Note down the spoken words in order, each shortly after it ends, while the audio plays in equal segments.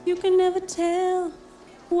You can never tell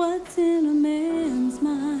what's in a man's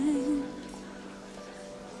mind.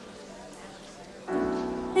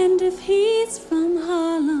 And if he's from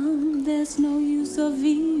Harlem, there's no use of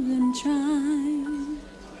even trying.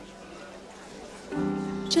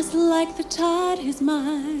 Just like the tide, his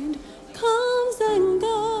mind comes and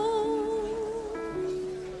goes.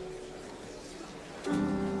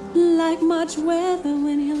 Like much weather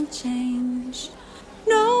when he'll change.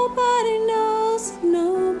 Nobody knows,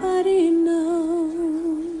 nobody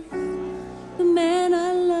knows. The man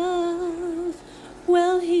I love,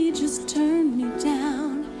 well, he just turned me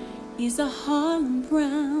down. He's a Harlem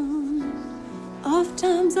Brown. Oft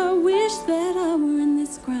times I wish that I were in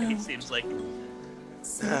this He ground. seems like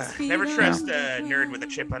never trust a nerd with a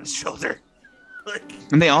chip on his shoulder.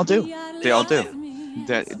 And they all do. They all do.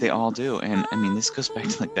 They all do. And I mean, this goes back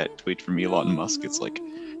to like that tweet from Elon Musk. It's like,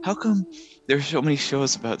 how come there's so many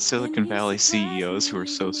shows about Silicon Valley CEOs who are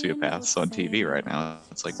sociopaths on TV right now?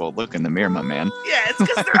 It's like, well, look in the mirror, my man. Yeah, it's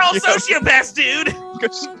because they're all sociopaths, dude.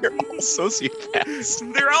 Because they're all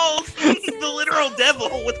sociopaths. They're all the literal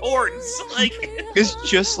devil with horns. Like, it's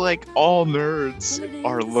just like all nerds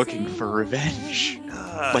are looking for revenge.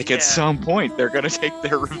 At some point, they're gonna take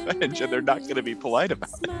their revenge, and they're not gonna be polite about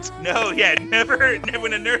it. No, yeah, never.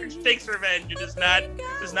 When a nerd takes revenge, it does not.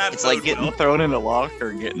 It's like getting thrown in a locker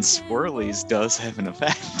and getting swirlies does have an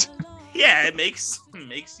effect. Yeah, it makes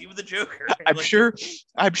you the Joker.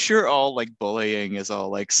 I'm sure all like bullying is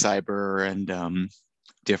all like cyber and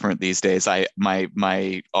different these days.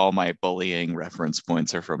 All my bullying reference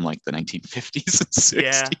points are from like the 1950s and 60s.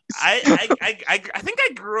 Yeah, I think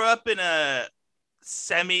I grew up in a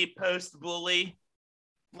semi-post bully.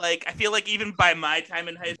 Like, I feel like even by my time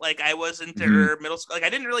in high school, like I wasn't middle school. Like, I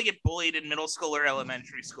didn't really get bullied in middle school or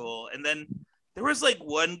elementary school. And then there was like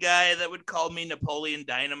one guy that would call me Napoleon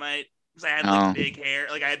Dynamite because I had like big hair.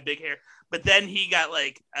 Like, I had big hair. But then he got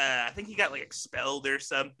like, I think he got like expelled or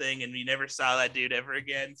something, and we never saw that dude ever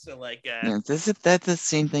again. So like, that the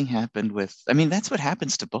same thing happened with. I mean, that's what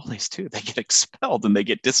happens to bullies too. They get expelled and they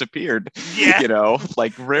get disappeared. Yeah, you know,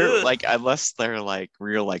 like rare, like unless they're like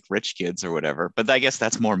real like rich kids or whatever. But I guess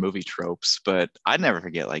that's more movie tropes. But I'd never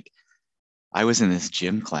forget. Like, I was in this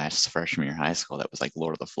gym class freshman year of high school that was like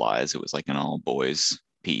Lord of the Flies. It was like an all boys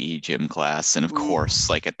PE gym class, and of course,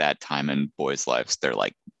 like at that time in boys' lives, they're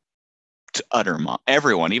like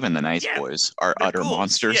everyone, even the nice boys, are utter ghouls.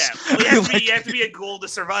 monsters. Yeah, well, you have to be a ghoul to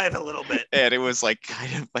survive a little bit. And it was like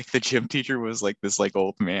kind of like the gym teacher was like this like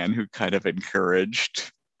old man who kind of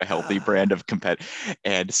encouraged a healthy brand of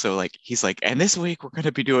and so like he's like, and this week we're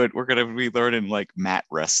gonna be learning like mat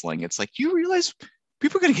wrestling. It's like, you realize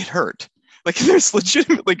people are gonna get hurt. Like, there's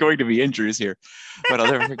legitimately going to be injuries here. But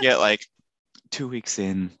I'll never forget, like 2 weeks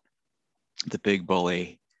in, the big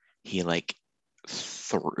bully, he like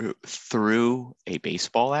threw a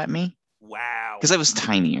baseball at me. Wow. Because I was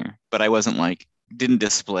tinier, but I wasn't like, didn't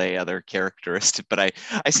display other characteristics, but I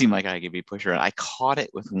seemed like I could be pushed around. I caught it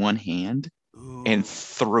with one hand and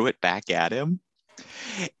threw it back at him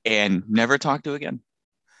and never talked to again.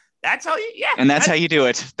 That's how you, and that's how you do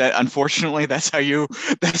it. That unfortunately, that's how you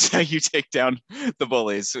take down the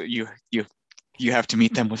bullies. You have to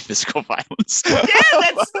meet them with physical violence. Yeah,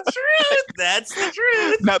 that's the truth. That's the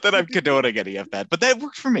truth. Not that I'm condoning any of that, but that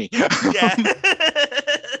worked for me. Yeah.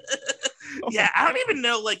 Yeah, I don't even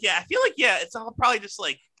know. Like, yeah, I feel like, yeah, it's all probably just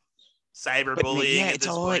like cyberbullying. Yeah, it's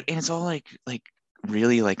all like, and it's all like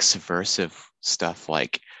really like subversive stuff.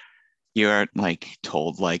 Like, you aren't like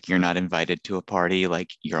told like you're not invited to a party. Like,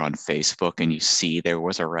 you're on Facebook and you see there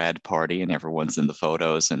was a rad party and everyone's in the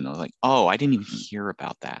photos, and they're like, oh, I didn't even hear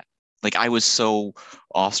about that. Like, I was so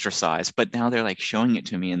ostracized, but now they're like showing it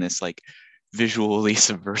to me in this like visually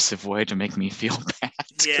subversive way to make me feel bad.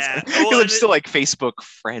 Yeah, because I'm still like Facebook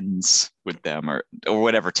friends with them or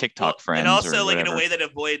whatever, TikTok friends, and also or like whatever. in a way that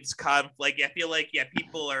avoids conflict. Like, I feel like, yeah,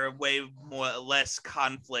 people are way less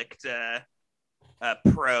conflict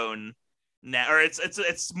prone now, or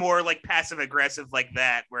it's more like passive aggressive like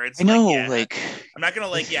that, where it's I'm not gonna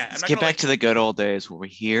like let's get back to the good old days where we're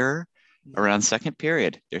here around second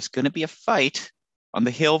period. There's gonna be a fight on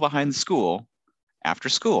the hill behind the school after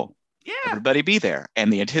school. Yeah, everybody be there.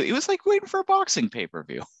 And it was like waiting for a boxing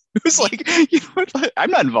pay-per-view. It was like, I'm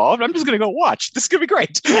not involved. I'm just gonna go watch. This is gonna be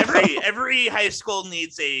great. Every high school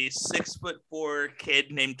needs a 6'4" kid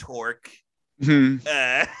named Torque.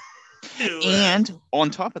 And on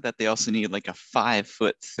top of that, they also need like a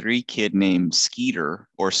 5'3" kid named Skeeter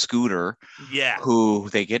or Scooter. Yeah. Who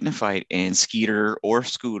they get in a fight, and Skeeter or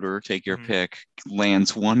Scooter, take your pick,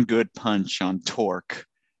 lands one good punch on Torque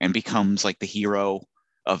and becomes like the hero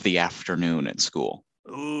of the afternoon at school.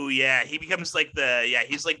 Ooh, yeah. He becomes like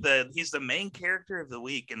he's the main character of the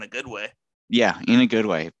week in the good way. Yeah, in a good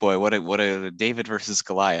way. Boy, what a David versus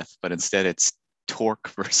Goliath, but instead it's Torque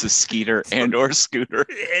versus Skeeter and or Scooter.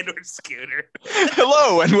 And or Scooter.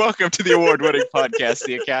 Hello and welcome to the award-winning podcast,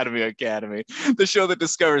 The Academy, the show that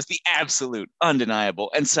discovers the absolute,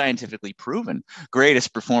 undeniable, and scientifically proven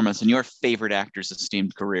greatest performance in your favorite actor's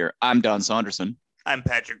esteemed career. I'm Don Saunderson. I'm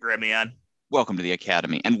Patrick Remion. Welcome to the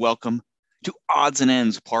Academy, and welcome to Odds and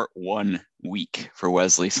Ends Part 1 week for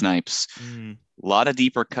Wesley Snipes. A lot of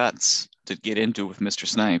deeper cuts to get into with Mr.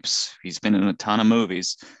 Snipes. He's been in a ton of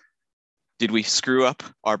movies. Did we screw up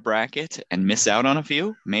our bracket and miss out on a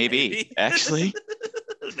few? Maybe. Actually,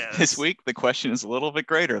 this week the question is a little bit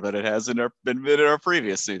greater than it has been in our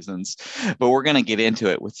previous seasons. But we're going to get into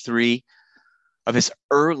it with three of his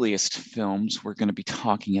earliest films. We're going to be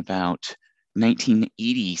talking about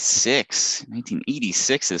 1986.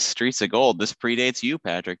 1986 is Streets of Gold. This predates you,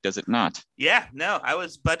 Patrick, does it not? Yeah, no, I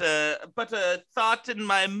was but a thought in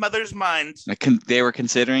my mother's mind. They were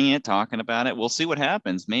considering it, talking about it. We'll see what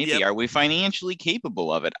happens. Maybe. Yep. Are we financially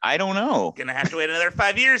capable of it? I don't know. Gonna have to wait another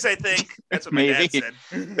 5 years, I think. That's what my dad said.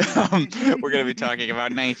 We're going to be talking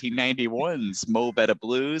about 1991's Mo Better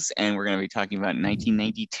Blues, and we're going to be talking about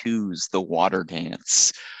 1992's The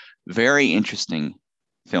Waterdance. Very interesting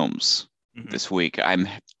films. This week. I'm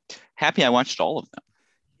happy I watched all of them.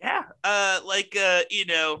 Yeah.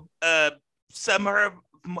 Some are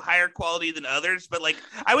higher quality than others, but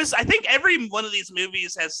I think every one of these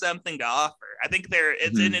movies has something to offer. I think they're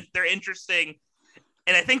interesting.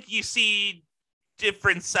 And I think you see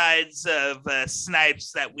different sides of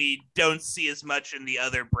Snipes that we don't see as much in the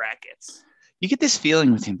other brackets. You get this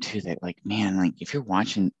feeling with him too, that if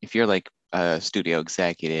you're like a studio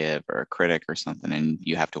executive or a critic or something, and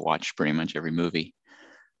you have to watch pretty much every movie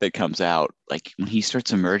that comes out, like when he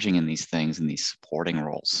starts emerging in these things, in these supporting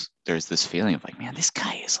roles, there's this feeling of man, this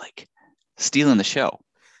guy is stealing the show.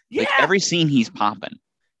 Yeah. Every scene he's popping.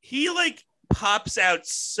 He pops out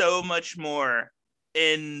so much more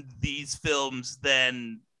in these films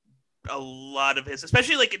than a lot of his,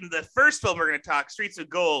 especially in the first film we're going to talk, Streets of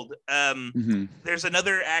Gold. There's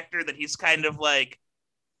another actor that he's kind of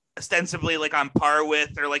ostensibly on par with,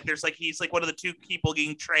 or he's one of the two people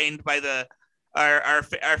getting trained by our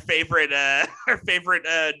favorite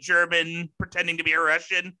German pretending to be a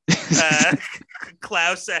Russian,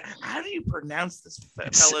 Klaus. How do you pronounce this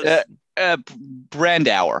fellow's?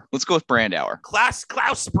 Brandauer. Let's go with Brandauer. Klaus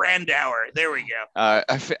Brandauer. There we go.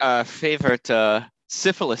 A favorite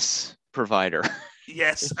syphilis provider.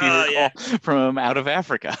 Yes. From out of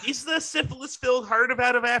Africa. He's the syphilis-filled heart of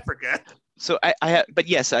out of Africa. So but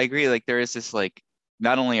yes, I agree. There is this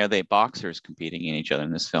not only are they boxers competing in each other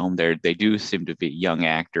in this film, they do seem to be young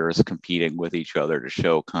actors competing with each other to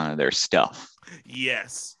show kind of their stuff.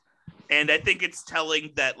 Yes, and I think it's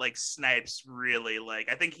telling that Snipes really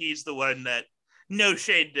I think he's the one that, no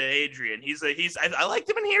shade to Adrian, I liked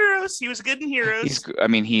him in Heroes. He was good in Heroes.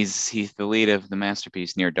 He's the lead of the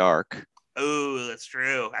masterpiece Near Dark. Oh, that's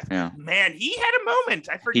true. Yeah. Man, he had a moment.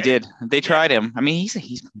 I forget. He did. They tried him. He's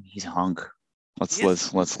a hunk.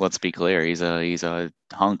 Let's be clear. He's a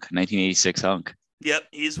hunk. 1986 hunk. Yep,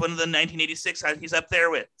 he's one of the 1986. He's up there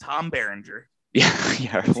with Tom Berenger.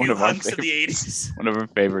 Yeah. One of our hunks of the 80s. One of our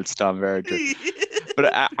favorites, Tom Berenger.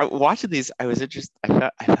 But I watching these, I was interested. I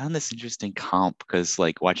found this interesting comp because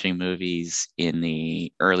watching movies in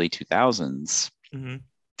the early 2000s,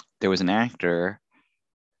 there was an actor,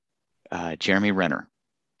 Jeremy Renner,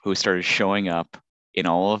 who started showing up in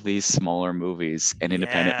all of these smaller movies and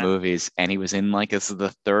independent movies, and he was in this is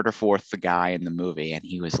the third or fourth guy in the movie, and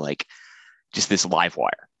he was just this live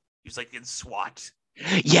wire. He was in SWAT.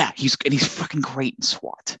 Yeah, he's fucking great in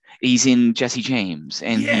SWAT. He's in Jesse James,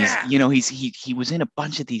 and he was in a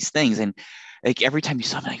bunch of these things, and every time you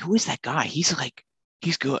saw him, who is that guy? He's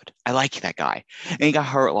good. I like that guy. And he got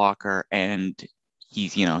Hurt Locker, and he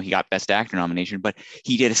got Best Actor nomination, but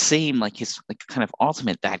he did a same his kind of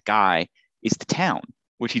ultimate that guy is The Town,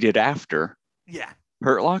 which he did after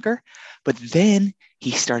Hurt Locker. But then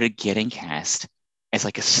he started getting cast as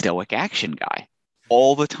a stoic action guy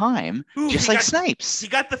all the time. Ooh, just Snipes. He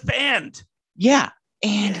got The Fan. Yeah.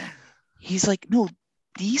 And he's no,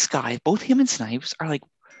 these guys, both him and Snipes are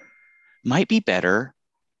might be better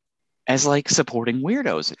as supporting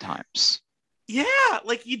weirdos at times. Yeah,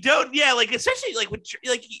 you don't, especially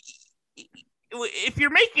if you're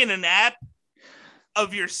making an app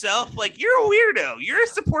of yourself, you're a weirdo, you're a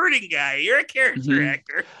supporting guy, you're a character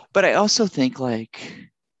actor. But I also think and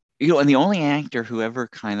the only actor who ever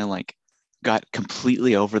kind of got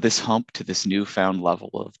completely over this hump to this newfound level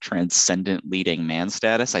of transcendent leading man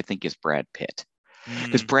status, I think, is Brad Pitt.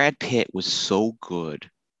 Because Brad Pitt was so good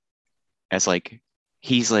as like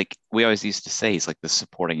he's like we always used to say he's like the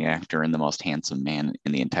supporting actor and the most handsome man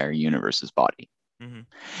in the entire universe's body. Mm-hmm.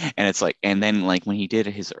 And it's like, and then like when he did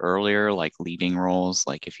his earlier like leading roles,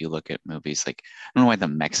 like if you look at movies, like I don't know why The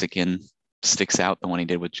Mexican sticks out, the one he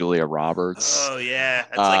did with Julia Roberts. Oh yeah,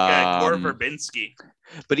 that's like Gore Verbinski.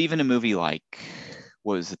 But even a movie like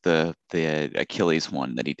what was it, the Achilles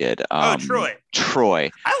one that he did? Troy. Troy.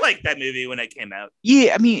 I liked that movie when it came out.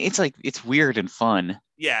 Yeah, I mean it's like it's weird and fun.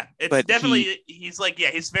 Yeah, it's definitely he's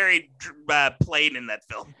very plain in that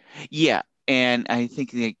film. Yeah, and I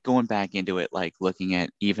think like, going back into it, like looking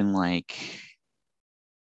at even like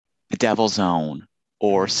The Devil's Own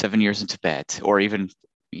or 7 Years in Tibet or even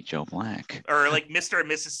Meet Joe Black or like Mr. and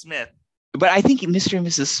Mrs. Smith. But I think Mr. and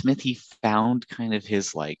Mrs. Smith, he found kind of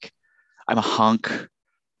his like, I'm a hunk,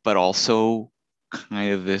 but also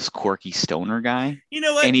kind of this quirky stoner guy. You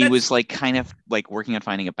know what? And he was like kind of like working on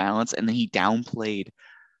finding a balance, and then he downplayed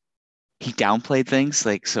things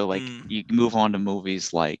like so like you move on to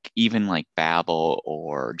movies like even like Babel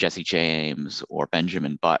or Jesse James or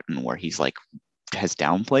Benjamin Button where he's like has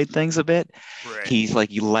downplayed things a bit. Right. He's like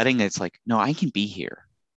it's like no, I can be here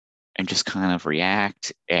and just kind of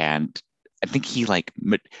react. And I think he like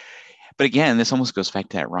but again this almost goes back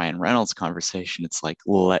to that Ryan Reynolds conversation. It's like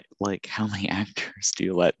how many actors do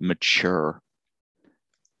you let mature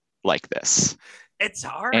like this? It's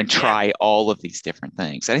hard and try all of these different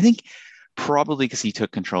things. And I think probably because he took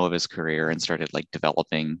control of his career and started like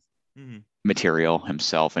developing material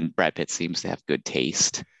himself, and Brad Pitt seems to have good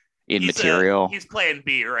taste in material. He's Plan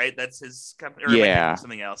B, right? That's his company. Or like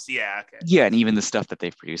something else. Yeah. Okay. Yeah, and even the stuff that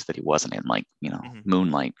they've produced that he wasn't in, like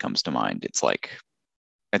Moonlight comes to mind. It's like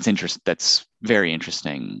that's very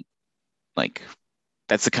interesting. Like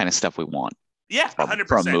that's the kind of stuff we want. Yeah, 100%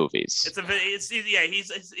 from movies.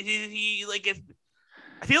 He like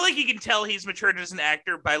I feel like you can tell he's matured as an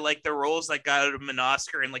actor by like the roles that got him an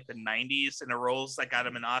Oscar in like the 90s and the roles that got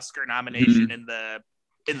him an Oscar nomination in the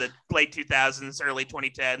late 2000s, early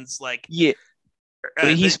 2010s. Like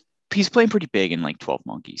he's playing pretty big in like 12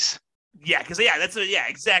 Monkeys. Yeah, because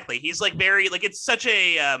exactly. He's like very like it's such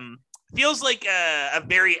a feels like a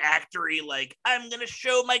very actory, like I'm gonna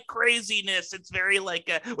show my craziness. It's very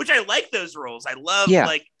like which I like those roles. I love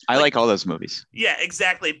I like all those movies. Yeah,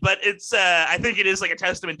 exactly. But it's I think it is like a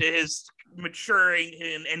testament to his maturing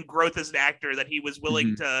and growth as an actor that he was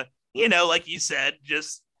willing to, like you said,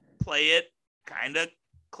 just play it kind of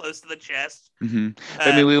close to the chest. I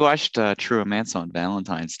mean, we watched True Romance on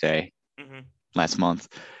Valentine's Day last month.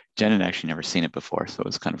 Jen had actually never seen it before, so it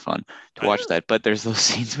was kind of fun to watch that. But there's those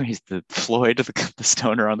scenes where he's the Floyd, the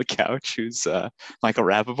stoner on the couch, who's Michael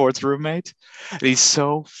Rappaport's roommate. And he's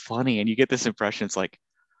so funny, and you get this impression it's like,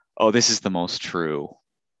 oh, this is the most true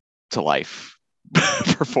to life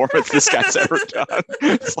performance this guy's ever done.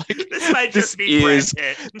 It's like this might just be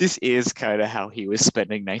this is kind of how he was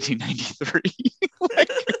spending 1993.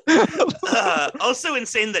 Also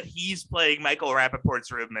insane that he's playing Michael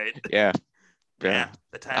Rappaport's roommate. Yeah.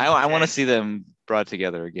 I want to see them brought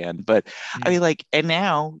together again. But I mean, like, and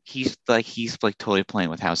now he's totally playing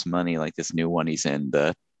with house money. Like this new one he's in,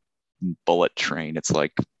 the Bullet Train. It's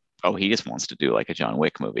like, oh, he just wants to do like a John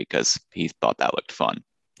Wick movie because he thought that looked fun.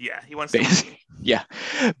 Yeah, he wants to. Yeah,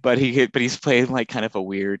 but he's playing like kind of a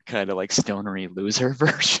weird kind of like stonery loser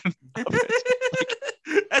version of it.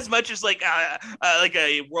 As much as like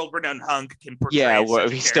a world-renowned hunk can portray. Yeah, well,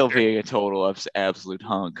 he's still being a total absolute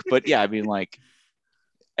hunk. But yeah, I mean, like,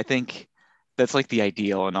 I think that's like the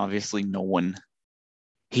ideal, and obviously,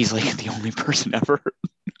 he's like the only person ever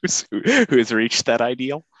who has reached that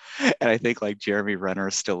ideal. And I think like Jeremy Renner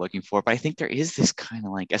is still looking for it. But I think there is this kind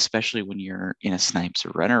of like, especially when you're in a Snipes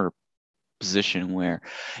or Renner position where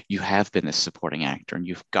you have been a supporting actor and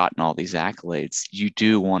you've gotten all these accolades, you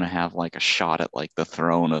do want to have like a shot at like the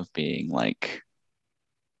throne of being like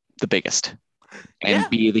the biggest and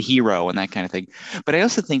be the hero and that kind of thing. But I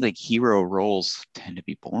also think like hero roles tend to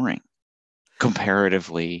be boring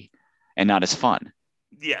comparatively and not as fun.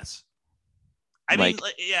 Yes. I mean,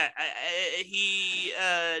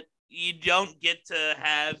 you don't get to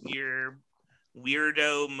have your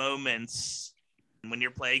weirdo moments when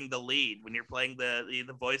you're playing the lead, when you're playing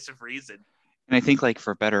the voice of reason. And I think like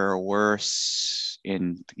for better or worse,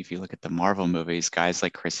 if you look at the Marvel movies, guys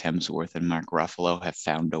like Chris Hemsworth and Mark Ruffalo have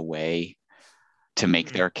found a way to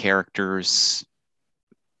make their characters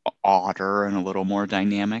odder and a little more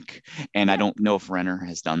dynamic. And I don't know if Renner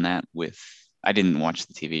has done that with. I didn't watch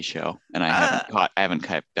the TV show, and I haven't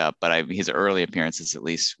kept up. But his early appearances, at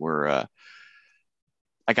least, were.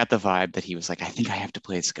 I got the vibe that he was like, I think I have to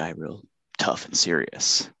play this guy real tough and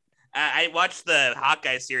serious. I watched the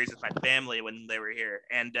Hawkeye series with my family when they were here,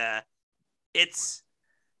 and it's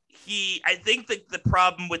I think the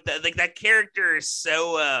problem with that, like, that character is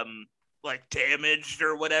so like damaged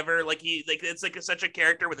or whatever. Like, it's like such a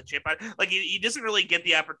character with a chip on. Like, he doesn't really get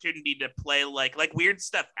the opportunity to play, like weird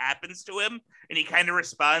stuff happens to him and he kind of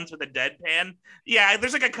responds with a deadpan. Yeah,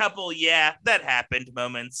 there's like a couple that happened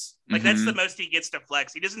moments. Like, that's the most he gets to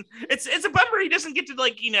flex. He doesn't. It's a bummer he doesn't get to,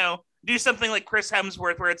 like, do something like Chris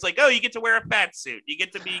Hemsworth where it's like, oh, you get to wear a fat suit, you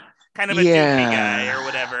get to be kind of a doofy guy or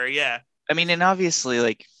whatever. Yeah. I mean, and obviously,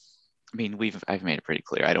 like, I mean, I've made it pretty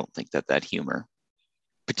clear. I don't think that humor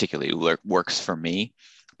particularly works for me,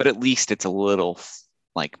 but at least it's a little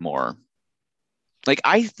like more like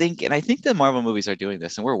I think the Marvel movies are doing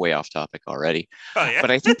this, and we're way off topic already. Oh yeah.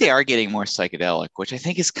 But I think they are getting more psychedelic, which I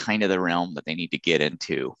think is kind of the realm that they need to get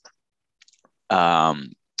into.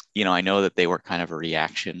 I know that they were kind of a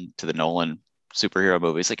reaction to the Nolan superhero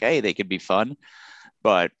movies, like, hey, they could be fun,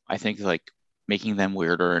 but I think like making them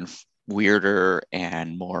weirder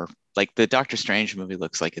and more like the Doctor Strange movie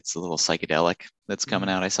looks like it's a little psychedelic that's coming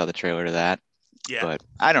out. I saw the trailer to that. Yeah. But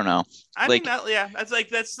I don't know. I think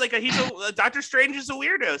that's like Doctor Strange is a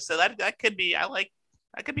weirdo, so that could be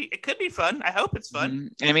it could be fun. I hope it's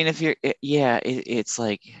fun. I mean, if you're it's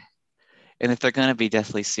like, and if they're gonna be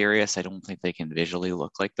deathly serious, I don't think they can visually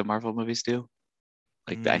look like the Marvel movies do.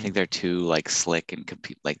 Like, I think they're too like slick and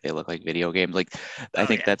compete, like they look like video games. Like, I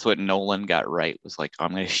think that's what Nolan got right, was like, I'm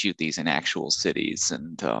going to shoot these in actual cities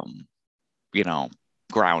and,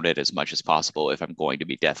 ground it as much as possible if I'm going to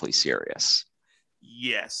be deathly serious.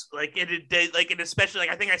 Yes, like it especially, like,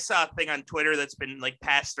 I think I saw a thing on Twitter that's been like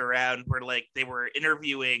passed around where like they were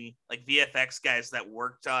interviewing like VFX guys that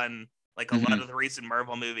worked on like a lot of the recent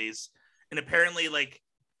Marvel movies, and apparently like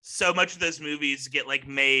so much of those movies get like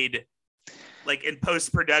made like in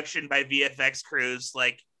post-production by VFX crews,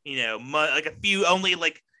 like, like a few, only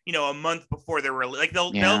like, a month before they were like, they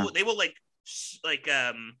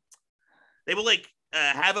will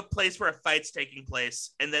have a place where a fight's taking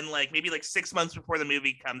place, and then like maybe like 6 months before the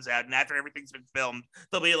movie comes out and after everything's been filmed,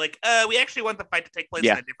 they'll be like, we actually want the fight to take place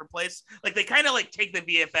in a different place. Like, they kind of like take the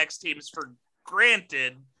VFX teams for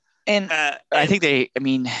granted. And I think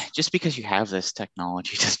just because you have this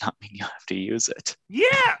technology does not mean you have to use it.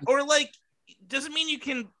 Yeah, or like, doesn't mean you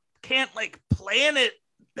can't like plan it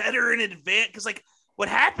better in advance, because like what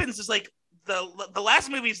happens is like the last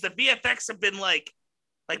movies, the VFX have been like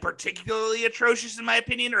particularly atrocious in my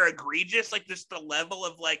opinion, or egregious, like just the level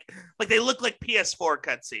of like they look like PS4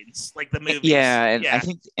 cutscenes, like the movies. I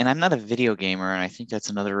think, and I'm not a video gamer, and I think that's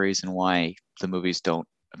another reason why the movies don't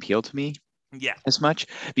appeal to me as much,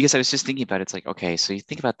 because I was just thinking about it. It's like, okay, so you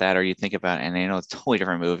think about that, or you think about, and I know it's a totally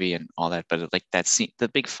different movie and all that, but like that scene, the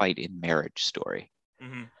big fight in Marriage Story,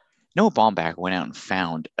 Noah Baumbach went out and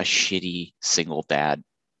found a shitty single dad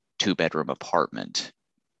 2-bedroom apartment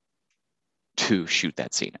to shoot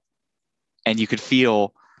that scene, and you could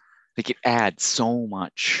feel like it adds so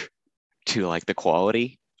much to like the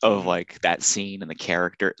quality of like that scene and the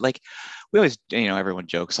character. Like, we always, everyone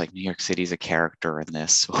jokes like New York City's a character in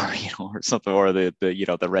this, or or something, or the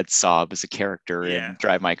Red Sob is a character in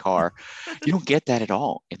Drive My Car. You don't get that at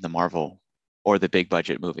all in the Marvel or the big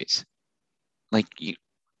budget movies. Like,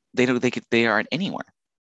 they aren't anywhere,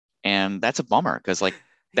 and that's a bummer, because like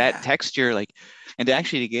that texture, like, and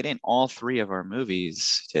to get in, all three of our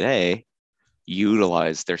movies today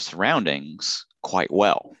utilize their surroundings quite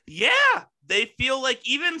well. Yeah. They feel like,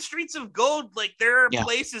 even Streets of Gold, like there are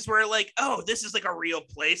places where like, oh, this is like a real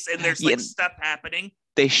place, and there's like stuff happening.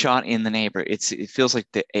 They shot in the neighborhood. It feels like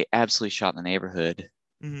they absolutely shot in the neighborhood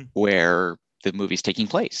where the movie's taking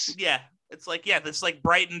place. Yeah, it's like this like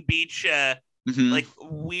Brighton Beach, like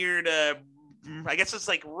weird. I guess it's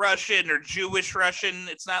like Russian or Jewish Russian.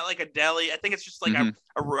 It's not like a deli. I think it's just like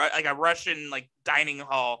a Russian like dining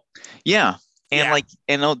hall. Yeah, and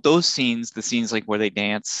those scenes, the scenes like where they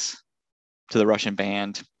dance to the Russian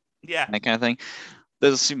band, and that kind of thing,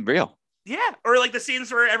 those seem real. Yeah, or like the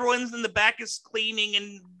scenes where everyone's in the back is cleaning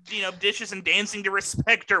and dishes and dancing to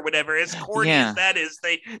Respect or whatever. As corny as that is,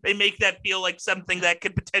 they make that feel like something that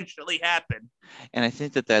could potentially happen. And I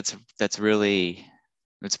think that's really,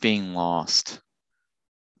 it's being lost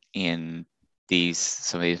in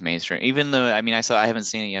some of these mainstream. Even though, I mean, I haven't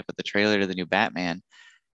seen it yet, but the trailer to the new Batman,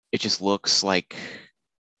 it just looks like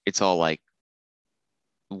it's all like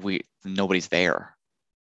nobody's there.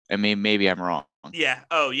 I mean, maybe I'm wrong. Yeah.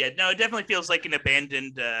 Oh, yeah. No, it definitely feels like an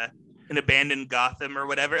abandoned Gotham or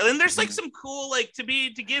whatever. And there's like some cool, like, to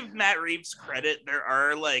give Matt Reeves credit, there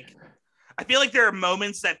are like, I feel like there are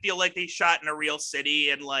moments that feel like they shot in a real city,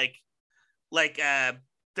 and like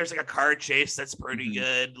there's like a car chase that's pretty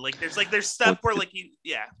good. Like there's stuff where like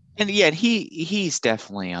and yeah, he's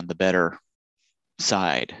definitely on the better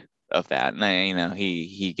side of that, and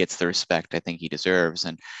he gets the respect I think he deserves.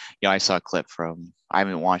 And I saw a clip from, I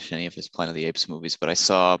haven't watched any of his Planet of the Apes movies, but I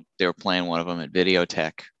saw they were playing one of them at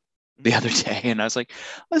Videotech the other day, and I was like,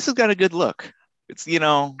 this has got a good look. It's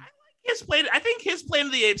I think his Planet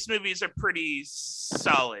of the Apes movies are pretty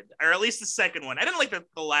solid, or at least the second one. I didn't like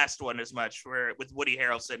the last one as much, with Woody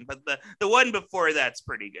Harrelson, but the one before that's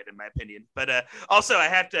pretty good in my opinion. But also, I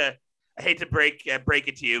hate to break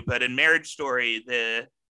it to you, but in Marriage Story,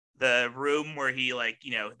 the room where he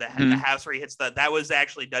the house where he hits that was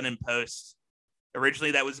actually done in post.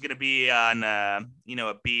 Originally, that was going to be on a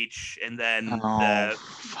beach, and then fuck.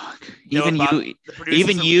 Noah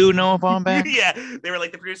Baumbach. Yeah, they were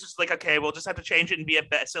like, the producers like, okay, we'll just have to change it and be a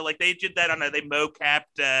bet. So like they did that they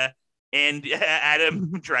mocapped and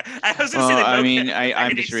Adam Driver. I was going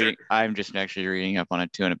to say I'm just actually reading up on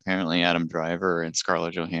it too, and apparently Adam Driver and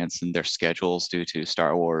Scarlett Johansson, their schedules due to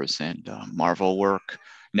Star Wars and Marvel work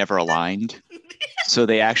never aligned. So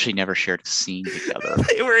they actually never shared a scene together.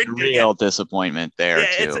 They were in real disappointment there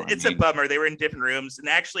too. It's a bummer. They were in different rooms, and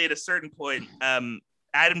actually at a certain point,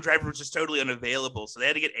 Adam Driver was just totally unavailable, so they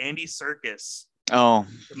had to get Andy Serkis. Oh,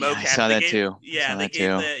 I saw that too. Yeah,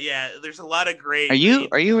 there's a lot of great.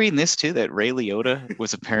 Are you reading this too? That Ray Liotta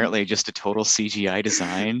was apparently just a total CGI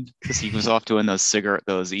design because he was off doing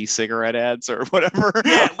those e-cigarette ads or whatever.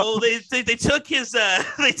 Yeah, well, they took his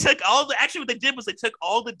they took all the what they did was they took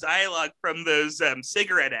all the dialogue from those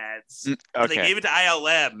cigarette ads. Okay. And they gave it to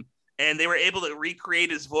ILM. And they were able to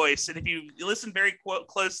recreate his voice. And if you listen very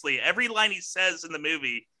closely, every line he says in the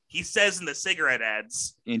movie, he says in the cigarette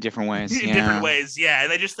ads in different ways. Different ways, yeah.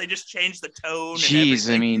 And they just changed the tone.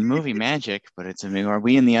 Jeez, I mean, movie magic, but are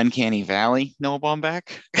we in the uncanny valley, Noah Baumbach?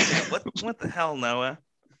 What the hell, Noah?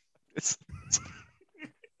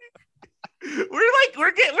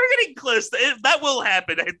 We're getting close. That will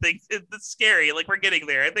happen. I think it's scary. Like we're getting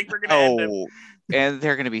there. I think we're gonna end up. And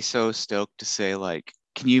they're gonna be so stoked to say like,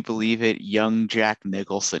 can you believe it? Young Jack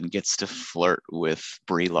Nicholson gets to flirt with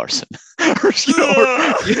Brie Larson.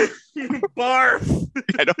 Barf.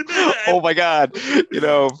 I know. Oh my God.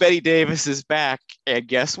 Betty Davis is back. And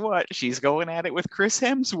guess what? She's going at it with Chris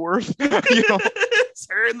Hemsworth. It's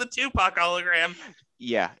her in the Tupac hologram.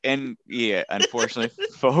 Yeah. And unfortunately,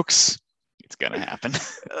 folks, it's gonna happen.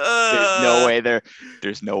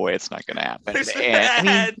 There's no way it's not gonna happen.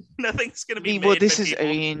 Nothing's gonna be. Well, this is.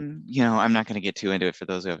 I'm not gonna get too into it for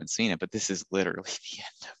those who haven't seen it, but this is literally the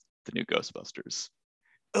end of the new Ghostbusters.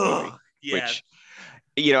 Oh, yeah.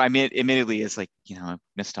 Which, I mean, admittedly, as like a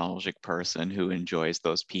nostalgic person who enjoys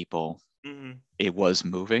those people, it was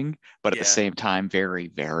moving, but at the same time, very,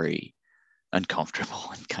 very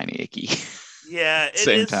uncomfortable and kind of icky. Yeah,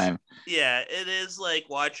 same time. Yeah, it is like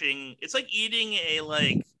watching. It's like eating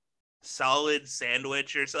a solid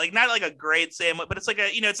sandwich or so, like not like a great sandwich, but it's like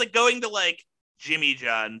it's like going to like Jimmy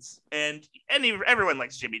John's, and everyone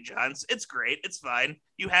likes Jimmy John's. It's great. It's fine.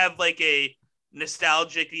 You have like a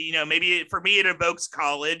nostalgic, maybe for me it evokes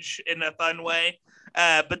college in a fun way.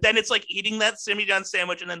 But then it's like eating that Jimmy John's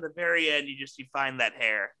sandwich, and then at the very end you find that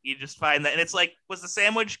hair. You just find that, and it's like, was the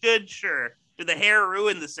sandwich good? Sure. Did the hair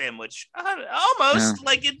ruin the sandwich? Almost. Yeah.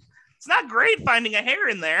 Like it's not great finding a hair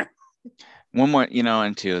in there. One more,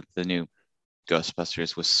 and two, the new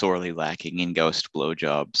Ghostbusters was sorely lacking in ghost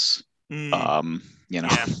blowjobs. Yeah.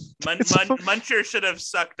 Muncher should have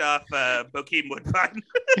sucked off Bokeem Woodbine.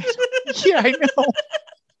 Yeah, I know.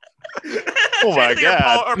 Oh my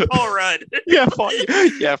God! Or Paul Rudd.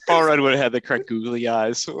 Paul Rudd would have had the correct googly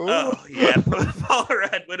eyes. Oh yeah, Paul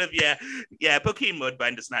Rudd would have. Yeah. Bokeem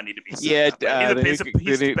Woodbine does not need to be.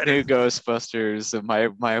 The new Ghostbusters.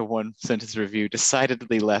 My one sentence review: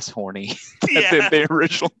 decidedly less horny than the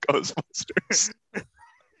original Ghostbusters.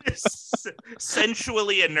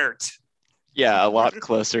 Sensually inert. Yeah, a lot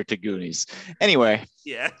closer to Goonies. Anyway.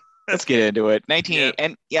 Yeah. Let's get into it. 1980,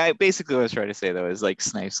 and basically what I was trying to say though is like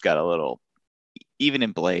Snipes got a little, even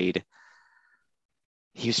in Blade,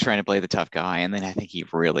 he was trying to play the tough guy, and then I think he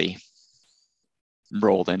really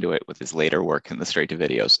rolled into it with his later work in the straight to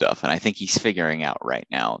video stuff, and I think he's figuring out right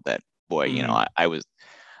now that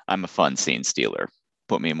I'm a fun scene stealer.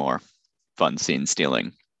 Put me more fun scene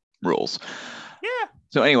stealing rules. Yeah.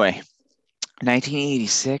 So anyway,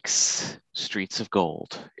 1986, Streets of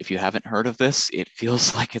Gold. If you haven't heard of this, it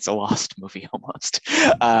feels like it's a lost movie almost.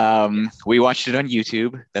 We watched it on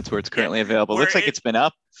YouTube. That's where it's currently available. Looks like it's been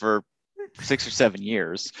up for 6 or 7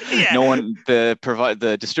 years. Yeah. No one,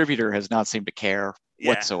 the distributor has not seemed to care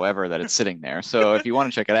whatsoever that it's sitting there. So if you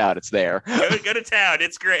want to check it out, it's there. Go to town.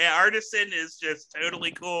 It's great. Artisan is just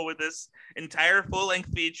totally cool with this entire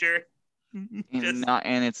full-length feature. And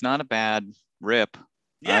it's not a bad rip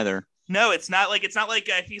either. No, it's not like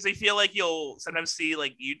because I feel like you'll sometimes see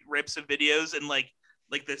like rips of videos and like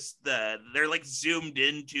they're like zoomed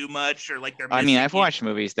in too much or like they're. I've watched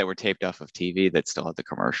movies that were taped off of TV that still had the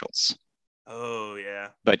commercials. Oh yeah.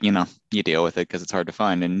 But you deal with it because it's hard to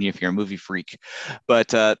find, and if you're a movie freak. But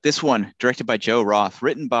this one, directed by Joe Roth,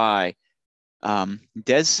 written by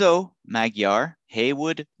Deso Magyar,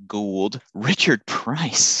 Haywood Gould, Richard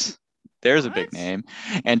Price. There's a big name,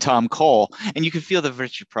 and Tom Cole. And you can feel the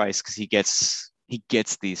Richard Price because he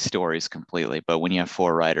gets these stories completely. But when you have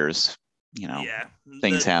 4 writers,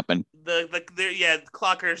 things happen. The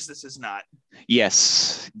Clockers. This is not.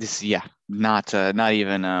 Yes, not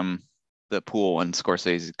even the Pool and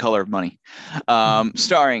Scorsese, Color of Money,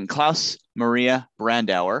 starring Klaus Maria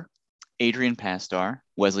Brandauer, Adrian Pastar,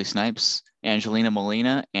 Wesley Snipes, Angelina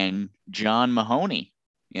Molina, and John Mahoney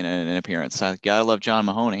in an appearance. I gotta love John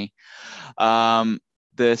Mahoney.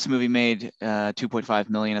 This movie made $2.5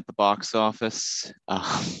 million at the box office.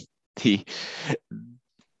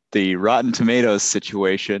 The Rotten Tomatoes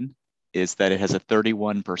situation is that it has a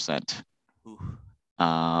 31%.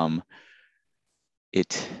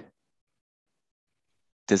 It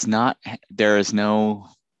does not. There is no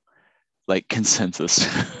consensus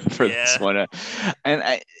for this one,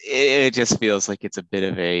 and it just feels like it's a bit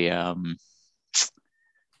of a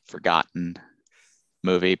forgotten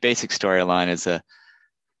movie. Basic storyline is a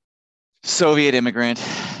Soviet immigrant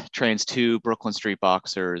trains 2 Brooklyn Street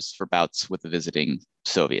boxers for bouts with the visiting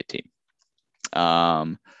Soviet team.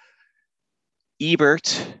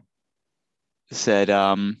 Ebert said,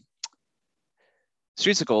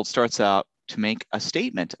 Streets of Gold starts out to make a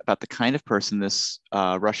statement about the kind of person this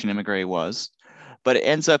Russian immigrant was, but it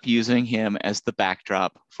ends up using him as the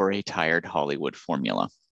backdrop for a tired Hollywood formula.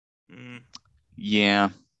 Yeah.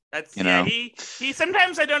 That's he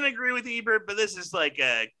sometimes I don't agree with Ebert, but this is like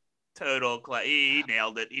a total he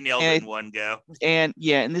nailed it. He nailed it in one go. And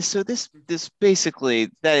this basically,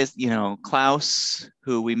 that is, Klaus,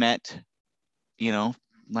 who we met,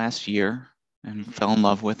 last year and fell in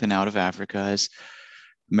love with and out of Africa, is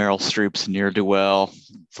Meryl Streep's ne'er-do-well,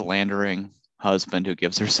 philandering husband who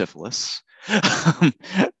gives her syphilis.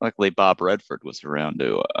 Luckily, Bob Redford was around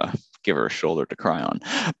to give her a shoulder to cry on.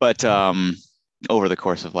 But over the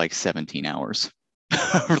course of 17 hours,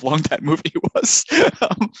 how long that movie was.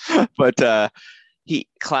 But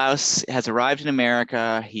Klaus has arrived in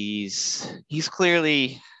America. He's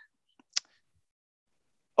clearly.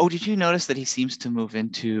 Oh, did you notice that he seems to move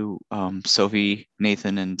into Sophie,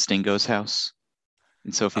 Nathan, and Stingo's house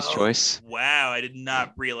in Sophie's Choice? Wow, I did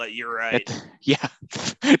not realize. You're right.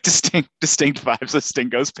 Distinct vibes of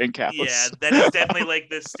Stingo's pink house. Yeah, that is definitely like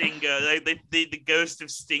the Stingo. The ghost of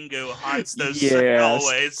Stingo haunts those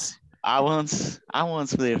hallways. I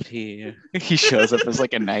once lived here. He shows up as a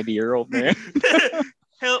 90-year-old man.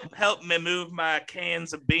 Help me move my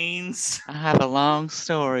cans of beans. I have a long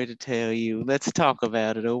story to tell you. Let's talk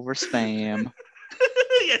about it over spam.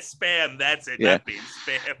 Spam. That's it. Not beans.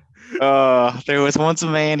 Spam. There was once a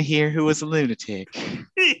man here who was a lunatic,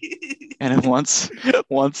 and once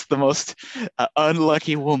the most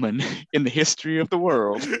unlucky woman in the history of the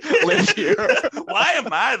world lived here. Why am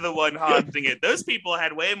I the one haunting it? Those people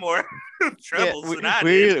had way more troubles than I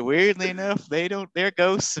did. Weirdly enough, their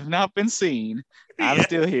ghosts have not been seen. I'm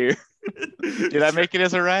still here. Did I make it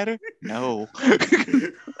as a writer? No.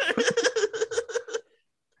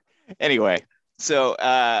 Anyway, so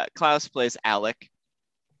Klaus plays Alec,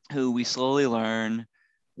 who we slowly learn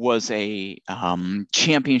was a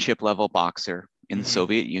championship level boxer in the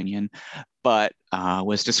Soviet Union, but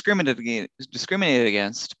was discriminated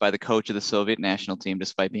against by the coach of the Soviet national team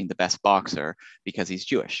despite being the best boxer because he's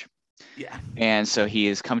Jewish. Yeah. And so he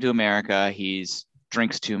has come to America. He's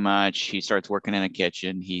drinks too much. He starts working in a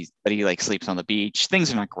kitchen. But he sleeps on the beach.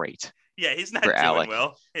 Things are not great. Yeah, he's not doing Alec.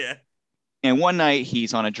 well. Yeah. And one night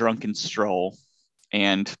he's on a drunken stroll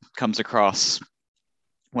and comes across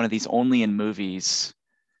one of these only in movies,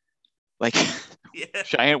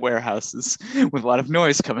 giant warehouses with a lot of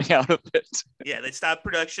noise coming out of it. Yeah, they stopped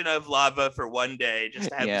production of Lava for one day just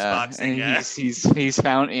to have this boxing. And he's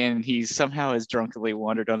found, and he somehow has drunkenly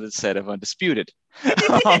wandered onto the set of Undisputed.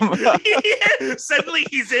 Suddenly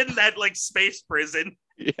he's in that space prison.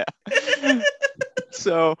 Yeah.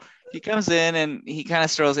 So he comes in and he kind of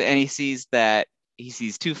strolls in, and he sees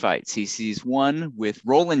 2 fights. He sees one with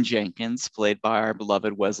Roland Jenkins, played by our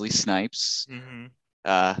beloved Wesley Snipes,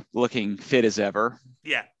 looking fit as ever.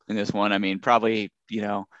 Yeah. In this one, I mean, probably,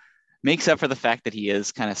 makes up for the fact that he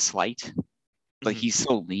is kind of slight. Like he's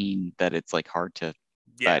so lean that it's like hard to.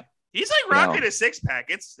 Yeah, but, he's like rocking a six pack.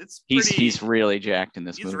 It's pretty. He's really jacked in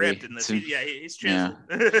this movie. He's ripped in this. He's chiseled.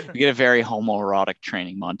 We get a very homoerotic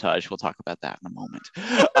training montage. We'll talk about that in a moment.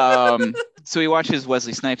 So he watches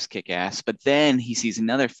Wesley Snipes kick ass, but then he sees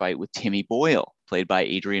another fight with Timmy Boyle, played by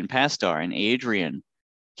Adrian Pastar, and Adrian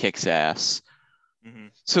kicks ass. Mm-hmm.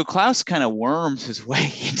 So Klaus kind of worms his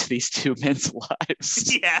way into these two men's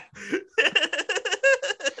lives. Yeah.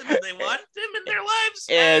 They want him in their lives.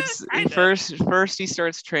 And first he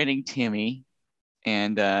starts training Timmy,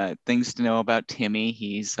 and things to know about Timmy.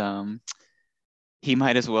 He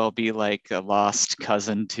might as well be like a lost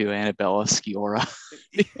cousin to Annabella Sciorra.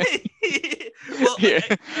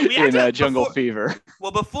 In Jungle Fever.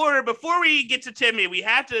 Well, before we get to Timmy, we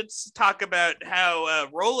have to talk about how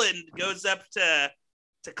Roland goes up to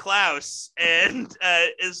Klaus and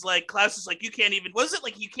is like, Klaus is like, you can't even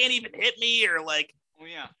hit me, or like, oh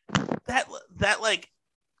yeah, that like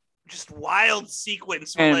just wild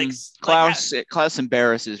sequence where, like Klaus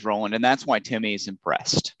embarrasses Roland, and that's why Timmy is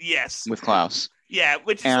impressed. Yes, with Klaus. Yeah,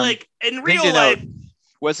 which is like in real life.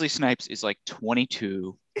 Wesley Snipes is like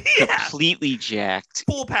 22, completely jacked,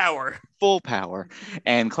 full power,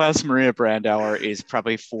 and Klaus Maria Brandauer is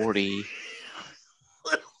probably 40,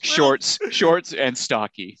 shorts and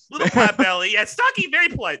stocky, little flat belly. Yeah, stocky, very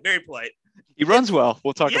polite. He runs well.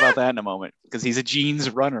 We'll talk about that in a moment because he's a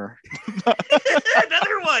jeans runner.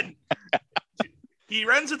 Another one. He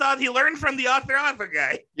runs with he learned from the author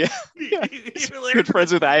guy. Yeah. He's good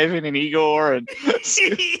friends with Ivan and Igor and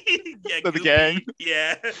the gang.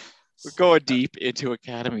 Yeah. We're going deep into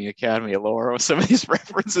Academy lore with some of these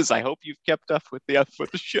references. I hope you've kept up with the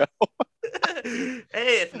show.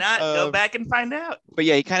 Hey, if not, go back and find out. But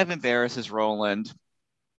yeah, he kind of embarrasses Roland,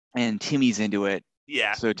 and Timmy's into it.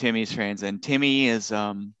 Yeah. So Timmy's trains, and Timmy is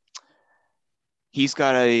he's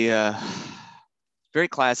got a very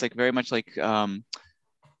classic, very much like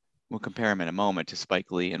we'll compare him in a moment to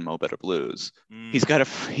Spike Lee and Mo Better Blues. He's got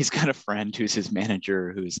a friend who's his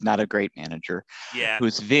manager, who's not a great manager. Yeah.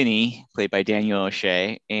 Who's Vinny, played by Daniel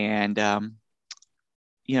O'Shea, and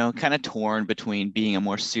kind of torn between being a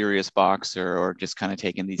more serious boxer or just kind of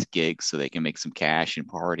taking these gigs so they can make some cash and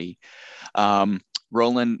party. Timmy,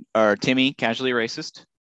 casually racist.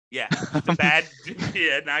 Yeah, bad.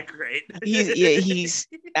 Yeah, not great. He's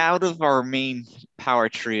out of our main power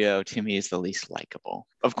trio. Timmy is the least likable.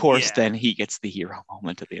 Of course, then he gets the hero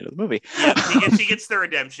moment at the end of the movie. Yeah, he gets the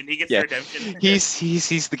redemption. He's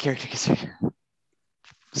the character.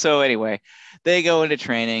 So anyway, they go into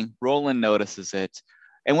training. Roland notices it,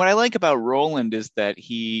 and what I like about Roland is that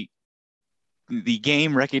the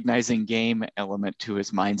game recognizing game element to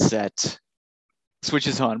his mindset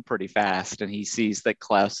switches on pretty fast, and he sees that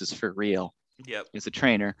Klaus is for real. Yep. He's a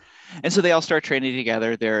trainer. And so they all start training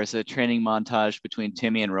together. There's a training montage between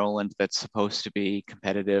Timmy and Roland that's supposed to be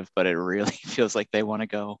competitive, but it really feels like they want to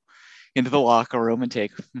go into the locker room and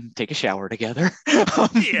take a shower together. Yeah,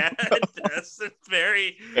 it does. It's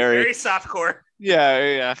very, very softcore.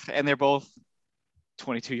 Yeah. And they're both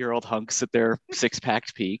 22-year-old hunks at their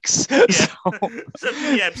six-packed peaks. Yeah. Is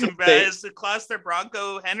the Klaus their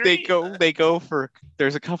Bronco Henry? They go for.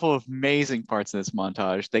 There's a couple of amazing parts in this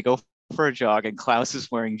montage. They go for a jog, and Klaus is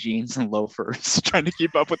wearing jeans and loafers, trying to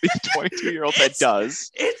keep up with these 22-year-olds. It's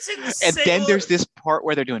insane. And then there's this part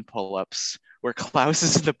where they're doing pull-ups, where Klaus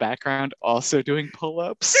is in the background also doing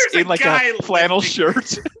pull-ups in like a flannel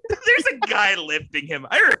shirt. There's a guy lifting him.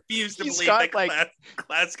 I refuse to believe that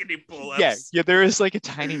Klaus can do pull-ups. Yeah, there is like a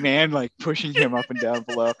tiny man like pushing him up and down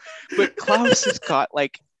below. But Klaus has got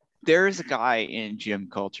like, there is a guy in gym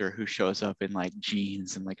culture who shows up in like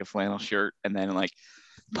jeans and like a flannel shirt and then like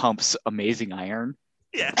pumps amazing iron.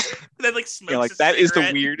 Yeah. And then like smokes that is the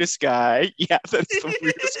weirdest guy. Yeah, that is the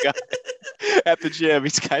weirdest guy at the gym.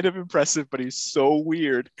 He's kind of impressive, but he's so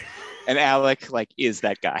weird. And Alec like is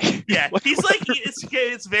that guy. Yeah, he's like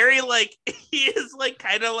it's very like he is like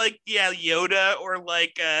kind of like Yoda or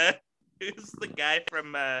like who's the guy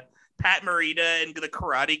from Pat Morita and the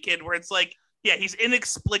Karate Kid, where it's like he's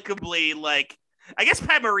inexplicably like, I guess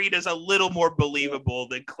Pat Morita's a little more believable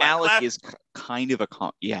than Alec is kind of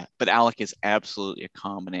but Alec is absolutely a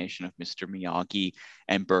combination of Mr. Miyagi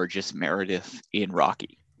and Burgess Meredith in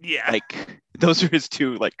Rocky. Yeah, like those are his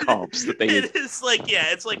two like comps that they. It's like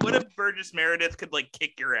it's like, what if Burgess Meredith could like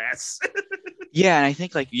kick your ass? Yeah, and I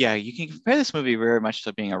think you can compare this movie very much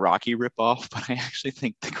to being a Rocky ripoff, but I actually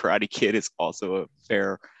think The Karate Kid is also a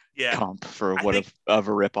fair comp for I what think- of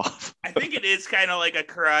a ripoff. I think it is kind of like a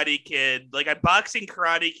Karate Kid, like a boxing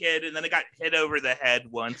Karate Kid, and then it got hit over the head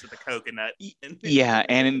once with a coconut. Yeah,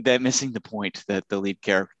 and that missing the point that the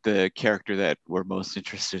character that we're most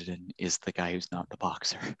interested in is the guy who's not the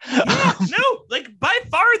boxer. Yeah, no, like by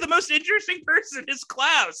far the most interesting person is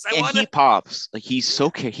Klaus. He pops like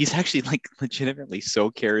he's actually like legitimately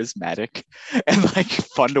so charismatic and like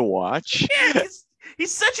fun to watch. Yeah,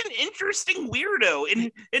 he's such an interesting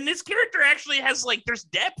weirdo, and his character actually has like there's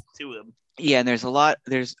depth to him. Yeah, and there's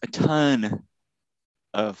a ton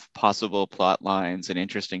of possible plot lines and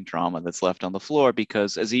interesting drama that's left on the floor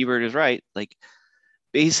because, as Ebert is right, like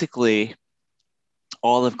basically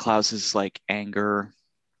all of Klaus's like anger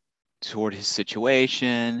toward his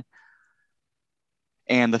situation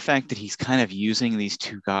and the fact that he's kind of using these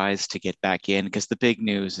two guys to get back in, because the big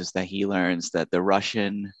news is that he learns that the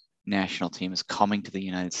Russian national team is coming to the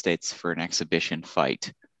United States for an exhibition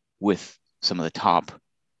fight with some of the top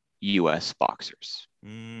US boxers.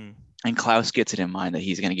 And Klaus gets it in mind that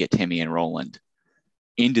he's going to get Timmy and Roland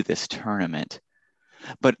into this tournament.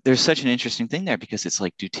 But there's such an interesting thing there because it's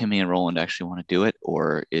like, do Timmy and Roland actually want to do it?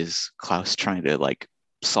 Or is Klaus trying to like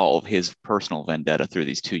solve his personal vendetta through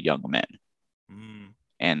these two young men?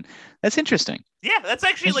 And that's interesting. Yeah, that's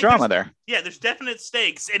actually there's like drama there. Yeah, there's definite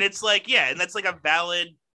stakes. And it's like, yeah, and that's like a valid,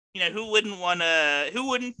 who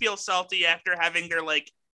wouldn't feel salty after having their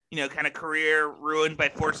like, kind of career ruined by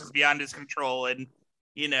forces beyond his control. And,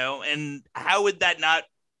 and how would that not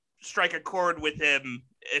strike a chord with him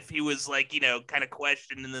if he was like, kind of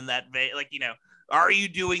questioned and then like, are you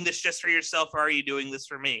doing this just for yourself? Or are you doing this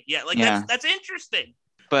for me? Yeah, like that's interesting.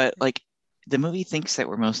 But like the movie thinks that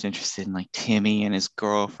we're most interested in like Timmy and his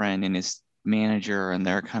girlfriend and his manager, and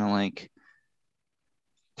they're kind of like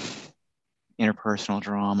interpersonal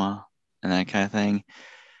drama and that kind of thing.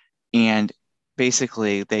 And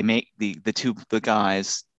basically they make the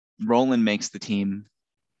guys, Roland makes the team,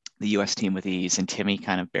 the US team with ease, and Timmy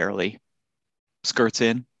kind of barely skirts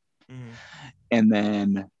in. And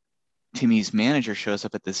then Timmy's manager shows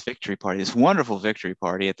up at this victory party, this wonderful victory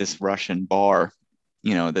party at this Russian bar,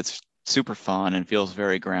 that's super fun and feels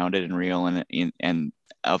very grounded and real and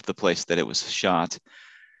of the place that it was shot.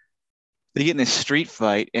 They get in this street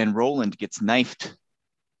fight and Roland gets knifed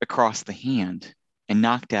across the hand and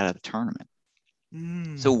knocked out of the tournament.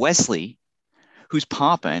 So Wesley, who's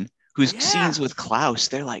popping, who's scenes with Klaus,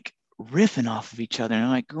 they're like riffing off of each other and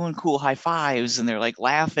like going cool high fives and they're like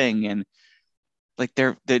laughing and like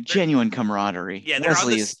they're genuine camaraderie. Yeah,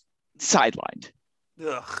 Wesley is sidelined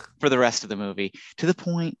for the rest of the movie, to the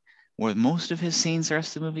point where most of his scenes the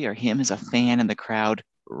rest of the movie are him as a fan in the crowd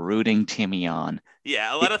rooting Timmy on.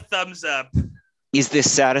 Yeah, a lot of thumbs up. Is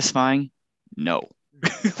this satisfying? No.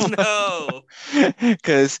 No.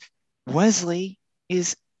 Because Wesley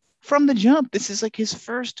is, from the jump, this is like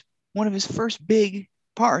one of his first big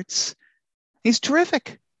parts. He's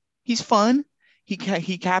terrific. He's fun. He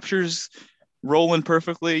captures Roland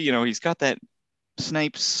perfectly. He's got that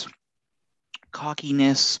Snipes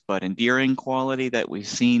cockiness but endearing quality that we've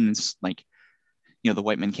seen, like the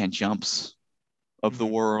White Men Can't Jumps of the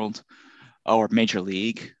world, or Major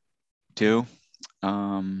League too.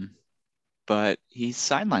 But he's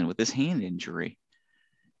sidelined with this hand injury,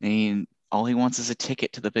 and all he wants is a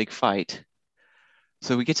ticket to the big fight.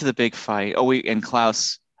 So we get to the big fight. And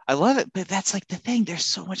Klaus, I love it, but that's like the thing. There's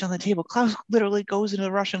so much on the table. Klaus literally goes into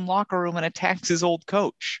the Russian locker room and attacks his old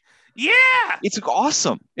coach. Yeah, it's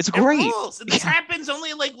awesome. It's great. Rules. This happens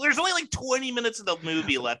there's only like 20 minutes of the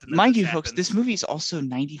movie left. Mind you, folks, this movie is also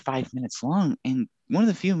 95 minutes long, and one of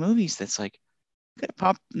the few movies that's like could have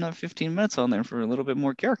popped another 15 minutes on there for a little bit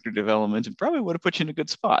more character development and probably would have put you in a good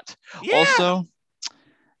spot. Yeah. Also,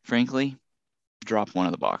 frankly, drop one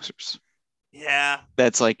of the boxers. Yeah,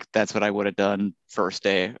 that's what I would have done first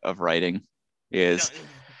day of writing. Is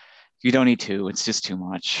you don't need to. It's just too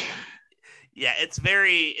much. Yeah, it's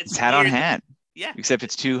hat weird. On hat. Yeah, except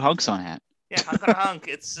it's two hunks on hat. Yeah, hunk on a hunk.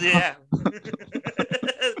 It's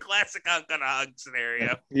classic hunk on a hunk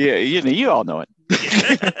scenario. Yeah, you all know it.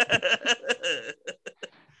 Yeah.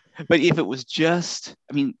 But if it was just,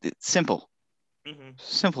 it's simple.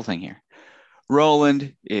 Simple thing here.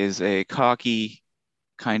 Roland is a cocky,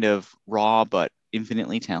 kind of raw but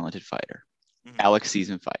infinitely talented fighter. Alex sees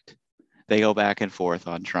him fight. They go back and forth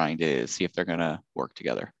on trying to see if they're going to work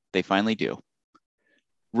together. They finally do.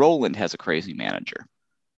 Roland has a crazy manager.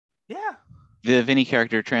 Yeah. The Vinny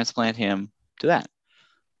character transplant him to that.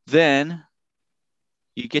 Then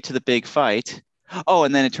you get to the big fight. Oh,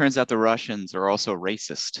 and then it turns out the Russians are also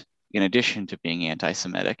racist in addition to being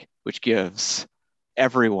anti-Semitic, which gives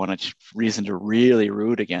everyone a reason to really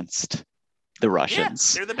root against the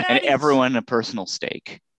Russians, they're the and baddies. everyone a personal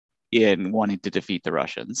stake in wanting to defeat the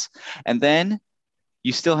Russians. And then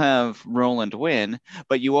you still have Roland win,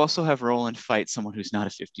 but you also have Roland fight someone who's not a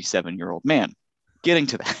 57-year-old man. Getting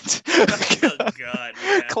to that. Oh, God.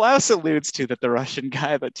 Yeah. Klaus alludes to that the Russian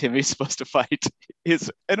guy that Timmy's supposed to fight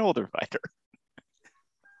is an older fighter.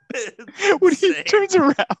 When he turns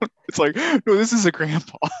around, it's like, no, this is a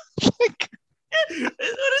grandpa. Like, what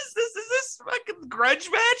is this? Is this fucking grudge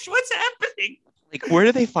match? What's happening? Like, where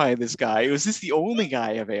do they find this guy? Was this the only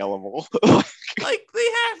guy available? Like, they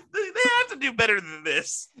have to do better than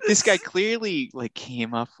this. This guy clearly like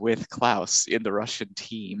came up with Klaus in the Russian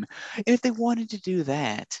team. And if they wanted to do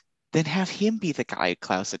that, then have him be the guy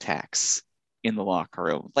Klaus attacks in the locker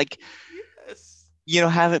room. Like, yes.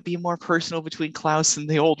 Have it be more personal between Klaus and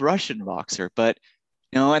the old Russian boxer. But,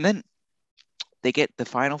 and then they get the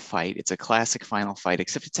final fight. It's a classic final fight,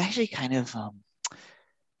 except it's actually kind of,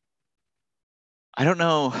 I don't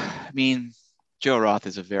know. I mean, Joe Roth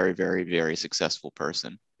is a very, very, very successful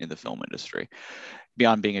person in the film industry.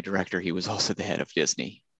 Beyond being a director, he was also the head of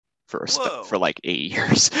Disney for like 8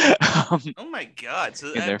 years. Oh my God!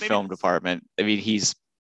 So in their film department, I mean, he's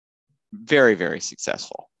very, very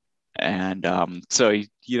successful, and so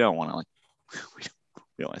you don't want to like we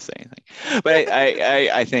don't want to say anything, but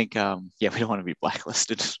I think we don't want to be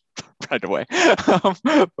blacklisted right away,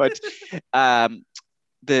 but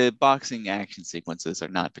the boxing action sequences are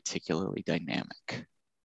not particularly dynamic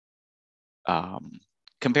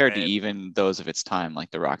compared to even those of its time,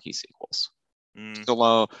 like the Rocky sequels.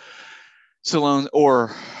 Stallone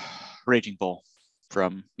or Raging Bull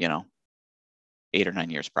from 8 or 9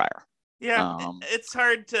 years prior. Yeah, it's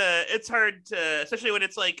hard to, especially when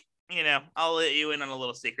it's like, I'll let you in on a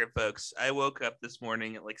little secret, folks. I woke up this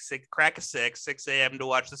morning at like 6 a.m. to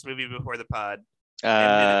watch this movie before the pod.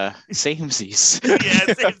 Samesies. Yeah,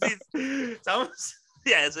 samesies. It's almost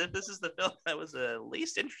as if this is the film that was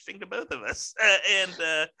least interesting to both of us.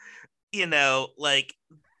 Like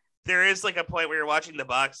there is like a point where you're watching the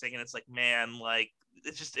boxing and it's like, man, like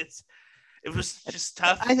it was just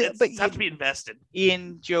tough. It's tough to be invested.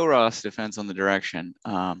 In Joe Roth's defense on the direction,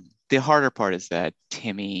 the harder part is that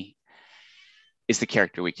Timmy is the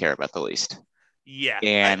character we care about the least. Yeah,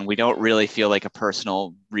 and we don't really feel like a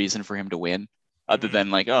personal reason for him to win. Other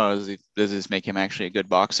than like, does this make him actually a good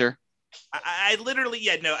boxer? I literally,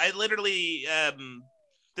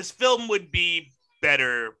 this film would be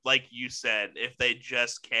better, like you said, if they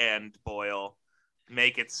just canned Boyle,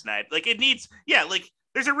 make it Snipe. Like it needs, like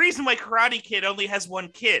there's a reason why Karate Kid only has one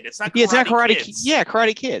kid. It's not. It's not Karate Kids. Yeah,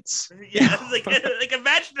 Karate Kids. Yeah, like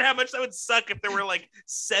imagine how much that would suck if there were like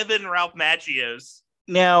 7 Ralph Macchios.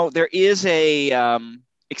 Now there is a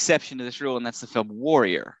exception to this rule, and that's the film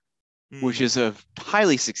Warrior, which is a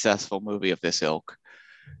highly successful movie of this ilk.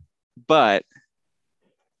 But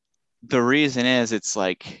the reason is it's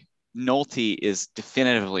like Nolte is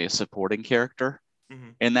definitively a supporting character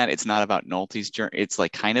in that it's not about Nolte's journey. It's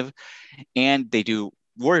like kind of, and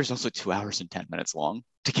Warrior's also 2 hours and 10 minutes long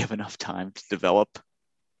to give enough time to develop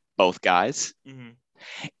both guys.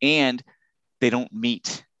 And they don't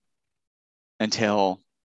meet until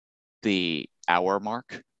the hour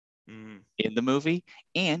mark in the movie.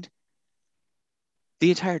 And the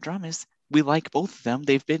entire drama is we like both of them.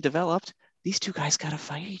 They've been developed. These two guys got to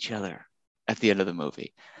fight each other at the end of the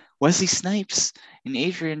movie. Wesley Snipes and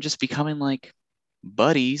Adrian just becoming like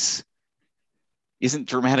buddies isn't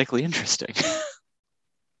dramatically interesting.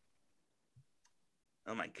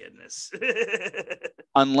 Oh my goodness.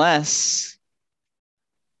 Unless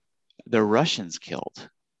the Russians killed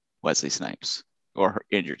Wesley Snipes or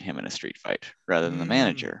injured him in a street fight rather than the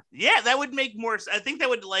manager. Yeah, that would make more. I think that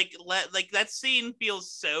would like that scene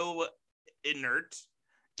feels so inert,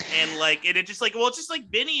 and like it just like, well, it's just like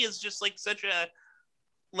Vinny is just like such a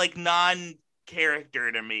like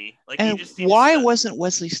non-character to me. Like, and why wasn't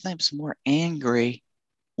Wesley Snipes more angry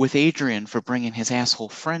with Adrian for bringing his asshole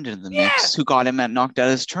friend into the mix, who got him knocked out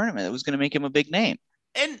of his tournament? It was going to make him a big name.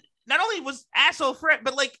 And not only was asshole friend,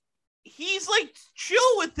 but like he's like chill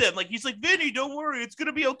with him. Like he's like, Vinny, don't worry, it's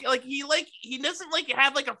gonna be okay. Like he doesn't like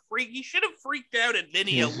have like a freak. He should have freaked out at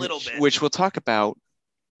Vinny a little bit, which we'll talk about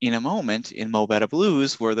in a moment in Mo Better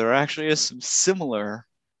Blues, where there actually is some similar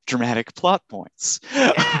dramatic plot points.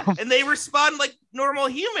 Yeah, and they respond like normal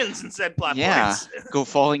humans in said plot points. Go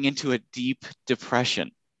falling into a deep depression.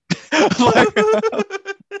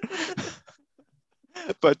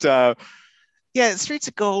 But Streets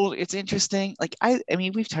of Gold, it's interesting. Like I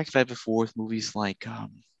mean, we've talked about it before with movies like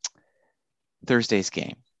Thursday's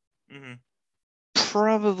Game.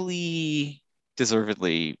 Probably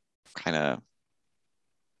deservedly kind of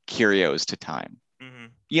curios to time.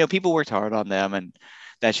 people worked hard on them, and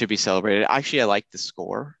that should be celebrated. Actually, I like the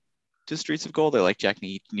score to Streets of Gold. I like Jack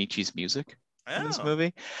Nietzsche's music in this Oh,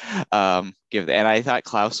 movie. And I thought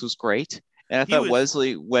Klaus was great, and I he thought was.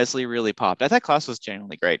 Wesley really popped. I thought Klaus was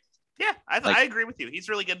genuinely great. Yeah, Like, I agree with you. He's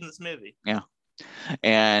really good in this movie. yeah.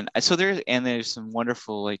 So there's some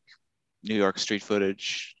wonderful like New York street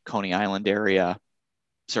footage, Coney Island area,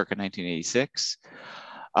 circa 1986.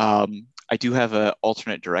 I do have an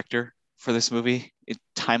alternate director for this movie.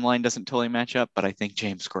 Timeline doesn't totally match up, but I think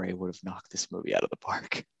James Gray would have knocked this movie out of the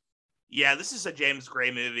park. Yeah, this is a James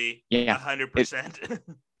Gray movie. Yeah, 100%.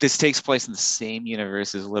 This takes place in the same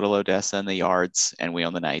universe as Little Odessa and the Yards and We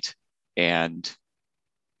Own the Night. And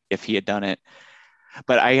if he had done it,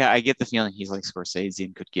 but I get the feeling he's like Scorsese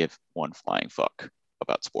and could give one flying fuck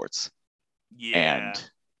about sports. Yeah.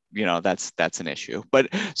 And that's an issue.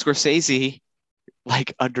 But Scorsese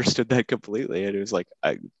like understood that completely, and it was like,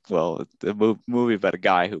 the movie about a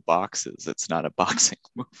guy who boxes. It's not a boxing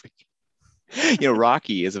movie.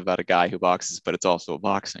 Rocky is about a guy who boxes, but it's also a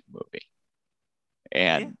boxing movie.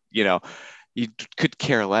 And you could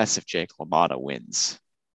care less if Jake LaMotta wins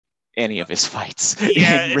any of his fights.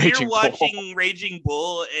 Yeah, if Raging you're watching Bull. Raging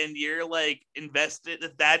Bull and you're like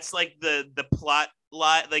invested, that's like the plot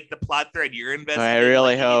lot, like the plot thread you're invested I in.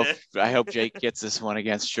 really like, I hope Jake gets this one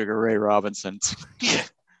against Sugar Ray Robinson. Yeah.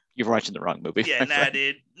 You're watching the wrong movie. Yeah,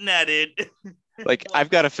 nah, dude. Like, I've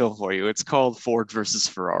got a film for you. It's called Ford versus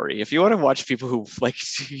Ferrari. If you want to watch people who like,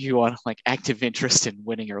 you want like active interest in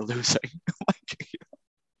winning or losing,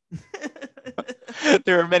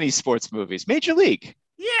 there are many sports movies. Major League.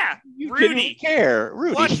 Yeah, You Rudy. Care.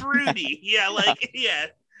 Rudy. Watch Rudy. Yeah, yeah.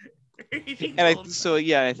 And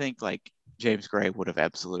I think like James Gray would have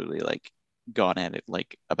absolutely like gone at it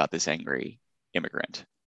like about this angry immigrant,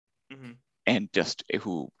 mm-hmm. and just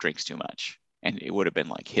who drinks too much, and it would have been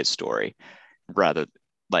like his story rather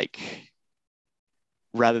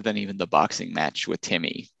than even the boxing match with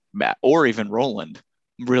Timmy, Matt, or even Roland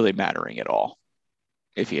really mattering at all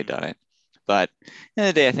if he had done it. But at the end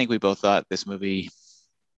of the day, I think we both thought this movie,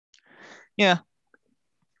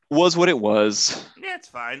 was what it was. Yeah, it's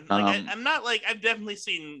fine. Like, I'm not like, I've definitely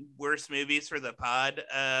seen worse movies for the pod.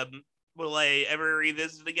 Will I ever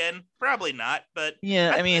revisit it again? Probably not. But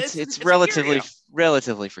yeah, I mean, it's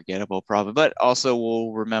relatively forgettable, probably. But also,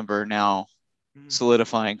 we'll remember now,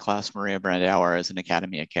 solidifying Klaus Maria Brandauer as an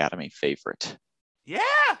Academy favorite. Yeah,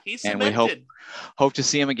 he's and cemented. we hope to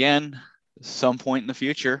see him again some point in the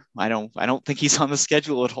future. I don't think he's on the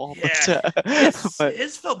schedule at all. Yeah, but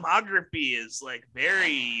his filmography is like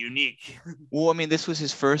very unique. Well, I mean, this was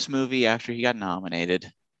his first movie after he got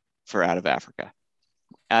nominated for Out of Africa.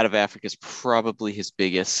 Out of Africa is probably his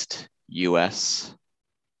biggest US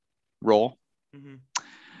role. Mm-hmm.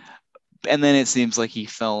 And then it seems like he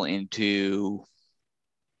fell into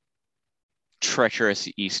treacherous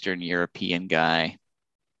Eastern European guy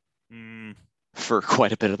for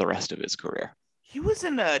quite a bit of the rest of his career. He was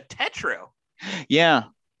in a Tetro. Yeah,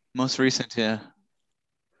 most recent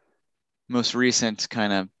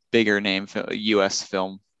kind of bigger name U.S.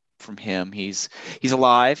 film from him. He's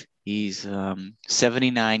alive. He's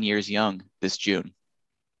 79 years young this June.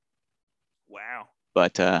 Wow.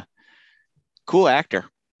 But cool actor.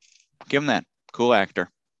 Give him that. Cool actor.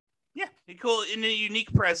 Yeah, cool, in a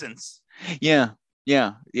unique presence. Yeah,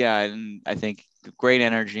 and I think great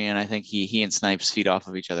energy, and I think he and Snipes feed off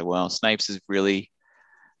of each other well. Snipes is really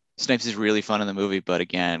fun in the movie, but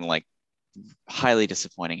again, like, highly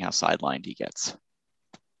disappointing how sidelined he gets.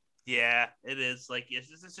 Yeah, it is. Like,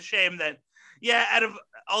 it's a shame that, out of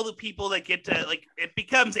all the people that get to, like, it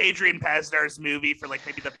becomes Adrian Pasdar's movie for like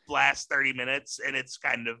maybe the last 30 minutes, and it's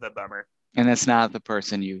kind of a bummer. And that's not the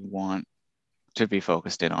person you want to be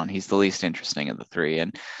focused in on. He's the least interesting of the three,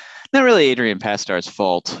 and not really Adrian Pasdar's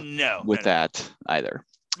fault. No, that either.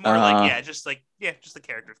 More like just the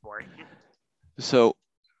character's boring. So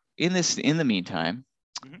in the meantime,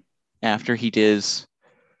 after he does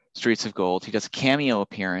Streets of Gold, he does a cameo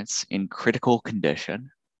appearance in Critical Condition.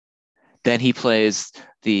 Then he plays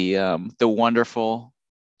the wonderful,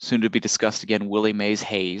 soon to be discussed again, Willie Mays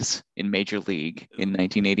Hayes in Major League in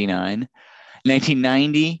 1989.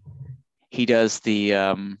 1990, he does the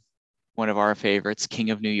one of our favorites,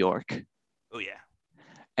 King of New York. Oh yeah.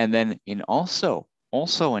 And then also in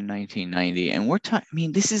 1990, and I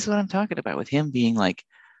mean, this is what I'm talking about with him being like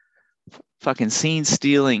fucking scene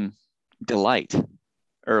stealing delight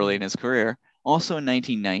early in his career. Also in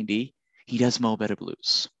 1990, he does Mo Better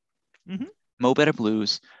Blues. Mo Better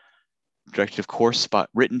Blues,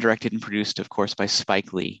 written, directed, and produced, of course, by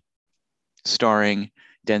Spike Lee, starring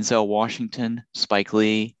Denzel Washington, Spike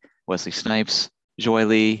Lee, Wesley Snipes, Joy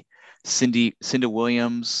Lee, Cindy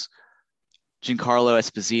Williams, Giancarlo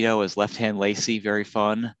Esposito as Left Hand Lacey, very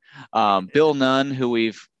fun. Bill Nunn, who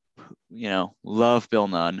we've, love Bill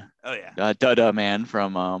Nunn. Oh yeah. Dada Man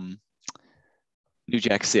from New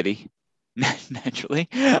Jack City, naturally.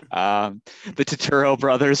 The Turturro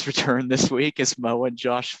brothers return this week as Mo and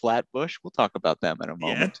Josh Flatbush. We'll talk about them in a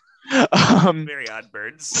moment. Very odd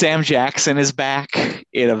birds. Sam Jackson is back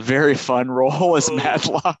in a very fun role as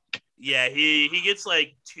Matlock. Yeah, he gets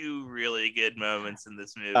like 2 really good moments in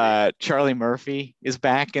this movie. Charlie Murphy is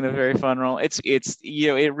back in a very fun role. It's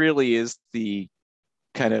it really is the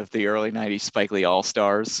kind of the early 90s Spike Lee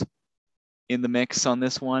All-Stars in the mix on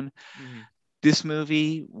this one. Mm-hmm. This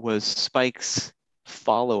movie was Spike's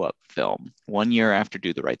follow-up film 1 year after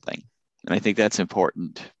Do the Right Thing. And I think that's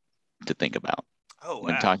important to think about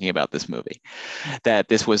when talking about this movie. That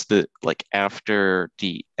this was after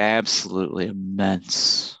the absolutely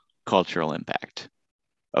immense cultural impact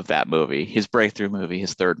of that movie, his breakthrough movie,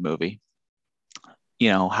 his third movie.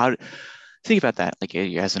 How think about that, like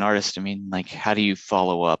as an artist. I mean, like, how do you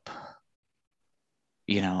follow up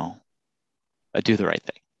a Do the Right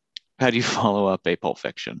Thing? How do you follow up a Pulp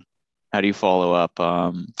Fiction? How do you follow up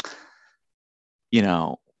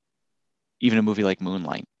even a movie like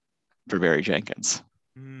Moonlight for Barry Jenkins?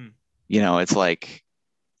 It's like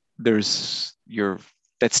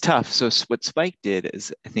that's tough. So what Spike did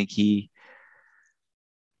is, I think he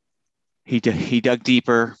dug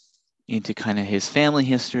deeper into kind of his family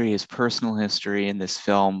history, his personal history in this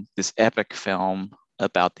film, this epic film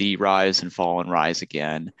about the rise and fall and rise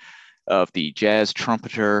again of the jazz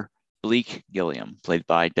trumpeter Bleak Gilliam, played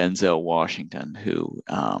by Denzel Washington, who,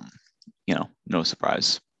 no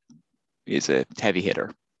surprise, is a heavy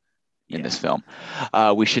hitter in this film.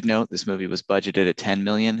 We should note this movie was budgeted at 10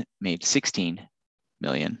 million, made 16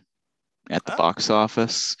 million at the box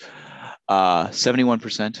office,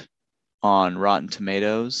 71% on Rotten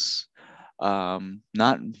Tomatoes,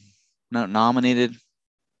 not nominated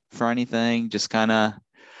for anything, just kind of.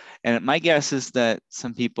 And my guess is that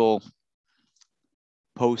some people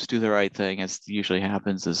post Do the Right Thing, as usually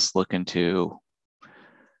happens, is looking to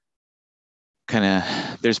kind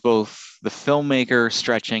of, there's both the filmmaker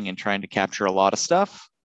stretching and trying to capture a lot of stuff,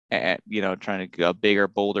 and trying to get a bigger,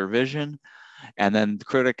 bolder vision, and then the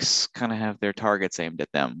critics kind of have their targets aimed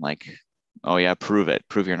at them, like, oh yeah, prove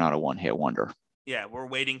you're not a one-hit wonder. Yeah, we're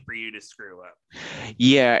waiting for you to screw up.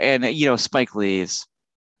 Yeah, and Spike Lee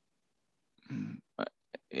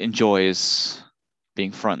enjoys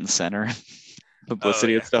being front and center,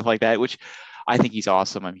 publicity and stuff like that, which I think he's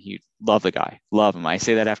awesome. I mean, love the guy, love him. I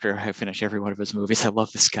say that after I finish every one of his movies. I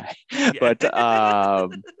love this guy, but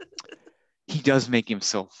he does make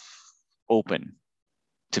himself open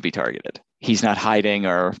to be targeted. He's not hiding,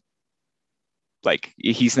 or like,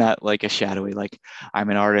 he's not like a shadowy, like, I'm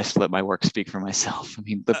an artist, let my work speak for myself. I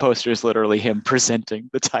mean, the poster is literally him presenting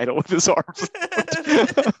the title with his arms.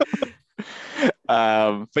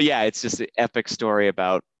 But yeah, it's just an epic story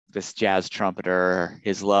about this jazz trumpeter,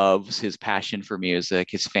 his loves, his passion for music,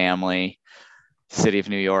 his family, city of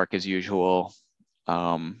New York as usual.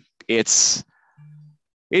 It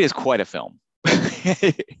is quite a film.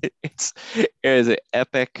 It is an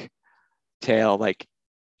epic tale. Like,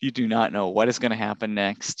 you do not know what is going to happen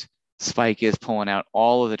next. Spike is pulling out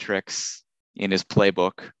all of the tricks in his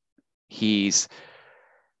playbook. He's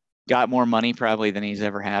got more money probably than he's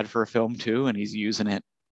ever had for a film too, and he's using it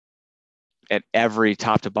at every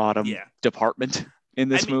top to bottom department in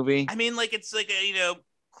this movie. I mean, like, it's like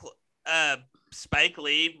Spike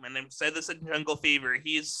Lee, and I've said this in Jungle Fever,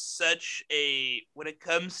 he's such a, when it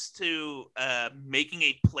comes to making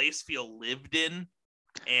a place feel lived in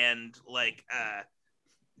and like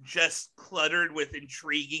just cluttered with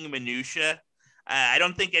intriguing minutia. I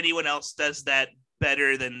don't think anyone else does that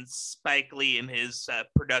better than Spike Lee and his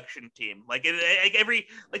production team. Like,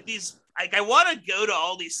 I want to go to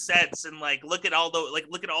all these sets and look at all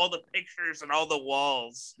the pictures and all the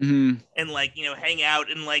walls, and hang out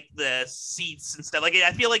in the seats and stuff. Like,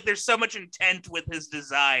 I feel like there's so much intent with his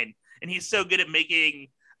design, and he's so good at making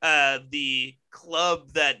the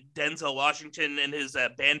club that Denzel Washington and his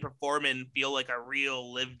band perform in feel like a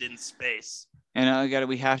real lived-in space. And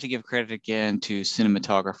we have to give credit again to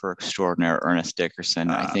cinematographer extraordinaire Ernest Dickerson.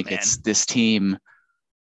 I think this team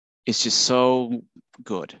is just so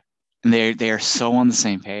good, and they are so on the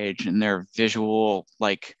same page, and their visual,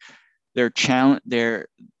 the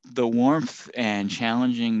warmth and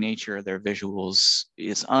challenging nature of their visuals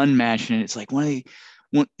is unmatched. And it's like one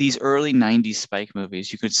of these early 90s Spike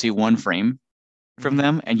movies. You could see one frame from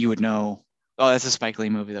them and you would know, oh, that's a Spike Lee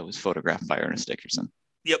movie that was photographed by Ernest Dickerson.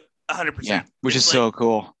 Yep. 100%. Yeah, which It's is like, so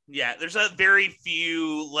cool. Yeah, there's a very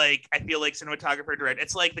few, like, I feel like cinematographer direct.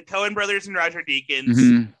 It's like the Coen brothers and Roger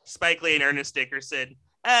Deakins, Spike Lee and Ernest Dickerson.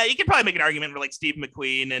 You could probably make an argument for like Steve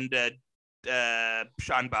McQueen and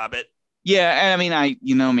Sean Bobbitt. Yeah, and I mean,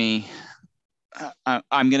 you know me,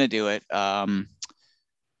 I'm gonna do it.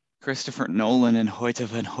 Christopher Nolan and Hoyte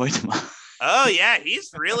van Hoytema. Oh yeah,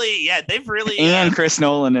 they've really and Chris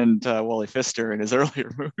Nolan and Wally Pfister in his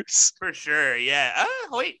earlier movies. For sure, yeah.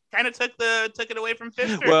 Hoyt kind of took it away from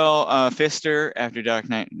Pfister. Well, Pfister after Dark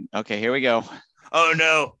Knight. Okay, here we go. Oh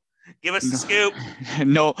no. Give us the scoop.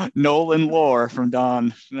 No, Nolan lore from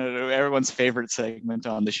Don, everyone's favorite segment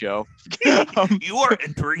on the show. You are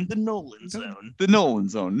entering the Nolan zone. The Nolan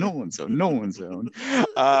zone.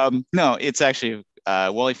 No, it's actually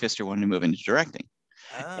Wally Pfister wanted to move into directing,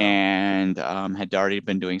 and had already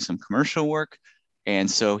been doing some commercial work, and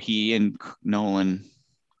so he and Nolan,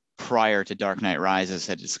 prior to Dark Knight Rises,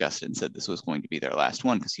 had discussed it and said this was going to be their last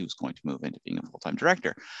one because he was going to move into being a full-time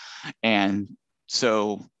director, and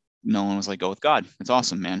so Nolan was like, "Go with God. It's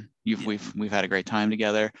awesome, man. We've had a great time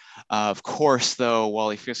together." Of course, though,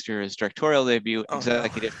 Wally Pfister's directorial debut,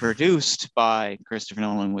 executive produced by Christopher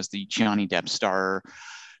Nolan, was the Johnny Depp star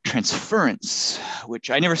Transference,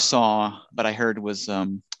 which I never saw, but I heard was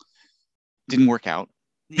didn't work out.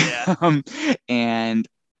 Yeah. And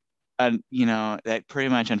you know, that pretty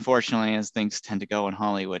much, unfortunately, as things tend to go in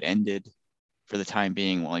Hollywood, ended for the time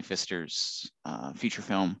being Wally Pfister's feature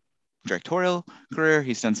film directorial career.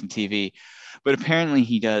 He's done some TV, but apparently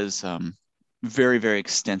he does very, very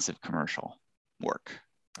extensive commercial work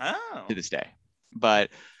to this day. But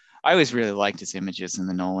I always really liked his images in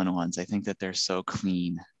the Nolan ones. I think that they're so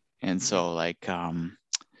clean and so like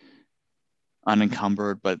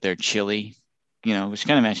unencumbered, but they're chilly, you know, which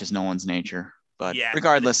kind of matches Nolan's nature. But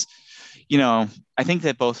regardless, you know, I think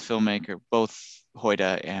that both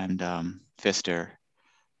Hoyte and Pfister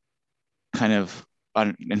kind of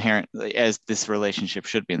inherent as this relationship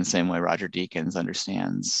should be, in the same way Roger Deakins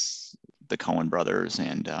understands the Coen brothers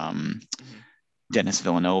and Dennis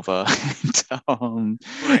Villanova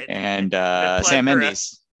and Sam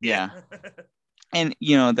Mendes. Yeah. And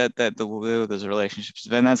you know that those relationships,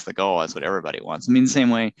 then that's the goal. That's what everybody wants. I mean, the same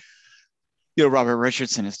way, you know, Robert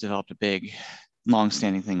Richardson has developed a big,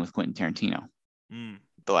 long-standing thing with Quentin Tarantino.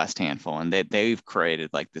 The last handful, and they've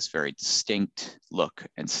created like this very distinct look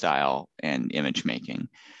and style and image making,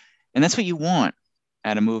 and that's what you want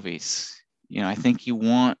out of movies. You know, I think you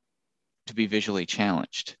want to be visually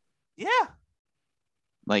challenged. Yeah.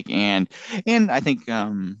 Like, and I think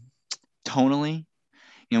tonally,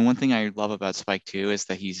 you know, one thing I love about Spike too is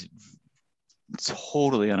that he's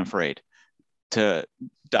totally unafraid to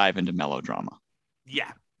dive into melodrama.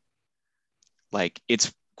 Yeah. Like,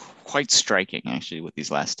 it's quite striking actually with these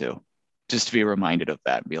last two, just to be reminded of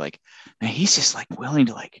that and be like, man, he's just like willing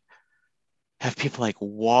to like have people like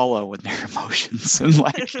wallow in their emotions and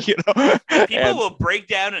like, you know, people will break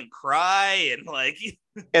down and cry and like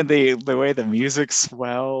and the way the music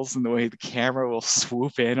swells and the way the camera will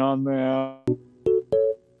swoop in on them.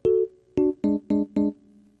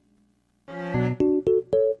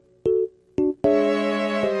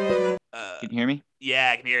 Can you hear me?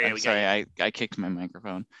 Yeah, I can hear you. I'm sorry, I kicked my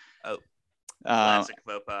microphone. Oh, classic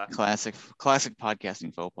faux pas. Classic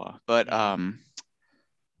podcasting faux pas. But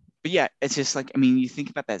yeah, it's just like, I mean, you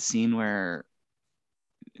think about that scene where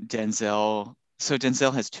Denzel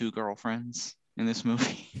has two girlfriends in this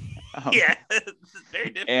movie. Yeah, very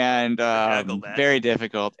difficult. And very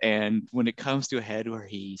difficult. And when it comes to a head where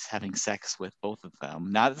he's having sex with both of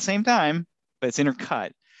them, not at the same time, but it's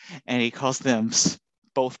intercut, and he calls them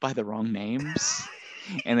both by the wrong names,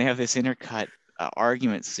 and they have this intercut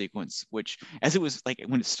argument sequence, which, as it was like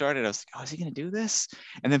when it started, I was like, oh, is he gonna do this?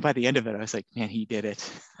 And then by the end of it, I was like, man, he did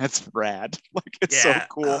it. That's rad. Like, it's so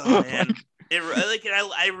cool. Oh, man.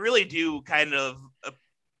 I really do kind of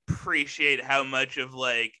appreciate how much of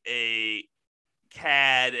like a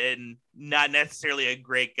cad and not necessarily a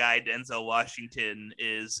great guy Denzel Washington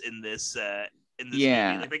is in this movie.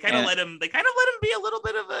 Like, they kind of let him be a little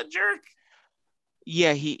bit of a jerk.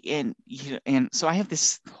 Yeah, and so I have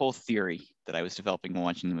this whole theory that I was developing when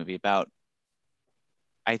watching the movie about,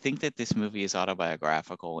 I think that this movie is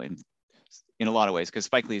autobiographical in a lot of ways, because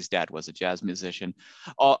Spike Lee's dad was a jazz musician.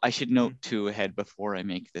 I should note too ahead before I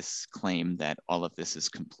make this claim that all of this is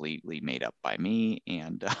completely made up by me,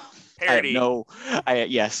 and parody.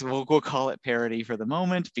 Yes, we'll call it parody for the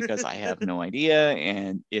moment, because I have no idea,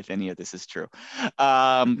 and if any of this is true.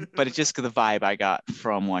 But it's just the vibe I got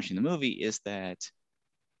from watching the movie is that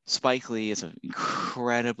Spike Lee is an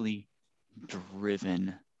incredibly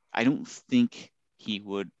driven. I don't think he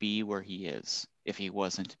would be where he is if he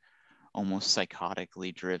wasn't almost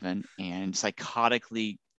psychotically driven and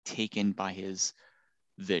psychotically taken by his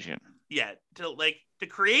vision. Yeah, to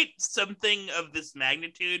create something of this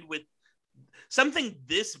magnitude with something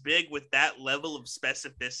this big with that level of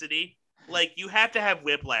specificity, like you have to have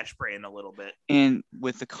whiplash brain a little bit. And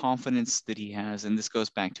with the confidence that he has, and this goes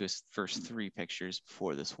back to his first 3 pictures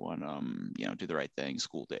before this one, Do the Right Thing,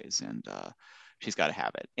 School Days, and She's Gotta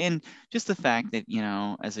Have It. And just the fact that,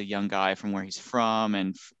 as a young guy from where he's from,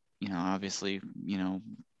 and, obviously,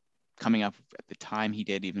 coming up at the time he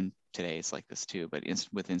did, even today it's like this too, but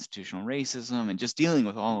with institutional racism and just dealing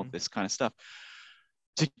with all of this kind of stuff,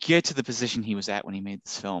 to get to the position he was at when he made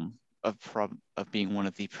this film of being one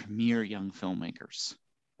of the premier young filmmakers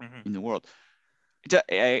in the world.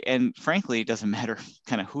 And frankly, it doesn't matter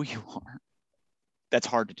kind of who you are. That's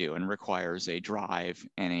hard to do and requires a drive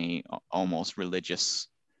and a almost religious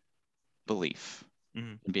belief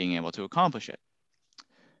in being able to accomplish it.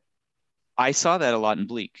 I saw that a lot in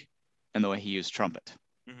Bleak and the way he used trumpet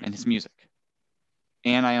and his music.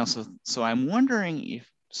 And I'm wondering if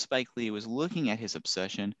Spike Lee was looking at his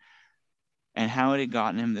obsession and how it had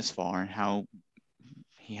gotten him this far and how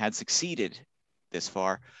he had succeeded this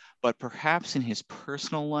far, but perhaps in his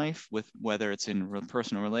personal life, with whether it's in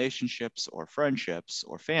personal relationships or friendships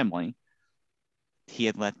or family, he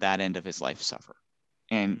had let that end of his life suffer.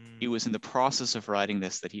 And it was in the process of writing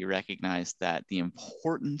this that he recognized that the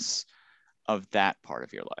importance of that part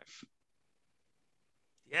of your life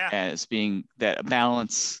as being that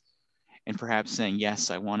balance, and perhaps saying, yes,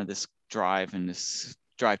 I wanted this drive and this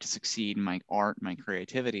drive to succeed in my art, my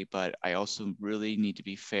creativity, but I also really need to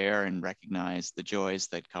be fair and recognize the joys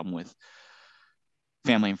that come with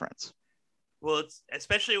family and friends. Well, it's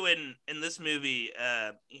especially when in this movie,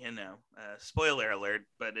 spoiler alert,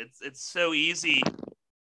 but it's so easy.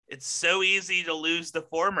 It's so easy to lose the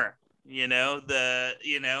former, and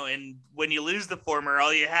when you lose the former,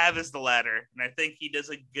 all you have is the latter. And I think he does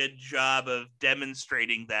a good job of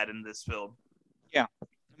demonstrating that in this film. Yeah. I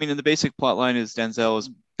mean, in the basic plot line is Denzel is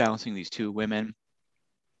balancing these 2 women,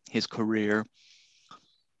 his career,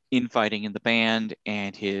 infighting in the band,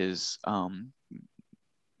 and his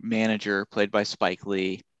manager, played by Spike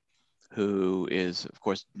Lee, who is, of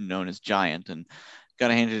course, known as Giant, and got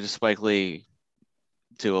to hand it to Spike Lee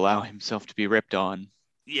to allow himself to be ripped on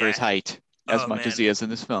for his height as much as he is in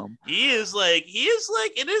this film. He is like,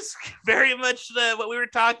 it is very much what we were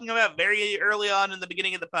talking about very early on in the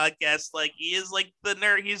beginning of the podcast. Like, he is like the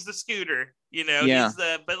nerd, he's the Scooter, Yeah. He's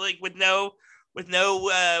but like with no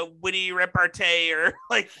witty repartee or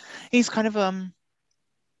like. He's kind of, I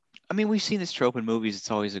mean, we've seen this trope in movies.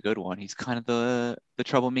 It's always a good one. He's kind of the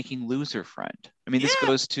troublemaking loser friend. I mean, this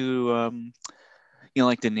goes to,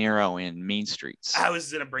 like De Niro in Mean Streets. I was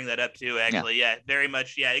going to bring that up too, actually. Yeah, very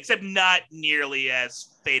much. Yeah, except not nearly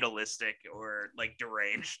as fatalistic or like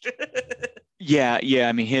deranged. Yeah.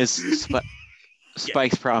 I mean,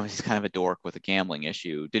 Spike's problem is he's kind of a dork with a gambling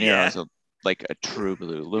issue. De Niro's a true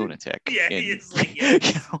blue lunatic. Yeah, he is like,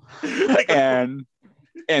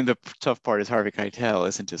 And the tough part is Harvey Keitel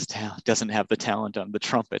isn't his talent, doesn't have the talent on the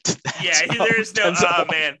trumpet. There's no,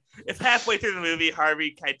 man. If halfway through the movie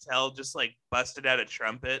Harvey Keitel just like busted out a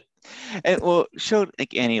trumpet. And showed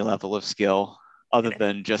like any level of skill other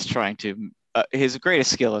than just trying to, his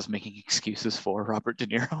greatest skill is making excuses for Robert De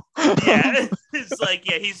Niro. It's like,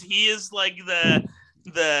 he is like the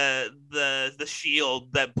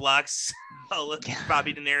shield that blocks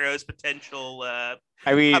Bobby De Niro's potential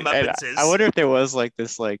I wonder if there was like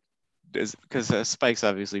this, like, because Spike's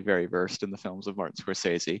obviously very versed in the films of Martin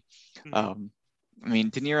Scorsese. I mean,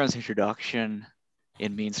 De Niro's introduction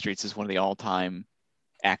in Mean Streets is one of the all-time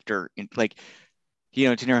actor, De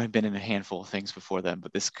Niro had been in a handful of things before then,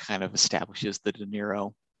 but this kind of establishes the De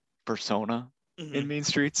Niro persona in Mean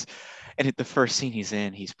Streets. And the first scene he's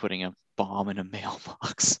in, he's putting a bomb in a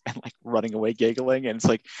mailbox and like running away giggling, and it's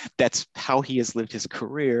like that's how he has lived his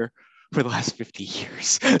career for the last 50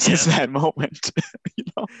 years since that moment.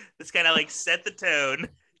 It's kind of like set the tone.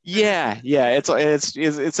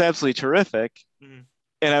 It's absolutely terrific.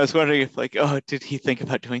 And I was wondering if did he think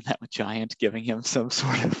about doing that with Giant, giving him some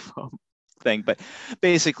sort of thing? But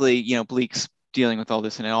basically, Bleak's dealing with all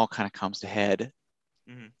this, and it all kind of comes to head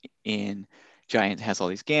in Giant has all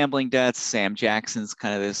these gambling debts. Sam Jackson's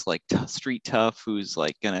kind of this like street tough who's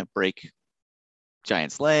like gonna break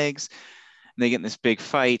Giant's legs. And they get in this big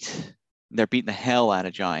fight. They're beating the hell out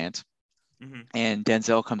of Giant. And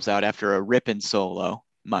Denzel comes out after a ripping solo,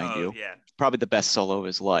 mind you. Yeah. Probably the best solo of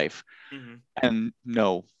his life. And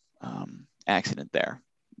no accident there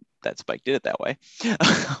that Spike did it that way.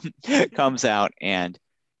 Comes out and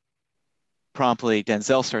promptly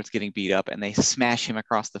Denzel starts getting beat up, and they smash him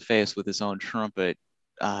across the face with his own trumpet,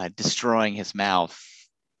 destroying his mouth,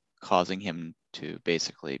 causing him to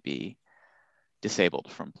basically be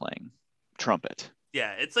disabled from playing trumpet.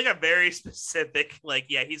 Yeah, it's like a very specific, like,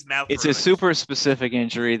 yeah, he's mouth It's ruined. a super specific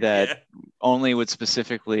injury that Yeah. only would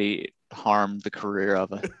specifically harm the career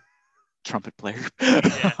of a trumpet player.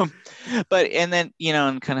 Yeah. But and then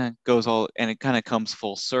and kind of goes all, and it kind of comes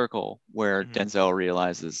full circle where Denzel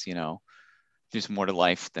realizes there's more to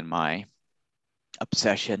life than my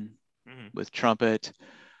obsession with trumpet.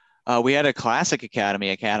 We had a classic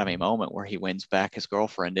Academy moment where he wins back his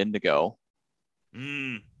girlfriend Indigo.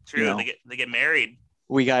 True. They get married.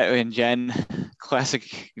 We got in Jen,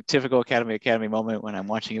 classic, typical Academy moment when I'm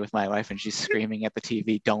watching it with my wife and she's screaming at the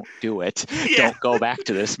TV, "Don't do it! Yeah. Don't go back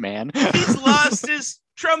to this man. He's lost his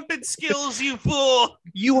trumpet skills, you fool!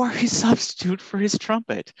 You are his substitute for his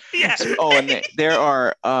trumpet." Yeah. Oh, and there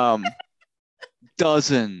are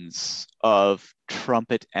dozens of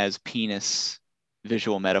trumpet as penis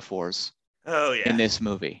visual metaphors. Oh yeah. In this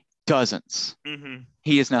movie, dozens.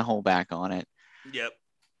 He does not hold back on it. Yep.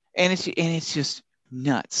 And it's just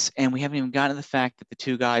nuts. And we haven't even gotten to the fact that the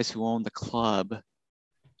two guys who own the club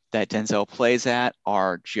that Denzel plays at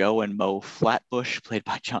are Joe and Mo Flatbush, played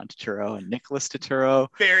by John Turturro and Nicholas Turturro.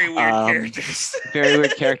 Very weird characters. Very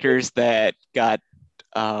weird characters that got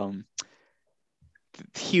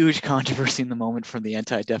huge controversy in the moment from the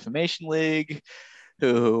Anti-Defamation League,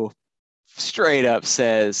 who straight up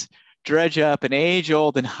says, dredge up an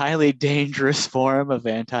age-old and highly dangerous form of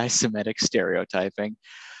anti-Semitic stereotyping.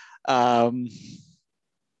 I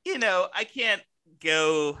can't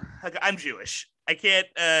go. I'm Jewish. I can't,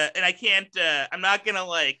 and I can't. I'm not gonna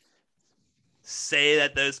say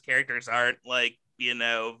that those characters aren't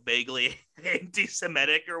vaguely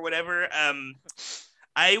anti-Semitic or whatever.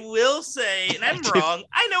 I will say, and I'm wrong.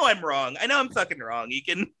 I know I'm wrong. I know I'm fucking wrong.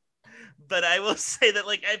 But I will say that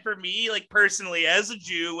for me, personally, as a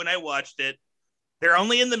Jew, when I watched it, they're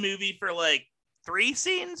only in the movie for 3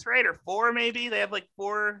 scenes, right? Or 4 maybe. They have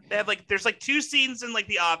 4. They have there's 2 scenes in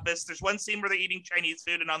the office. There's one scene where they're eating Chinese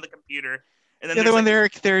food and on the computer. And then the other one they're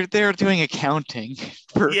doing accounting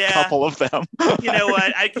for a couple of them. You know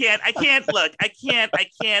what? I can't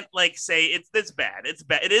say it's bad. It's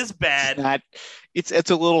bad. It is bad. It's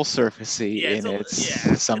a little surfacey in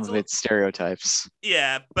some of its stereotypes.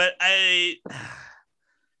 Yeah, but I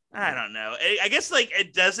don't know. I guess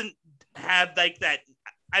it doesn't have that.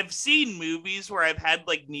 I've seen movies where I've had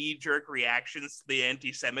knee-jerk reactions to the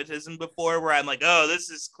anti-Semitism before, where I'm oh,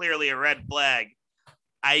 this is clearly a red flag.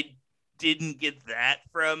 I didn't get that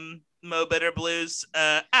from Mo Better Blues.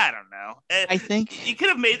 I don't know. I think you could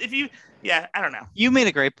have made I don't know. You made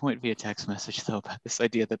a great point via text message though about this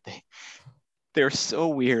idea that they're so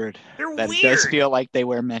weird. They're that weird. It does feel like they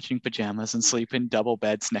wear matching pajamas and sleep in double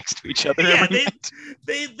beds next to each other. Yeah,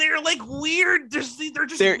 they're weird. They're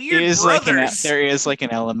just there weird is brothers. There is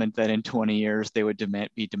an element that in 20 years they would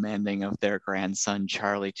be demanding of their grandson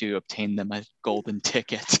Charlie to obtain them a golden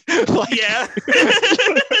ticket. Yeah.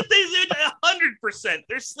 They 100%.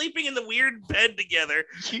 They're sleeping in the weird bed together.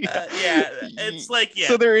 It's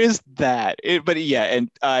So there is that. But and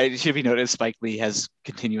it should be noted Spike Lee has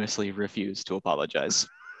continuously refused to apologize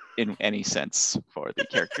in any sense for the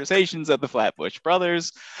characterizations of the Flatbush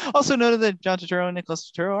brothers. Also noted that John Turturro and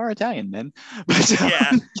Nicholas Turturro are Italian men. But,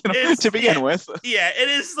 to begin with. Yeah, it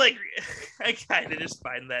is I kind of just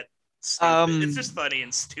find that stupid. It's just funny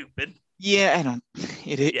and stupid. Yeah, I don't.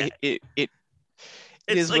 It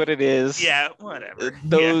is what it is. Yeah, whatever.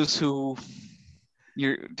 Those who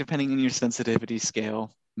depending on your sensitivity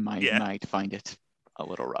scale might find it a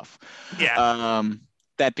little rough. Yeah.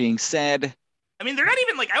 That being said, I mean, they're not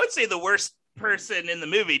even I would say the worst person in the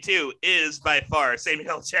movie too is by far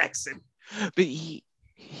Samuel Jackson. But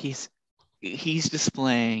he's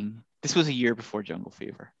displaying. This was a year before Jungle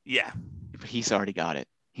Fever. Yeah. But he's already got it.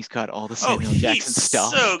 He's got all the Samuel Jackson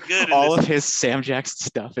stuff. So good. All of his Sam Jackson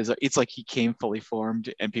stuff it's he came fully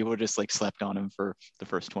formed, and people just slept on him for the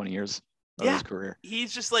first 20 years of his career.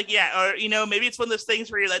 He's just or maybe it's one of those things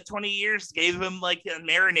where that 20 years gave him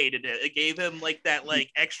marinated it. It gave him that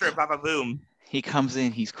extra baba boom. He comes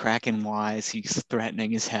in, he's cracking wise, he's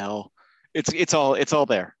threatening as hell. It's all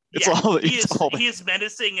there. He is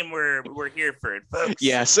menacing, and we're here for it, folks.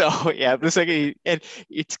 Yeah. So the second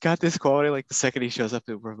it's got this quality. The second he shows up,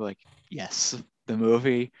 we're yes, the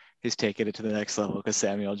movie is taking it to the next level because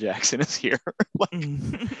Samuel Jackson is here.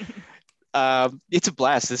 It's a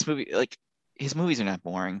blast. This movie, his movies are not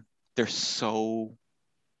boring. They're so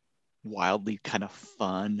wildly kind of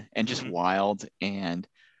fun and just wild and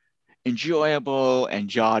enjoyable and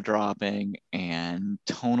jaw-dropping and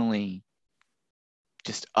tonally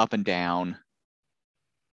just up and down.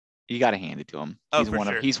 You got to hand it to him. Oh,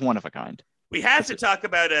 He's one of a kind. We have to talk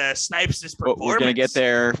about Snipes' performance. We're gonna get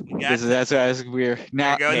there. We're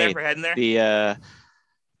now going there, heading there.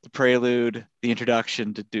 The prelude, the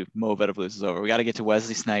introduction to Mo Better Blues is over. We got to get to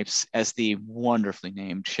Wesley Snipes as the wonderfully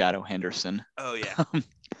named Shadow Henderson. Oh yeah,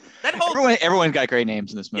 that whole everyone's got great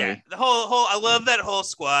names in this movie. Yeah, the whole I love that whole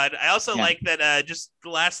squad. I also like that. Just the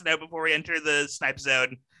last note before we enter the Snipe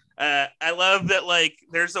zone. I love that like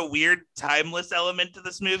there's a weird timeless element to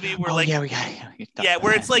this movie where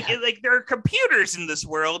where it's like there are computers in this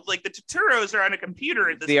world. Like the Tuturos are on a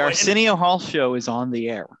computer at this point. The Arsenio Hall show is on the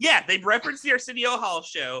air. Yeah, they reference the Arsenio Hall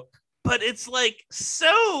show, but it's like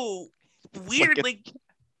so weird.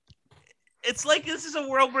 It's like this is a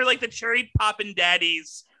world where like the cherry poppin'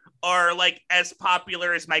 daddies are like as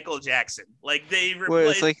popular as Michael Jackson. Like they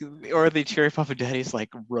replace or the cherry poppin' daddies like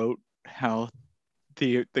wrote how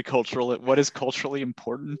the cultural what is culturally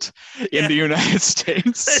important in the United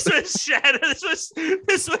States. This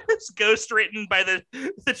was ghost written by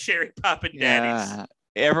the cherry poppin' daddies.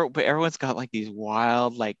 But everyone's got like these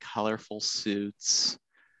wild, like colorful suits.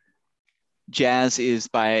 Jazz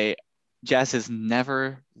has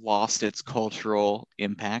never lost its cultural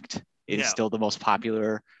impact. It is still the most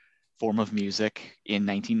popular form of music in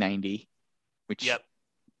 1990, which I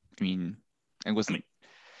mean, it wasn't.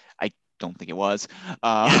 I don't think it was.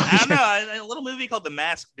 I don't know. A little movie called The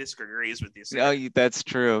Mask disagrees with you. Oh, that's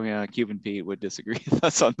true. Yeah, Cuban Pete would disagree with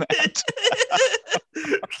us on that.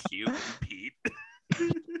 Cuban Pete.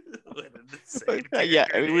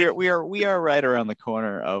 We are right around the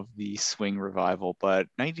corner of the swing revival, but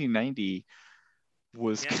 1990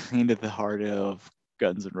 was kind of the heart of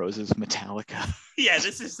Guns N' Roses, Metallica. Yeah,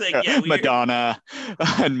 this is like Madonna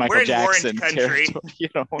and Michael Jackson country.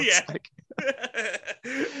 Like...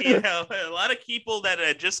 a lot of people that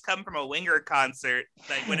had just come from a Winger concert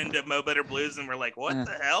that went into Mo Better Blues and were like, "What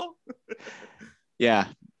the hell?" Yeah.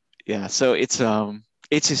 So it's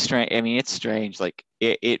just strange. I mean, it's strange. Like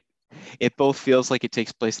it both feels like it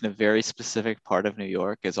takes place in a very specific part of New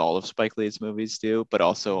York, as all of Spike Lee's movies do, but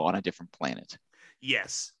also on a different planet.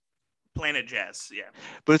 Yes. Planet Jazz, yeah.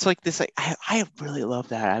 But it's like this, like I really love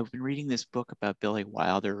that. I've been reading this book about Billy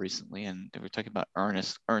Wilder recently, and they were talking about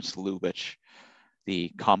Ernst Lubitsch, the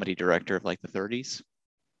comedy director of like the 30s.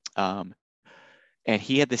 And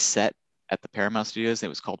he had this set at the Paramount Studios, and it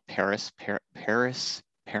was called Paris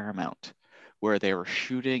Paramount, where they were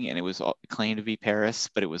shooting, and it was claimed to be Paris,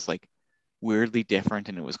 but it was like weirdly different,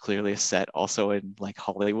 and it was clearly a set also in like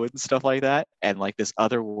Hollywood and stuff like that, and like this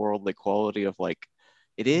otherworldly quality of like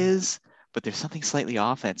it is, but there's something slightly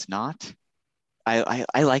off and it's not. I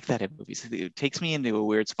like that in movies. It takes me into a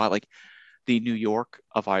weird spot, like the New York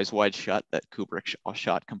of Eyes Wide Shut that Kubrick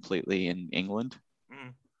shot completely in England.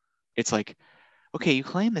 It's like, okay, you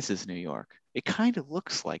claim this is New York. It kind of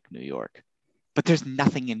looks like New York, but there's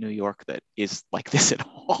nothing in New York that is like this at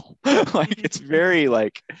all. Like it's very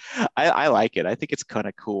like, I like it. I think it's kind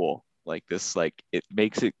of cool. Like this, like it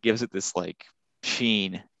gives it this like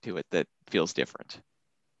sheen to it that feels different.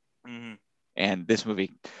 And this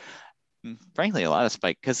movie, frankly, a lot of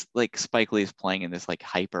because like Spike Lee is playing in this like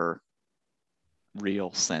hyper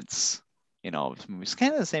real sense, this movie's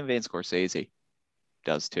kind of the same vein Scorsese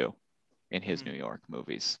does too in his New York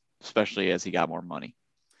movies, especially as he got more money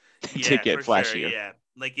to get flashier.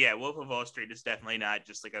 Sure, Wolf of Wall Street is definitely not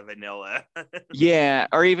just like a vanilla.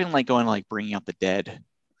 Or even like going like Bringing Out the Dead,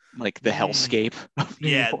 like the hellscape of New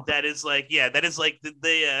York. That is like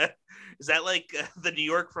the is that like the New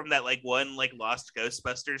York from that like one like Lost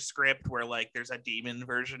Ghostbusters script where like there's a demon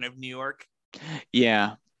version of New York?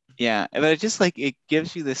 Yeah, but it just like it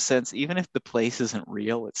gives you this sense, even if the place isn't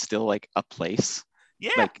real, it's still like a place.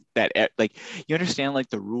 Yeah, like that, like you understand like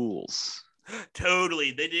the rules.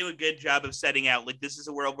 Totally, they do a good job of setting out like this is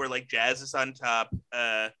a world where like jazz is on top.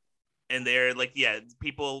 And they're like,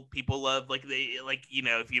 people love like they like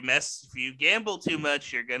if you gamble too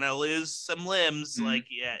much, you're gonna lose some limbs. Like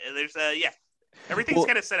there's everything's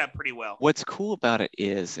kind of set up pretty well. What's cool about it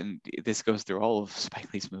is, and this goes through all of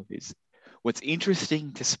Spike Lee's movies, what's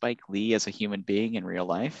interesting to Spike Lee as a human being in real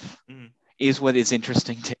life is what is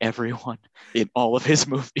interesting to everyone in all of his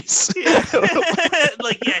movies. His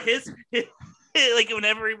like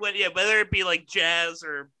whenever he went, whether it be like jazz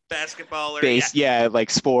or basketball or like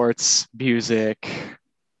sports, music,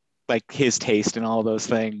 like his taste and all those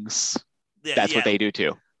things. That's what they do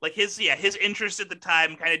too. Like his interest at the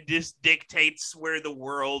time kind of just dictates where the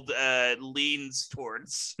world leans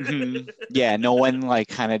towards. No one like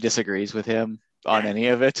kind of disagrees with him. on any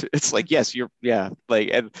of it. It's like, yes, like,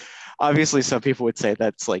 and obviously some people would say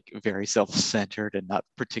that's like very self-centered and not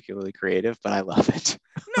particularly creative, but I love it.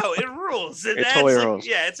 No, it rules. It totally rules.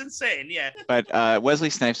 Yeah, it's insane. Yeah. But Wesley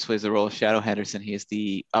Snipes plays the role of Shadow Henderson. He is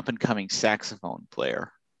the up-and-coming saxophone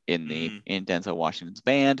player in Denzel Washington's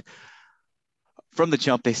band. From the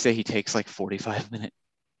jump, they say he takes like 45 minutes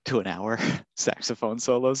to an hour saxophone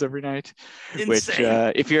solos every night. Insane. Which,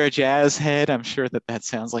 if you're a jazz head, I'm sure that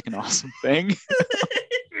sounds like an awesome thing.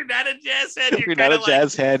 If you're not a jazz head, if you're not a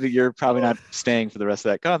jazz head, you're probably not staying for the rest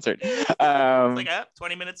of that concert. It's like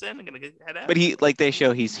 20 minutes in, I'm gonna head out. But they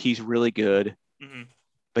show he's really good.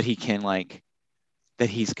 But he can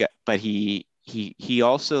he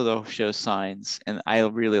also though shows signs, and I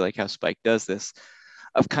really like how Spike does this,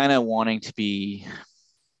 of kind of wanting to be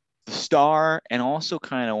the star and also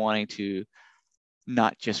kind of wanting to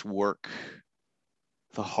not just work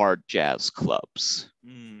the hard jazz clubs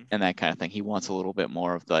and that kind of thing. He wants a little bit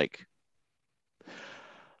more of like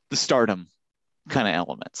the stardom kind of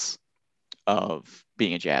elements of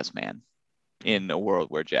being a jazz man in a world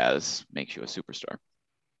where jazz makes you a superstar.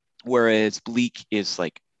 Whereas Bleak is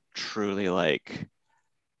like truly like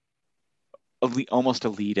almost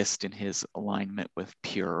elitist in his alignment with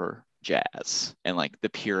pure jazz and like the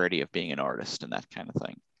purity of being an artist and that kind of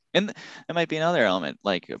thing. And that might be another element,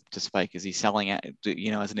 like to Spike, is he selling out,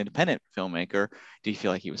 as an independent filmmaker, do you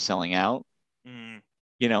feel like he was selling out? And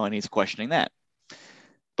he's questioning that.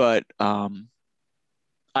 But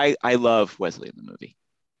I love Wesley in the movie.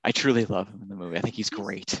 I truly love him in the movie. I think he's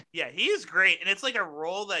great. Yeah, he is great. And it's like a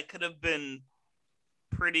role that could have been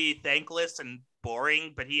pretty thankless and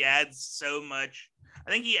boring, but he adds so much. I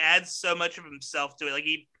think he adds so much of himself to it. Like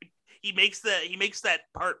he makes that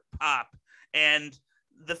part pop. And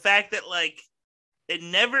the fact that like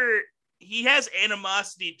he has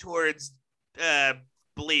animosity towards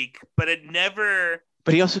Bleak, but it never.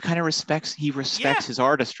 But he also kind of respects his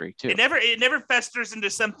artistry too. It never festers into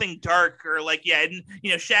something dark or like,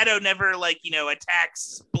 Shadow never like,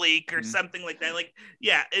 attacks Bleak or something like that. Like,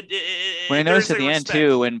 yeah. When I noticed at the end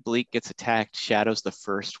too, when Bleak gets attacked, Shadow's the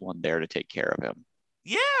first one there to take care of him.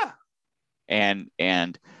 Yeah. And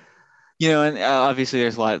obviously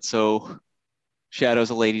there's a lot. So Shadow's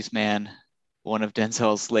a ladies' man, one of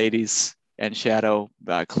Denzel's ladies, and Shadow,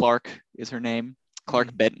 Clark is her name.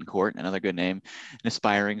 Clark Betancourt, another good name, an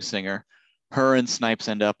aspiring singer. Her and Snipes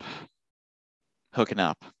end up hooking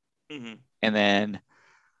up. And then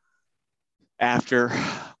after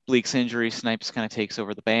Bleak's injury, Snipes kind of takes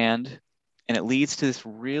over the band. And it leads to this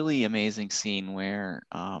really amazing scene where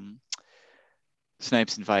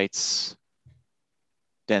Snipes invites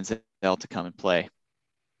Denzel to come and play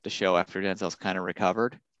the show after Denzel's kind of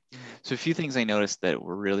recovered. So a few things I noticed that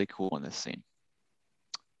were really cool in this scene.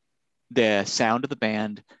 The sound of the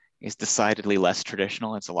band is decidedly less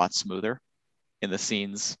traditional. It's a lot smoother in the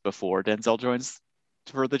scenes before Denzel joins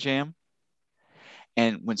for the jam.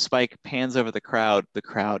 And when Spike pans over the crowd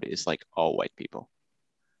is like all white people.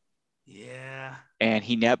 Yeah. And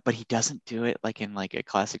he doesn't do it like in like a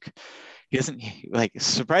classic. He doesn't, like,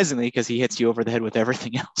 surprisingly, because he hits you over the head with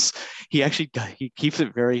everything else. He keeps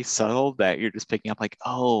it very subtle that you're just picking up like,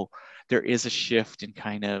 oh, there is a shift in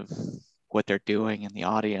kind of what they're doing in the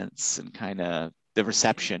audience and kind of the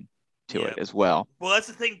reception to it as well. Well, that's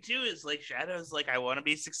the thing too, is like Shadow's like, I want to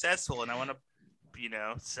be successful and I want to,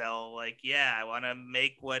 sell, like, I want to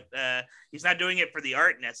make what he's not doing it for the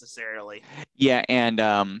art necessarily. Yeah.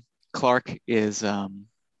 And Clark is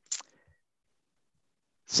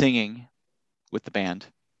singing with the band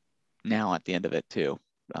now at the end of it too.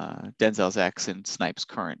 Denzel's ex and Snipes'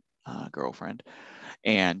 current girlfriend.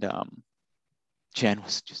 And Jen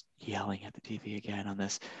was just yelling at the TV again on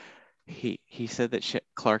this. He said that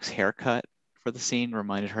Clark's haircut for the scene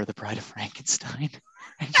reminded her of the Bride of Frankenstein.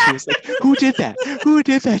 And she was like, who did that? Who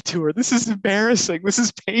did that to her? This is embarrassing. This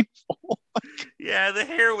is painful. Yeah, the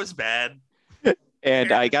hair was bad.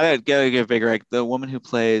 And I gotta give a big rec. The woman who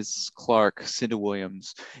plays Clark, Cinda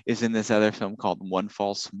Williams, is in this other film called One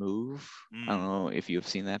False Move. I don't know if you've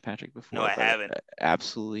seen that, Patrick, before. No, I haven't.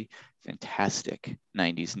 Absolutely fantastic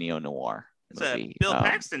 90s neo-noir movie. It's a Bill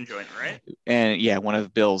Paxton joint, right? And yeah, one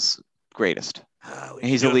of Bill's greatest. And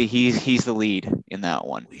he's the lead in that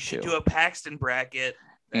one. We should do a Paxton bracket.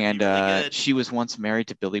 That'd and really she was once married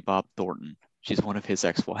to Billy Bob Thornton. She's one of his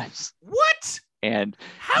ex-wives. What? And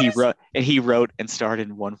he wrote and starred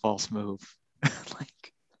in One False Move.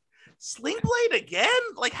 Like, Sling Blade again?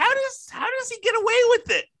 Like, how does he get away with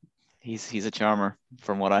it? He's a charmer,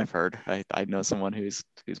 from what I've heard. I know someone who's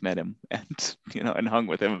met him and and hung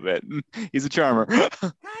with him a bit. He's a charmer.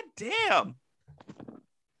 God damn.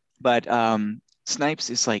 But Snipes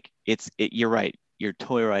is like you're right. You're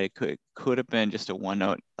totally right. It could have been just a one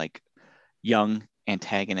note like young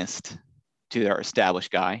antagonist to their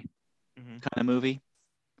established guy kind of movie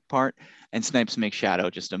part, and Snipes makes Shadow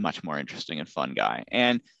just a much more interesting and fun guy.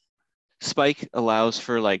 And Spike allows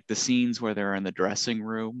for like the scenes where they're in the dressing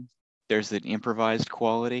room. There's an improvised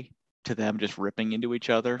quality to them just ripping into each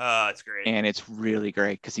other. Oh, it's great. And it's really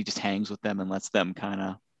great because he just hangs with them and lets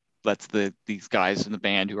these guys in the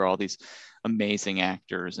band who are all these amazing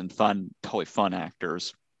actors and totally fun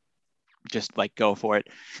actors, just like go for it.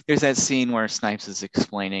 There's that scene where Snipes is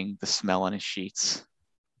explaining the smell on his sheets.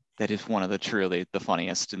 That is one of the truly the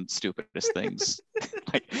funniest and stupidest things.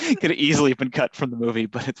 Like, could have easily been cut from the movie,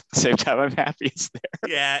 but at the same time, I'm happy it's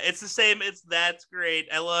there. Yeah, it's the same. That's great.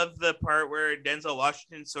 I love the part where Denzel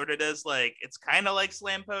Washington sort of does like it's kind of like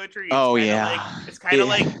slam poetry. It's kind of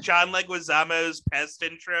like John Leguizamo's Pest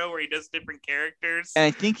intro, where he does different characters. And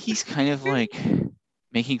I think he's kind of like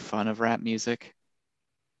making fun of rap music.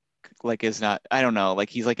 Like, I don't know.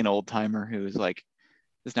 Like, he's like an old timer who's like,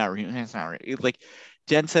 it's not real. Like,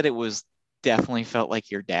 Jen said it was definitely felt like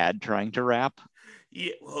your dad trying to rap.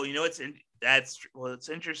 Yeah, well, it's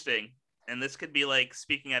interesting, and this could be like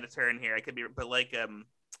speaking out of turn here. I could be, but like,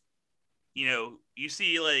 you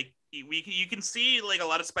see like you can see like a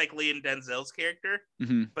lot of Spike Lee and Denzel's character,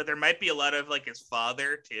 but there might be a lot of like his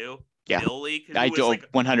father too. Yeah, Billy. I do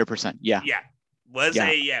 100%. Yeah. Was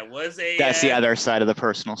a. That's the other side of the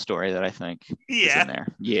personal story that I think is in there.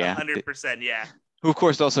 Yeah, 100%. Yeah. Who of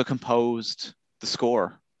course also composed the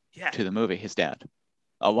score to the movie, his dad,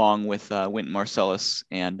 along with Wynton Marsalis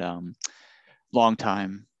and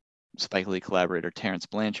longtime Spike Lee collaborator Terrence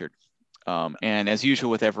Blanchard. And as usual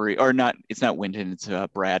with it's not Wynton, it's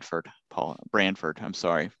Brandford. I'm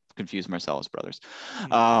sorry, confused Marsalis brothers.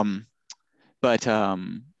 But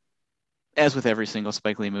as with every single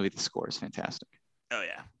Spike Lee movie, the score is fantastic. Oh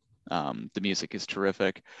yeah. The music is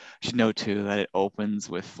terrific. You should know too that it opens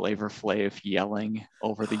with Flavor Flav yelling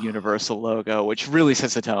over the Universal logo, which really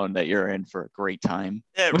sets a tone that you're in for a great time.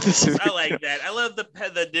 I like that. I love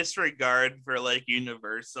the disregard for like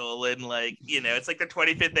Universal and like it's like their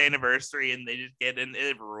 25th anniversary and they just get in.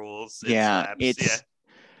 It rules. Yeah,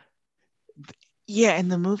 in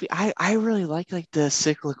the movie, I really like the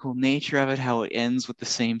cyclical nature of it, how it ends with the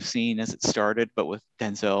same scene as it started, but with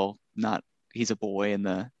Denzel he's a boy in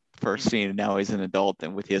the first scene and now he's an adult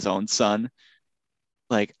and with his own son.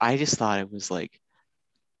 Like, I just thought it was like,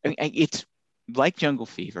 it's like Jungle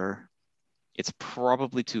Fever. It's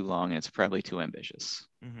probably too long and it's probably too ambitious,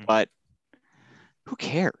 but who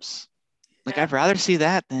cares? Like, I'd rather see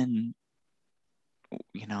that than,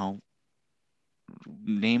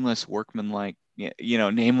 nameless workman,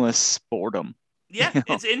 nameless boredom. Yeah,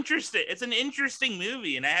 it's interesting. It's an interesting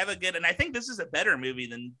movie, and I think this is a better movie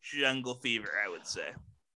than Jungle Fever, I would say.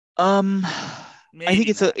 Maybe I think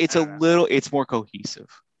it's more cohesive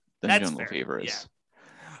than Jungle Fever is. Yeah.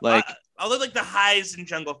 Like, although like the highs in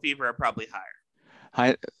Jungle Fever are probably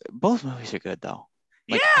higher. Both movies are good though.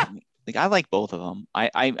 Like, I like both of them.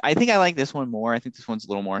 I think I like this one more. I think this one's a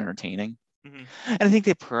little more entertaining. And I think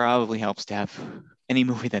it probably helps to have any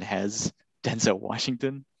movie that has Denzel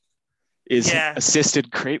Washington is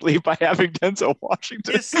assisted greatly by having Denzel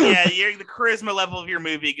Washington. The charisma level of your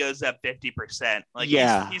movie goes up 50%. Like,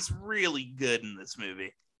 he's really good in this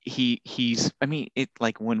movie. He's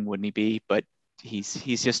when wouldn't he be? But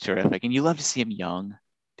he's just terrific, and you love to see him young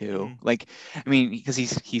too. Like, because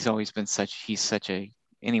he's always been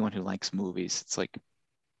anyone who likes movies, it's like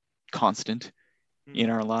constant in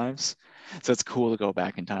our lives. So it's cool to go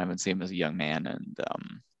back in time and see him as a young man and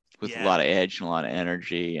with a lot of edge and a lot of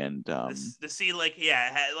energy and to see kind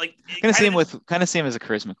of see him as a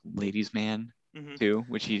charismatic ladies man too,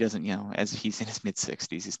 which he doesn't, as he's in his mid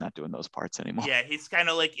 60s, he's not doing those parts anymore. Yeah, he's kind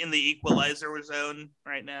of like in the Equalizer zone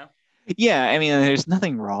right now. Yeah, there's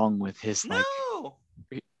nothing wrong with his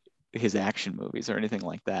his action movies or anything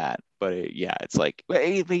like that, but it's like, but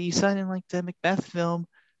you saw in like the Macbeth film,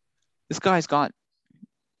 this guy's got,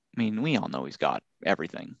 we all know he's got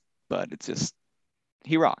everything, but it's just,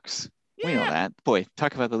 he rocks. Yeah. We know that. Boy,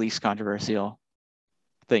 talk about the least controversial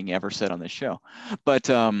thing ever said on this show. But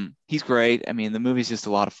he's great. The movie's just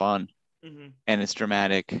a lot of fun, and it's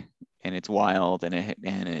dramatic, and it's wild, and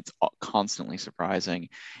it's constantly surprising.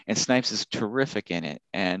 And Snipes is terrific in it.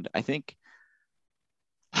 And I think,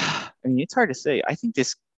 it's hard to say. I think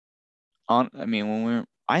this, I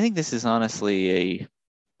think this is honestly a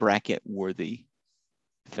bracket-worthy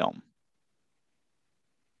film.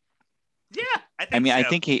 Yeah, I think so. I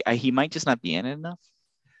think he might just not be in it enough.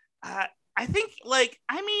 I I think, like,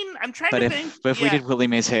 I mean, I'm trying But to if think. but if we Yeah. did Willie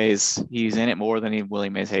Mays Hayes, he's in it more than Willie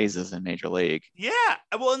Mays Hayes is in Major League. Yeah.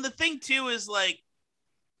 Well, and the thing too is like,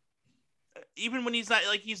 even when he's not,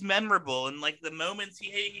 like, he's memorable, and like the moments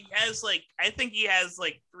he has, like, I think he has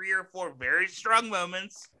like 3 or 4 very strong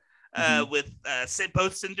moments with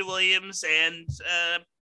both Cindy Williams and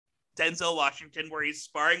Denzel Washington, where he's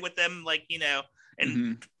sparring with them, like,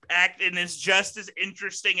 and act and is just as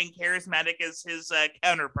interesting and charismatic as his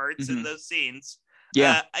counterparts in those scenes.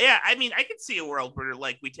 Yeah. Yeah. I mean, I could see a world where,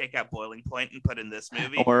 like, we take out Boiling Point and put in this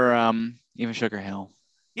movie, or even Sugar Hill.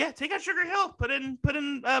 Yeah, take out Sugar Hill. Put in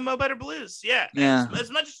Mo Better Blues. Yeah. Yeah.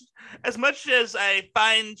 As much as I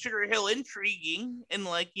find Sugar Hill intriguing, and,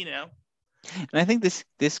 like, And I think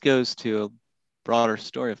this goes to a broader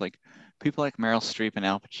story of, like, people like Meryl Streep and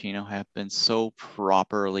Al Pacino have been so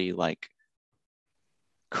properly, like,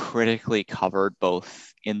 critically covered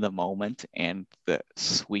both in the moment and the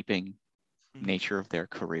sweeping nature of their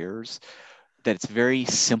careers that it's very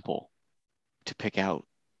simple to pick out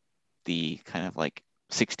the kind of like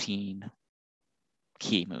 16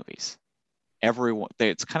 key movies. Everyone,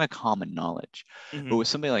 it's kind of common knowledge. But with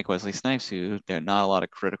somebody like Wesley Snipes, who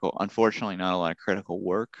unfortunately not a lot of critical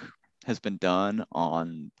work has been done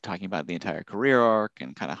on talking about the entire career arc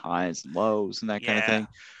and kind of highs and lows and that kind of thing.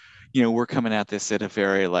 We're coming at this at a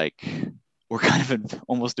very, like, we're kind of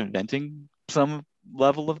almost inventing some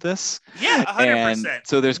level of this. Yeah, 100%. And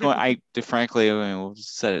so there's frankly, we'll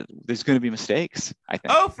say it, there's going to be mistakes, I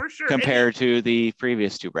think. Oh, for sure. Compared to the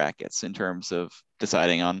previous 2 brackets in terms of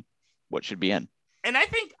deciding on what should be in. And I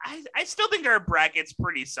think I still think our bracket's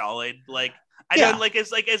pretty solid. Like, I don't like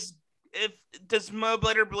as if does Mo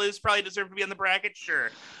Better Blues probably deserve to be on the bracket?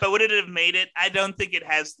 Sure. But would it have made it? I don't think it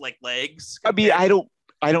has, like, legs. I mean, I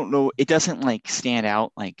don't know. It doesn't, like, stand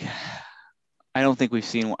out. Like, I don't think we've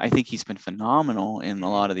seen. I think he's been phenomenal in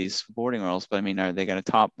a lot of these supporting roles. But I mean, are they going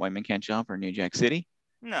to top White Men Can't Jump or New Jack City?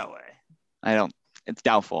 No way. I don't. It's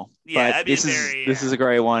doubtful. Yeah, but this is a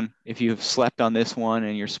great one. If you've slept on this one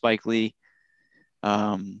and your Spike Lee,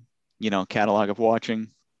 catalog of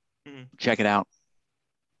watching, check it out.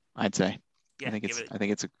 I'd say. Yeah, I think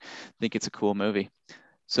it's a cool movie.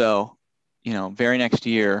 So, very next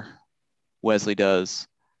year, Wesley does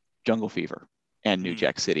Jungle Fever and New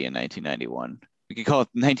Jack City in 1991. We could call it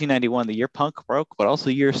 1991 the year punk broke, but also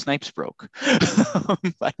the year Snipes broke.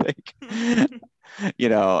 I think.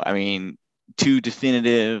 I mean, 2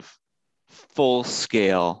 definitive,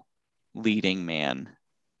 full-scale leading man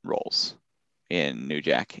roles in New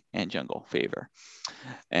Jack and Jungle Fever.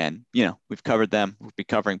 And, we've covered them. We'll be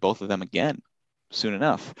covering both of them again soon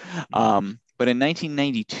enough. But in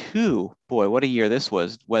 1992, boy, what a year this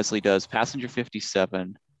was. Wesley does Passenger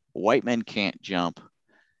 57, White Men Can't Jump,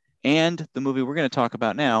 and the movie we're going to talk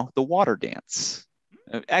about now, The Waterdance.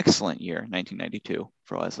 An excellent year, 1992,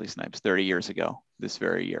 for Wesley Snipes, 30 years ago, this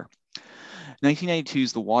very year.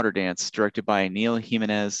 1992's The Waterdance, directed by Neil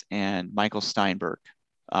Jimenez and Michael Steinberg,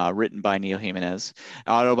 written by Neil Jimenez,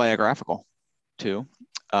 autobiographical, too.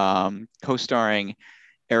 Co-starring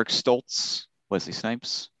Eric Stoltz, Wesley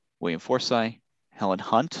Snipes, William Forsythe, Helen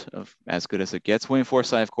Hunt of As Good as It Gets, William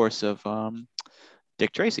Forsythe, of course, of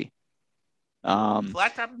Dick Tracy.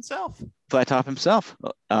 Flat Top himself.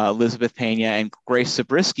 Elizabeth Pena and Grace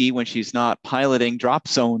Zabriskie, when she's not piloting Drop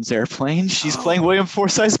Zone's airplane, she's playing William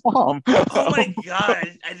Forsythe's mom. Oh my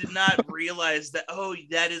God. I did not realize that. Oh,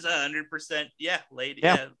 that is 100%. Yeah, lady.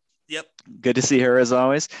 Yeah. Yep. Good to see her as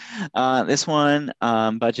always. This one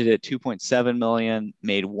budgeted at $2.7 million,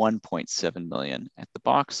 made $1.7 million at the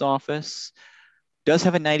box office. Does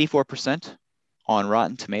have a 94% on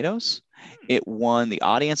Rotten Tomatoes. It won the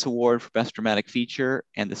Audience Award for Best Dramatic Feature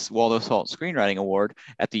and the Waldo Salt Screenwriting Award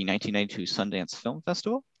at the 1992 Sundance Film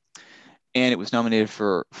Festival. And it was nominated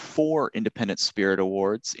for 4 Independent Spirit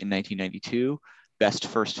Awards in 1992, Best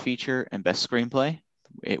First Feature and Best Screenplay.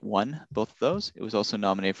 It won both of those. It was also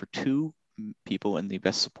nominated for 2 people in the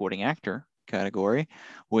Best Supporting Actor category,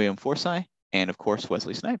 William Forsythe and, of course,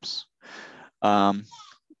 Wesley Snipes.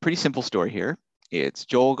 Pretty simple story here. It's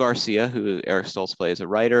Joel Garcia, who Eric Stoltz plays, a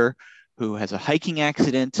writer who has a hiking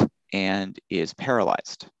accident and is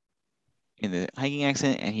paralyzed in the hiking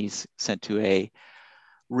accident, and he's sent to a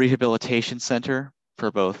rehabilitation center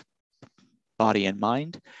for both body and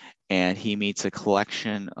mind. And he meets a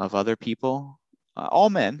collection of other people, all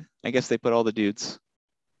men. I guess they put all the dudes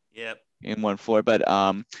in one floor, but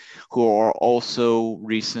who are also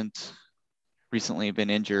recently been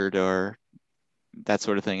injured or that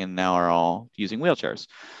sort of thing, and now are all using wheelchairs.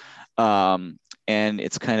 And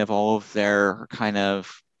it's kind of all of their kind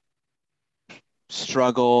of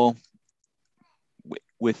struggle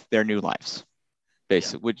with their new lives,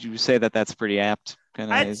 Basically, would you say that that's pretty apt?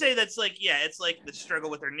 I'd say that's like, it's like the struggle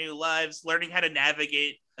with their new lives, learning how to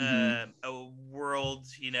navigate a world,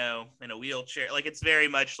 in a wheelchair. Like, it's very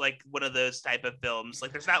much like one of those type of films.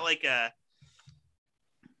 Like, there's not like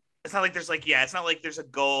it's not like there's like, it's not like there's a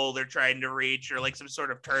goal they're trying to reach or like some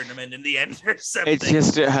sort of tournament in the end or something. It's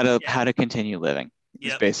just how to continue living.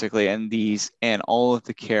 Is basically, and all of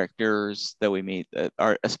the characters that we meet that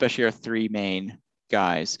are, especially our three main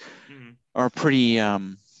guys, are pretty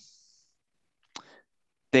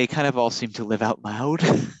they kind of all seem to live out loud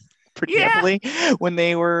pretty heavily when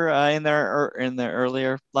they were in their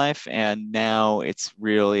earlier life, and now it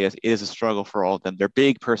is a struggle for all of them. They're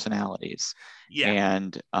big personalities,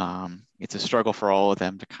 and it's a struggle for all of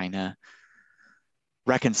them to kind of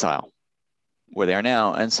reconcile where they are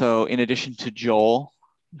now. And so, in addition to Joel,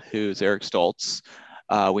 who's Eric Stoltz,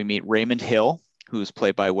 we meet Raymond Hill, who's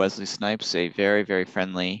played by Wesley Snipes, a very, very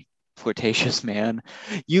friendly, flirtatious man,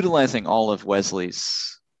 utilizing all of Wesley's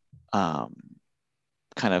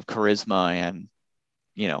kind of charisma and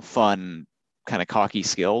fun, kind of cocky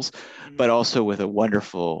skills, but also with a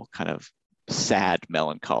wonderful kind of sad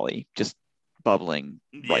melancholy just bubbling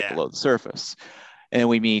right below the surface. And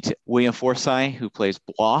we meet William Forsythe, who plays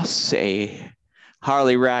Bloss, a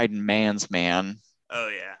Harley riding man's man. Oh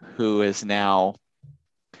yeah. Who is now,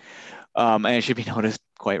 and it should be noticed,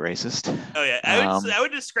 quite racist. Oh yeah, I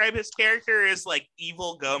would describe his character as like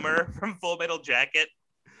evil Gomer from Full Metal Jacket.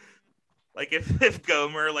 Like if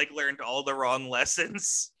Gomer like learned all the wrong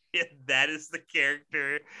lessons, that is the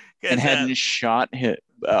character. And hadn't shot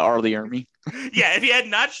R. Lee Ermey. Yeah, if he had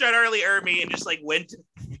not shot R. Lee Ermey and just like went to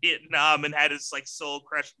Vietnam and had his like soul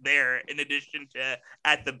crushed there, in addition to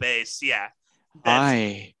at the base,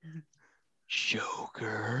 Hi,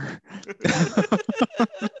 Joker.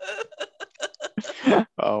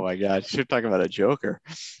 Oh my God, should talk about a Joker.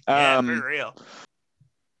 For real.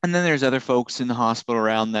 And then there's other folks in the hospital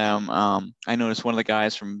around them. I noticed one of the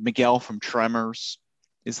guys from Miguel from Tremors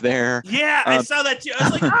is there. Yeah, I saw that too. I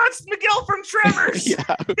was like, it's Miguel from Tremors.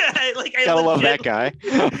 I gotta love that guy.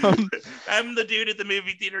 I'm the dude at the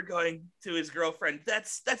movie theater going to his girlfriend,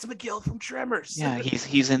 that's Miguel from Tremors. Yeah,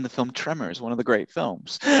 he's in the film Tremors, one of the great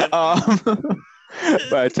films. But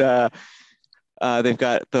they've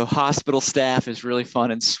got the hospital staff is really fun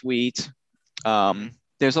and sweet.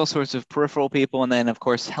 There's all sorts of peripheral people, and then of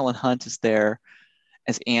course Helen Hunt is there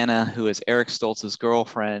as Anna, who is Eric Stoltz's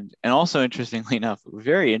girlfriend, and also, interestingly enough, a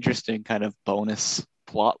very interesting kind of bonus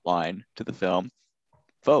plot line to the film.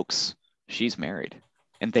 Folks, she's married,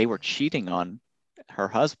 and they were cheating on her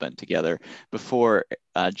husband together before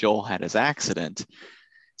Joel had his accident.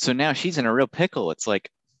 So now she's in a real pickle. It's like,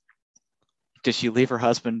 does she leave her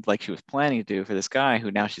husband like she was planning to do for this guy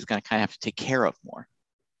who now she's going to kind of have to take care of more?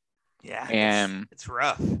 Yeah, and it's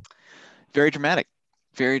rough. Very dramatic.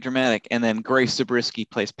 Very dramatic. And then Grace Zabriskie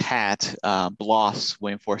plays Pat, Bloss,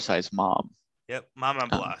 William Forsythe's mom. Yep, Mama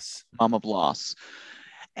Bloss. Mama Bloss.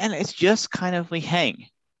 And it's just kind of, we hang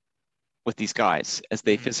with these guys as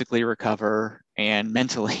they physically recover and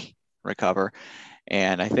mentally recover.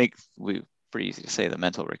 And I think pretty easy to say the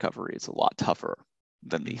mental recovery is a lot tougher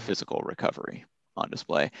than the physical recovery on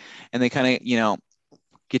display. And they kind of,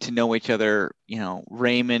 get to know each other.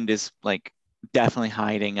 Raymond is like definitely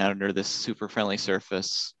hiding under this super friendly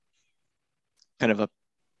surface, kind of a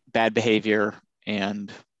bad behavior and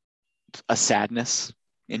a sadness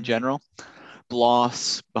in general.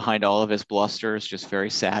 Bloss, behind all of his bluster, is just very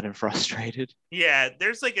sad and frustrated. Yeah,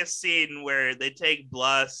 there's like a scene where they take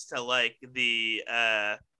Bloss to like the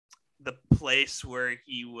place where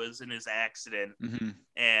he was in his accident,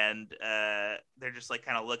 and they're just like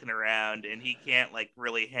kind of looking around, and he can't like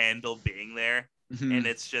really handle being there, and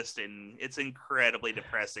it's just it's incredibly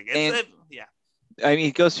depressing. I mean,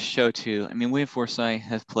 it goes to show too. I mean, William Forsythe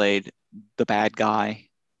has played the bad guy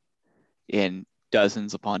in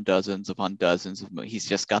dozens upon dozens upon dozens of movies. He's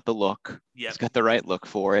just got the look. He's got the right look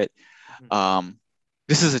for it.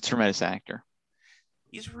 This is a tremendous actor.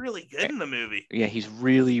 He's really good in the movie. Yeah, he's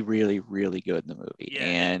really, really, really good in the movie. Yeah.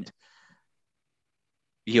 And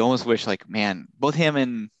you almost wish, like, man, both him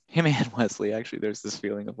and Wesley, actually, there's this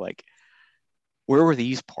feeling of like, where were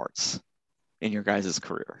these parts in your guys'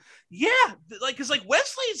 career? Yeah, because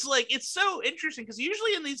Wesley's like, it's so interesting because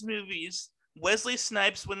usually in these movies, Wesley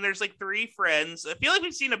Snipes, when there's like three friends, I feel like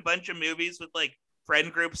we've seen a bunch of movies with like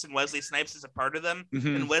friend groups and Wesley Snipes is a part of them.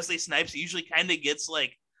 And Wesley Snipes usually kind of gets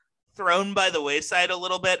like thrown by the wayside a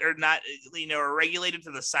little bit, or not, or regulated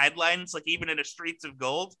to the sidelines, like even in a Streets of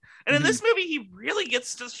Gold. And in this movie, he really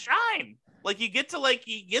gets to shine. Like he gets like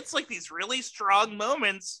these really strong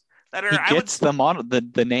moments that are. He gets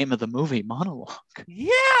the name of the movie, monologue.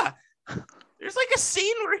 Yeah, There's like a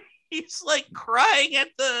scene where he's like crying at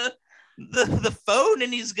the phone,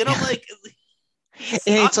 and he's gonna like. And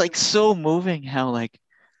it's like so moving how like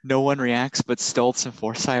no one reacts, but Stoltz and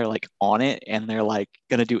Forsyth are like on it, and they're like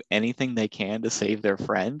gonna do anything they can to save their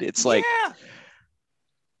friend. It's like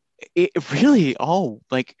it really all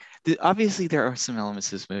like obviously there are some elements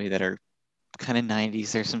of this movie that are kind of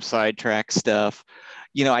 90s. There's some sidetrack stuff.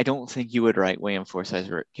 You know, I don't think you would write William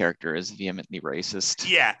Forsythe's character as vehemently racist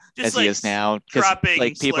just as like he is now, because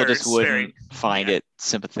like people just wouldn't find it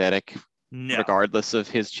sympathetic regardless of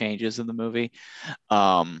his changes in the movie.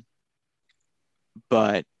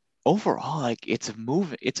 But overall, like it's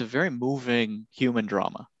a very moving human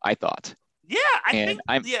drama, I thought. Yeah,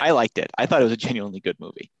 I liked it. I thought it was a genuinely good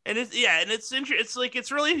movie. And it's interesting. It's like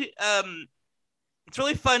it's really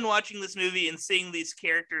fun watching this movie and seeing these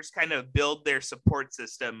characters kind of build their support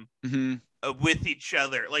system with each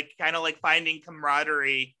other, like kind of like finding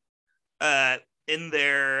camaraderie in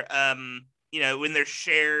their in their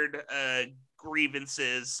shared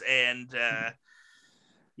grievances and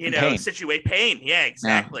pain. Yeah,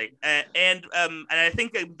 exactly. Yeah. And I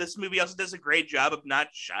think this movie also does a great job of not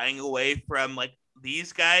shying away from like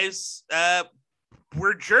these guys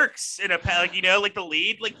were jerks in a like like the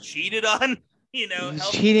lead like cheated on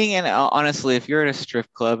cheating. And honestly, if you're at a strip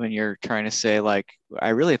club and you're trying to say like, I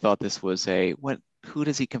really thought this was who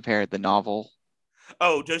does he compare the novel?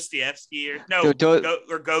 Oh, Dostoevsky or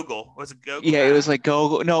Gogol. Was it Gogol? Yeah, it was like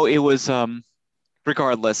Gogol. No, it was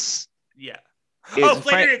regardless. Yeah.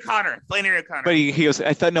 Flannery O'Connor. But he goes,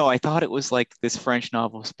 I thought it was like this French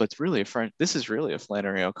novel, but it's really this is really a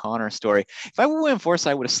Flannery O'Connor story. If I were William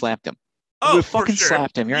Forsythe, I would have slapped him. I would have fucking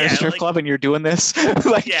slapped him. You're at a strip club and you're doing this.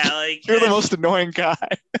 Like, you're the most annoying guy.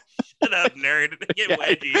 Shut up, nerd. Get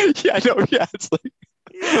wedgie. Yeah, I know. Yeah, it's like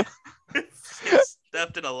it's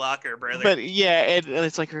stuffed in a locker, brother. But yeah, and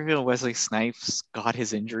it's like revealed Wesley Snipes got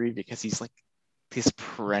his injury because he's like this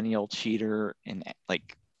perennial cheater and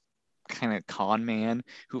like kind of con man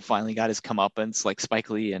who finally got his comeuppance, like Spike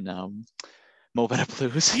Lee and Mo Better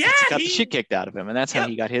Blues. Yeah, he got the shit kicked out of him, and that's how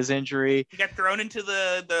he got his injury. He got thrown into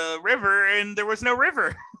the river, and there was no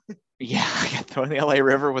river. Yeah, I got thrown in the LA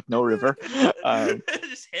River with no river.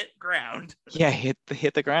 Just hit ground. Yeah, hit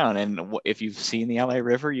the ground, and if you've seen the LA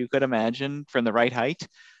River, you could imagine from the right height,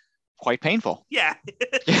 quite painful. Yeah,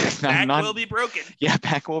 back will be broken. Yeah,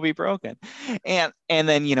 back will be broken, and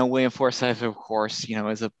then William Forsythe, of course,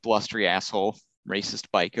 is a blustery asshole, racist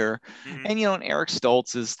biker, and and Eric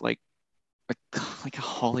Stoltz is like a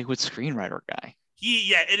Hollywood screenwriter guy.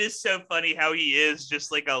 It is so funny how he is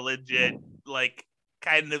just like a legit like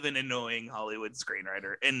kind of an annoying Hollywood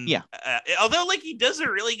screenwriter, and although like he does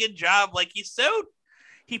a really good job, like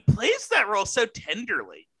he plays that role so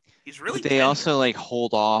tenderly. He's really. They also like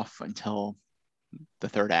hold off until the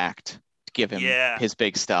third act to give him his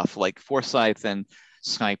big stuff. Like Forsythe and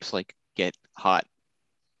Snipes like get hot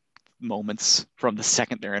moments from the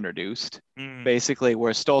second they're introduced, basically,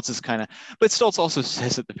 where Stoltz is but Stoltz also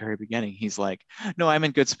says at the very beginning, he's like, no, I'm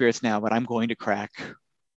in good spirits now, but I'm going to crack,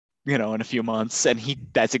 in a few months. And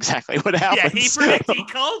that's exactly what happens. Yeah, he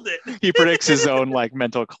called it. He predicts his own like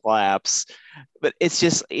mental collapse. But it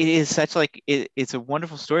is such like, it's a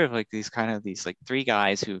wonderful story of like these like three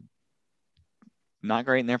guys who not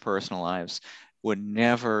great in their personal lives would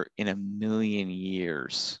never in a million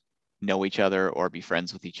years know each other or be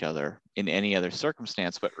friends with each other in any other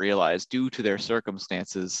circumstance, but realize due to their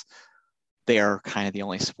circumstances, they are kind of the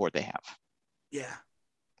only support they have. Yeah.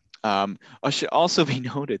 It should also be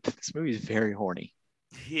noted that this movie is very horny.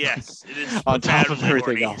 Yes, it is. On top of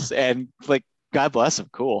everything horny. Else. And like, God bless him.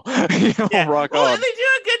 Cool. Rock on. They do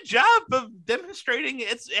a good job of demonstrating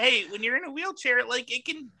when you're in a wheelchair, like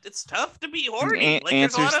it's tough to be horny.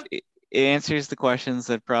 It answers the questions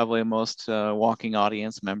that probably most walking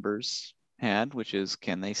audience members had, which is,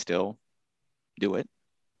 can they still do it?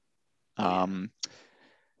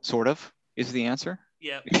 Sort of is the answer.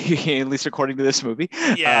 Yeah. At least according to this movie.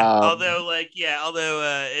 Yeah. Although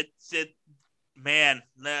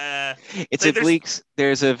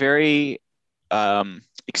there's a very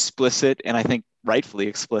explicit, and I think rightfully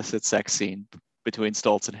explicit, sex scene between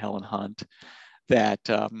Stoltz and Helen Hunt that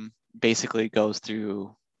basically goes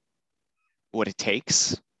through what it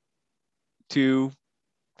takes to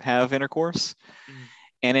have intercourse,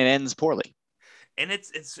 and it ends poorly. And I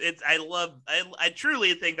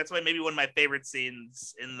truly think that's maybe one of my favorite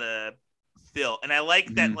scenes in the film. And I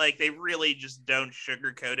like that like they really just don't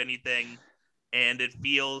sugarcoat anything, and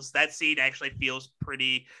that scene actually feels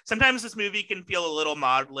pretty. Sometimes this movie can feel a little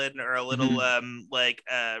maudlin or a little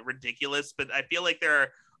ridiculous, but I feel like there are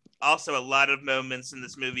also a lot of moments in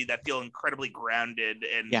this movie that feel incredibly grounded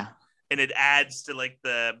and and it adds to like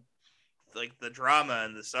the drama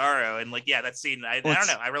and the sorrow, and like that scene, I don't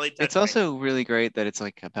know, I really touched it's me. also really great that it's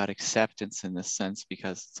like about acceptance in this sense,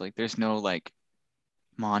 because it's like there's no like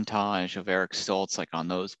montage of Eric Stoltz like on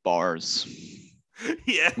those bars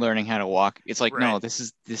learning how to walk. It's like, no, this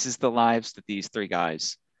is the lives that these three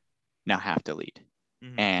guys now have to lead.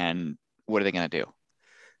 And what are they going to do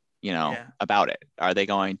about it? Are they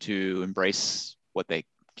going to embrace what they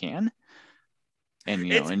can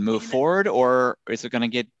and and move forward, or is it going to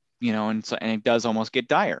get and it does almost get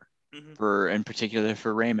dire in particular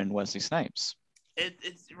for Raymond Wesley Snipes. It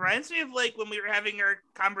reminds me of like when we were having our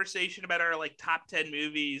conversation about our like top 10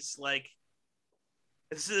 movies. Like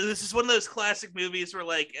this is one of those classic movies where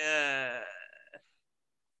like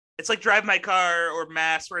it's like Drive My Car or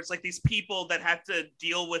Mass, where it's like these people that have to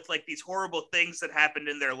deal with like these horrible things that happened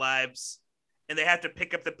in their lives, and they have to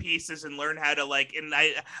pick up the pieces and learn how to like. And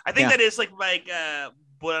I think that is like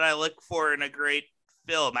what I look for in a great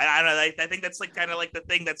film. I don't know. I think that's like kind of like the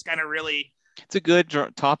thing that's kind of really. It's a good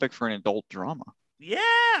topic for an adult drama. Yeah.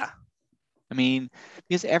 I mean,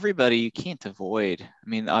 because everybody, you can't avoid. I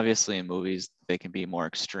mean, obviously in movies they can be more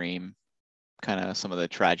extreme, kind of some of the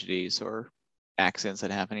tragedies or accidents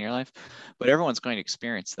that happen in your life, but everyone's going to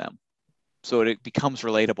experience them. So it becomes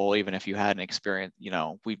relatable even if you had an experience.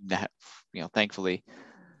 We've thankfully,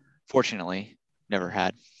 fortunately, never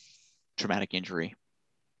had traumatic injury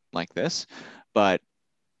like this, but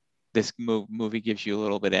this movie gives you a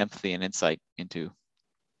little bit of empathy and insight into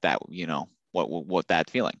that, what that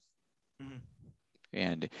feeling.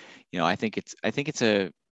 And I think it's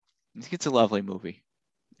a lovely movie.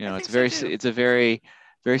 It's a very,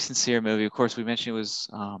 very sincere movie. Of course, we mentioned it was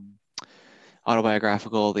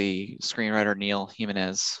autobiographical. The screenwriter Neil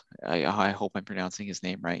Jimenez, I hope I'm pronouncing his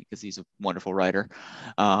name right because he's a wonderful writer.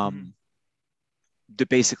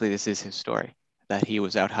 Basically, this is his story, that he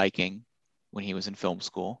was out hiking when he was in film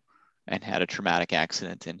school and had a traumatic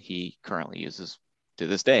accident, and he currently to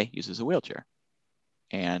this day uses a wheelchair.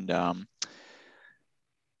 And I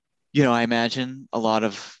imagine a lot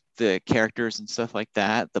of the characters and stuff like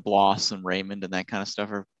that, the Bloss and Raymond and that kind of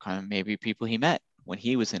stuff, are kind of maybe people he met when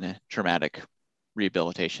he was in a traumatic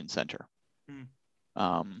rehabilitation center.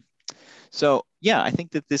 So yeah, I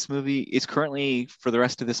think that this movie is currently, for the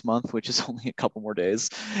rest of this month, which is only a couple more days,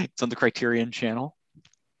 it's on the Criterion channel.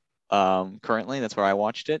 Currently, that's where I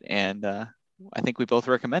watched it, and I think we both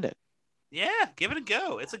recommend it. Yeah, give it a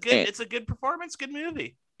go. It's a good performance, good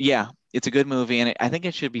movie. Yeah, it's a good movie, and I think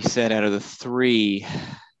it should be said, out of the three,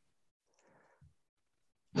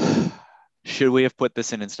 should we have put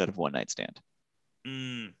this in instead of One Night Stand?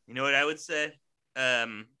 You know what I would say?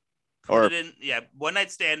 One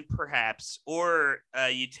Night Stand perhaps, or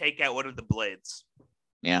you take out one of the blades.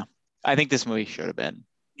 Yeah, I think this movie should have been.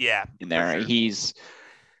 In there, sure.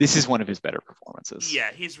 This is one of his better performances.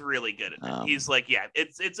 Yeah, he's really good at it. He's like,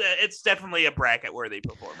 it's definitely a bracket worthy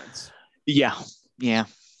performance. Yeah.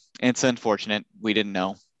 It's unfortunate. We didn't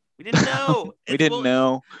know. We didn't know.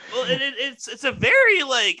 Well, it's a very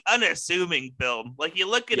like unassuming film. Like you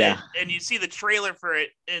look at it and you see the trailer for it,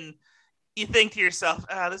 and you think to yourself,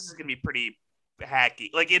 this is gonna be pretty hacky.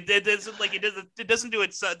 Like it doesn't do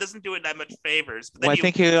it that much favors. But then I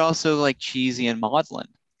think it also like cheesy and maudlin.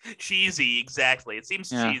 Cheesy, exactly. It seems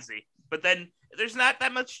cheesy, but then there's not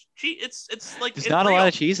that much cheese. It's like there's not a lot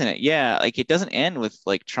of cheese in it. Yeah, like it doesn't end with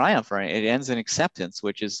like triumph, right? It ends in acceptance,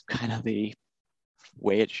 which is kind of the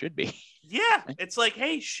way it should be. Yeah, it's like,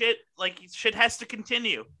 hey, shit has to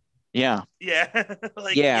continue. Yeah.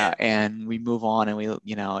 And we move on, and we,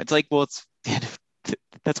 it's like, well, it's the end of,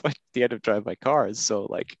 that's why the end of Drive My Car is so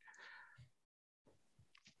like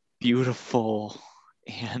beautiful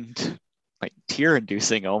and like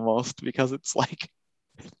tear-inducing almost, because it's like,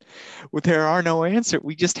 well, there are no answers.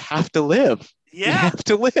 We just have to live. Yeah, we have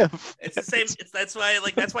to live. It's the same. That's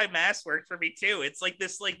why Mass worked for me too. It's like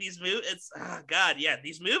this, like these movies. It's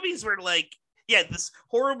these movies were like, this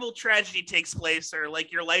horrible tragedy takes place, or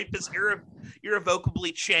like your life is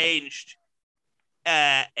irrevocably changed,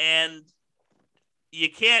 and you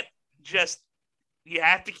can't just. You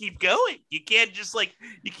have to keep going. You can't just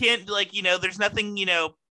there's nothing,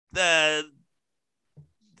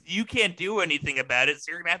 you can't do anything about it.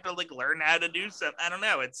 So you're gonna have to like learn how to do something. I don't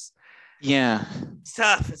know. It's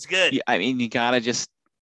tough. It's good. Yeah, I mean, you gotta just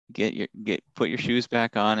put your shoes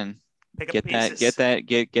back on and get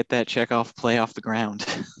that Chekhov play off the ground.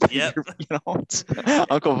 Yep.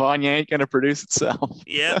 Uncle Vanya ain't gonna produce itself.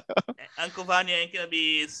 Yep. Uncle Vanya ain't gonna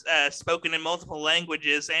be spoken in multiple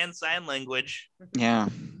languages and sign language. Yeah.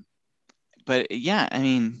 But yeah, I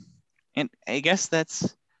mean, and I guess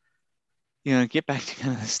that's get back to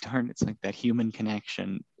kind of the start. It's like that human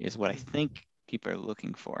connection is what I think people are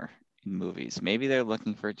looking for in movies. Maybe they're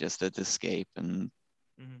looking for just an escape and,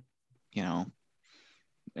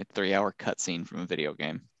 a 3-hour cutscene from a video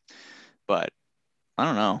game. But I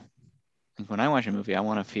don't know. Like when I watch a movie, I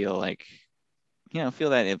want to feel like,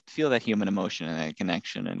 feel that human emotion and that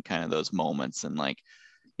connection and kind of those moments. And like,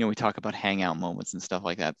 we talk about hangout moments and stuff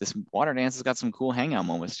like that. This Waterdance has got some cool hangout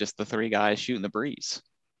moments, just the 3 guys shooting the breeze.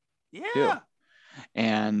 Yeah. Too.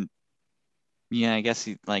 And yeah, I guess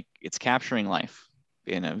it's capturing life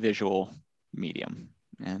in a visual medium.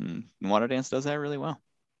 And Waterdance does that really well.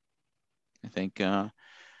 I think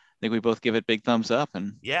we both give it big thumbs up,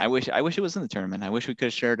 and yeah. I wish it was in the tournament. I wish we could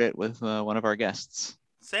have shared it with one of our guests.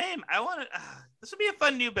 Same. I want to. This would be a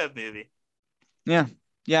fun new Bev movie. Yeah.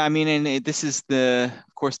 I mean, and this is of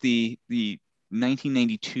course, the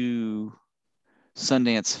 1992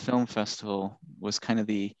 Sundance Film Festival was kind of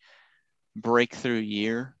the breakthrough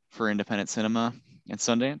year for independent cinema at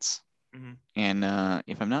Sundance. Mm-hmm. And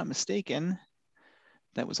if I'm not mistaken,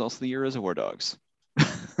 that was also the year Reservoir Dogs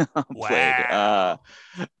Wow.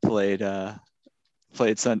 played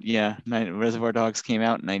Reservoir Dogs came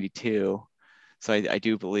out in 92. So I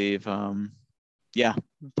do believe, played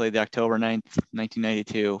the October 9th,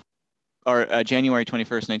 1992, or January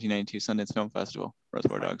 21st, 1992 Sundance Film Festival,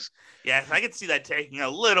 Reservoir Dogs. Yeah, I could see that taking a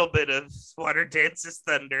little bit of Waterdance's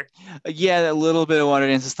thunder. A little bit of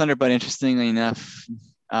Waterdance's thunder, but interestingly enough,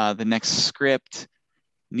 the next script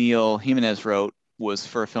Neil Jimenez wrote was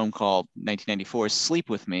for a film called 1994's Sleep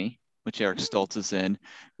With Me, which Eric Stoltz is in,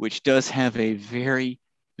 which does have a very,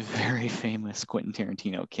 very famous Quentin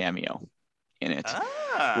Tarantino cameo in it,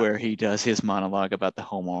 where he does his monologue about the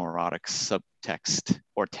homoerotic subtext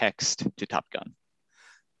or text to Top Gun.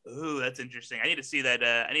 Ooh, that's interesting. I need to see that.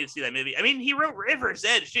 Movie. I mean, he wrote River's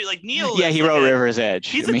Edge too. Like Neil. Yeah, he wrote River's Edge.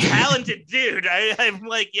 He's a talented dude. I'm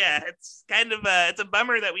like, yeah, it's kind of it's a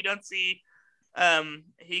bummer that we don't see. I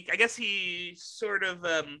guess he sort of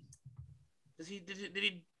did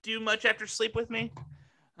he do much after Sleep With Me?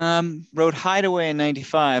 Wrote Hideaway in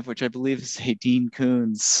 '95, which I believe is a Dean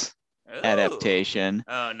Koontz adaptation.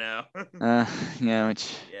 Oh no. Yeah.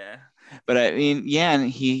 But I mean, yeah, and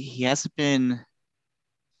he hasn't been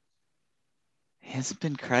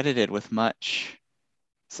credited with much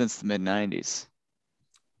since the mid '90s.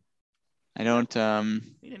 I don't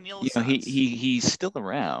he's still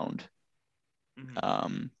around.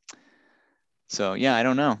 Mm-hmm. So yeah, I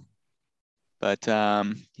don't know. But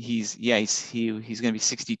he's going to be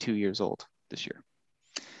 62 years old this year.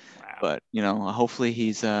 Wow. But hopefully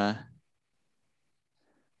he's doing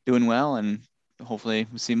well, and hopefully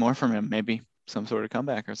we'll see more from him. Maybe some sort of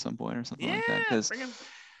comeback at some point or something like that. Because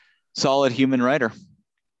solid human writer.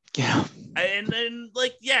 Yeah. And then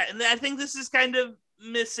and I think this is kind of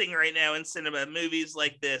missing right now in cinema, movies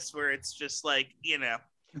like this, where it's just like, Well,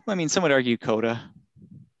 I mean, some would argue Coda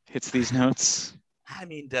hits these notes. I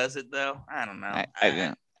mean, does it though? I don't know.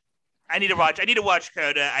 I need to watch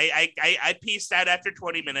Coda. I pieced out after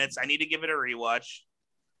 20 minutes. I need to give it a rewatch.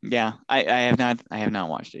 Yeah, I have not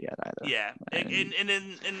watched it yet either. Yeah, and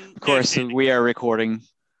of course we are recording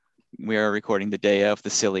the day of the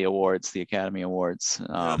silly awards, the Academy Awards,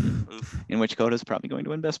 in which Coda is probably going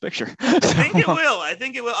to win Best Picture. I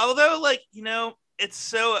think it will. Although,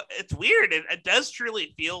 it's weird. It does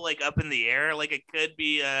truly feel like up in the air. Like it could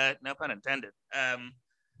be, no pun intended.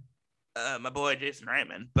 My boy Jason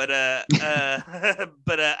Reitman, but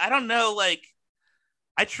I don't know. Like,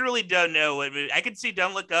 I truly don't know what movie. I could see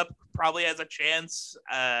Don't Look Up probably has a chance.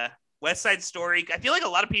 West Side Story. I feel like a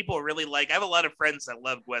lot of people really like. I have a lot of friends that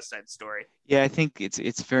love West Side Story. Yeah, I think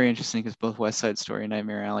it's very interesting because both West Side Story and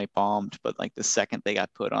Nightmare Alley bombed, but like the second they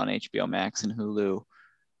got put on HBO Max and Hulu,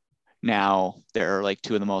 now they're like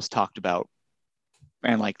two of the most talked about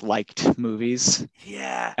and liked movies.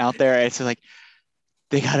 Yeah. Out there, it's like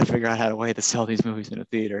they got to figure out how to sell these movies in a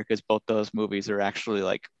theater because both those movies are actually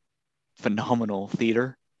like phenomenal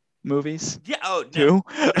theater movies. Yeah. Oh no. Too.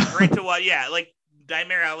 Great to watch. Yeah, like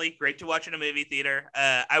Nightmare Alley, great to watch in a movie theater.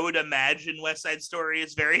 I would imagine West Side Story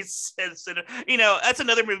is very sensitive. That's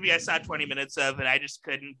another movie I saw 20 minutes of, and I just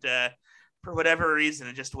couldn't, for whatever reason,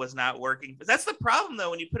 it just was not working. But that's the problem, though,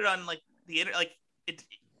 when you put it on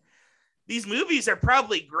these movies are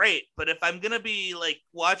probably great, but if I'm gonna be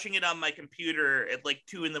watching it on my computer at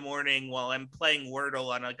 2 a.m. while I'm playing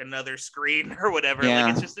Wordle on another screen or whatever,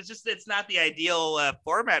 it's not the ideal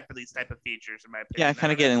format for these type of features, in my opinion. Yeah,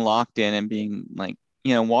 kind of getting locked in and being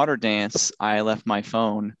Waterdance. I left my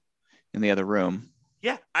phone in the other room.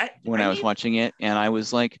 Yeah, I was watching it, and I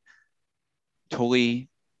was totally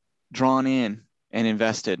drawn in and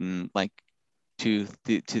invested and to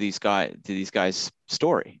these guys'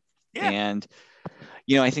 story. Yeah. And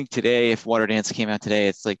I think today, if Waterdance came out today,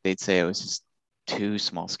 it's like they'd say it was just too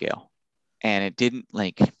small scale, and it didn't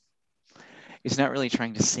it's not really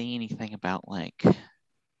trying to say anything about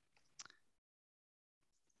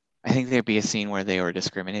I think there'd be a scene where they were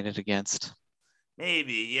discriminated against.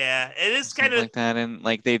 Maybe, yeah. It is kind of like that, and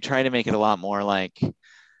they try to make it a lot more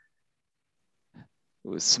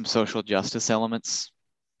with some social justice elements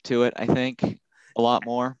to it. I think a lot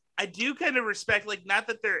more. I do kind of respect, not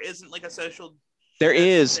that there isn't a social. There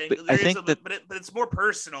is, thing. but I think that, but it's more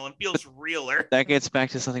personal and feels realer. That gets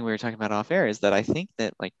back to something we were talking about off air. Is that I think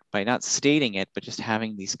that by not stating it, but just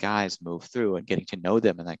having these guys move through and getting to know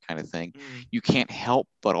them and that kind of thing, you can't help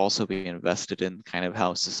but also be invested in kind of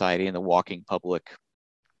how society and the walking public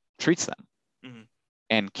treats them,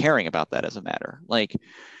 and caring about that as a matter,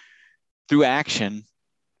 through action,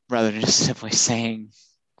 rather than just simply saying,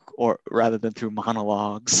 or rather than through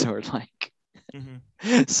monologues or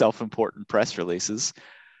self-important press releases.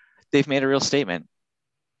 They've made a real statement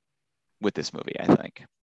with this movie, I think.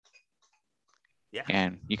 Yeah.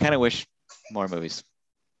 And you kind of wish more movies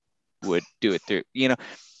would do it through,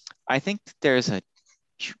 I think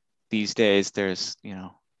these days there's,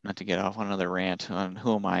 not to get off on another rant on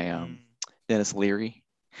who am I, Dennis Leary.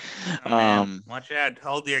 Oh, watch out.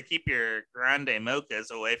 Keep your grande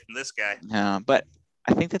mochas away from this guy. But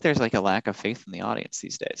I think that there's a lack of faith in the audience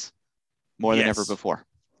these days, more than ever before.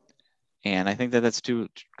 And I think that that's too,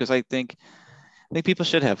 because I think people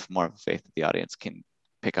should have more of a faith that the audience can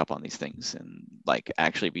pick up on these things and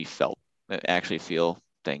actually be felt, actually feel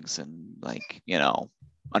things, and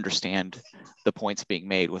understand the points being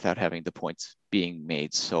made without having the points being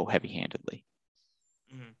made so heavy-handedly.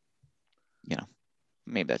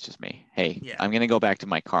 Maybe that's just me. Hey, I'm gonna go back to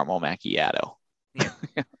my caramel macchiato. Yeah.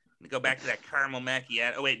 Go back to that caramel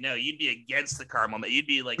macchiato. Oh wait, no, you'd be against the caramel. You'd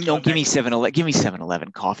be no, give me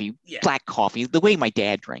 7-Eleven coffee, black coffee, the way my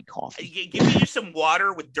dad drank coffee. Give me just some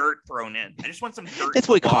water with dirt thrown in. I just want some dirt. That's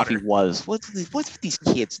what coffee was. What's with these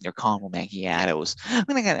kids and their caramel macchiatos?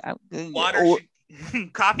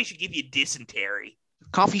 Coffee should give you dysentery.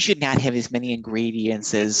 Coffee should not have as many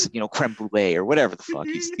ingredients as creme brulee or whatever the fuck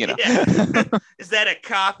he's. Is that a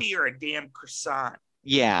coffee or a damn croissant?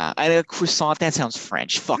 Yeah, a croissant, that sounds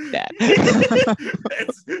French. Fuck that.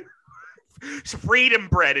 It's freedom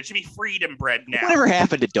bread. It should be freedom bread now. Whatever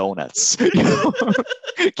happened to donuts?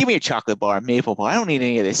 Give me a chocolate bar, maple bar. I don't need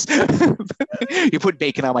any of this. You put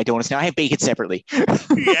bacon on my donuts now. I have bacon separately.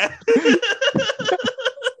 Yeah.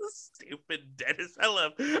 Stupid Dennis. I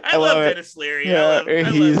love Dennis Leary. Yeah,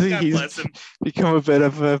 he's become a bit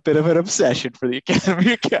of an obsession for the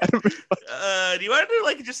Academy. Do you want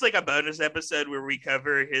to do just a bonus episode where we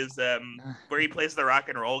cover his where he plays the rock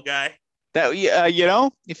and roll guy? That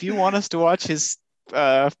if you want us to watch his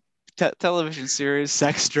television series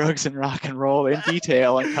Sex, Drugs, and Rock and Roll in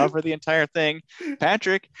detail and cover the entire thing,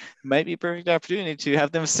 Patrick, might be a perfect opportunity to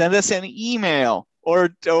have them send us an email or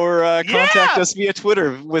contact us via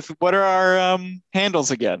Twitter with what are our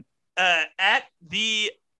handles again? At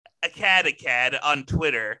the Acad on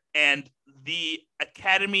Twitter and the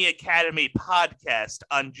Academy Podcast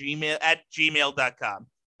on gmail.com.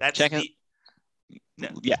 That's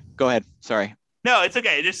Yeah, go ahead. Sorry. No, it's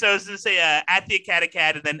okay. Just so I was going to say at the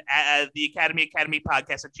Acad and then the Academy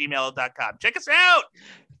Podcast at gmail.com. Check us out.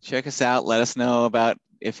 Check us out. Let us know about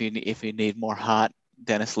if you need more hot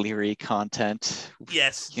Dennis Leary content.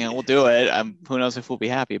 Yes. We'll do it. Who knows if we'll be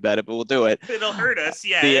happy about it, but we'll do it. It'll hurt us.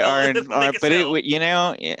 Yeah. If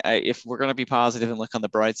we're going to be positive and look on the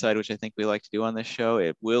bright side, which I think we like to do on this show,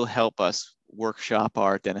 it will help us workshop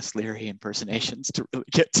our Dennis Leary impersonations to really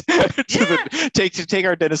get take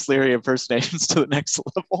our Dennis Leary impersonations to the next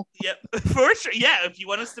level. Yep, for sure. Yeah, if you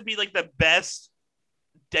want us to be the best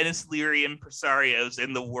Dennis Leary impresarios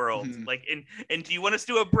in the world, and do you want us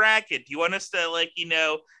to do a bracket? Do you want us to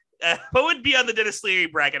what would be on the Dennis Leary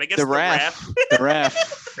bracket? I guess the ref. The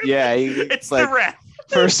ref. Yeah, it's the ref.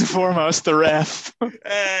 First and foremost, the ref.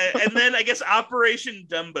 And then I guess Operation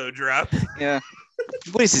Dumbo Drop. Yeah.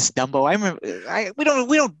 What is this Dumbo? I remember. We don't.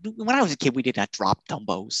 When I was a kid, we did not drop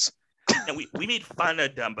Dumbos. And we made fun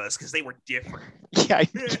of Dumbos because they were different. Yeah.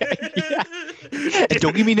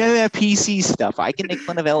 Don't give me none of that PC stuff. I can make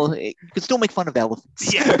fun of elephants. You can still make fun of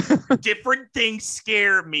elephants. Yeah. Different things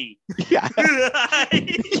scare me. Yeah.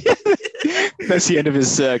 That's the end of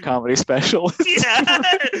his comedy special. Yeah.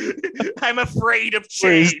 I'm afraid of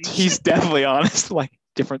change. He's definitely honest.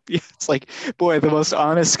 Different. It's boy, the most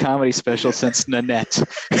honest comedy special since Nanette.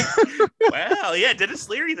 Wow. Yeah. Dennis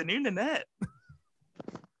Leary, the new Nanette.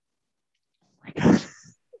 Oh my God.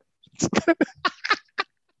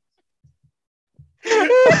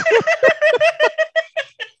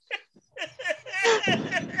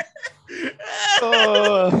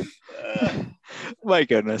 Oh, my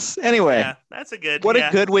goodness. Anyway, yeah, that's a good. what yeah.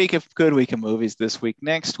 a good week of movies this week.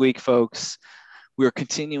 Next week, folks, we're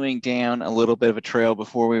continuing down a little bit of a trail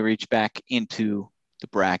before we reach back into the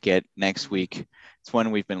bracket next week. It's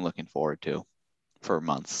one we've been looking forward to for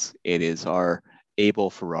months. It is our Abel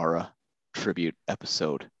Ferrara tribute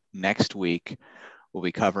episode. Next week, we'll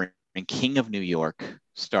be covering King of New York,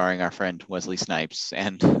 starring our friend Wesley Snipes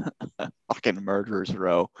and a fucking murderer's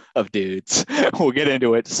row of dudes. We'll get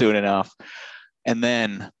into it soon enough. And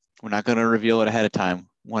then we're not going to reveal it ahead of time.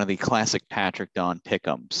 One of the classic Patrick Dawn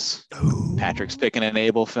pick'ems. Ooh. Patrick's picking an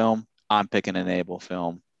Abel film. I'm picking an Abel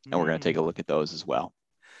film. And we're going to take a look at those as well.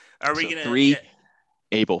 Are we gonna 3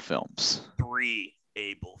 Abel films? 3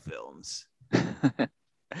 Abel films.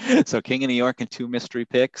 So King of New York and 2 mystery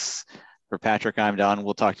picks. For Patrick, I'm Don.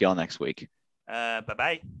 We'll talk to y'all next week.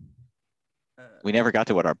 Bye-bye. We never got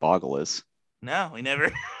to what our boggle is. No, we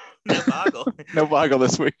never. No boggle. No boggle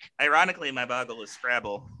this week. Ironically, my boggle is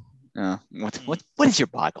Scrabble. What is your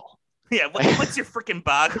boggle? Yeah, what's your freaking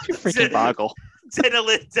boggle? What's your freaking boggle?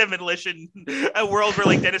 Demolition. A world where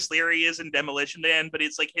like Dennis Leary is in Demolition Man, but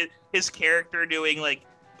it's like his character doing like.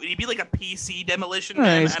 Would he be like a PC Demolition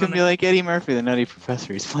Man? He's gonna be like Eddie Murphy, the Nutty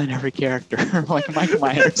Professor. He's playing every character, like Mike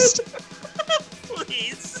Myers.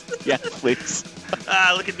 Please. Yeah, please.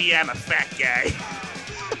 Look at me, I'm a fat guy.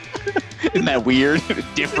 Isn't that weird?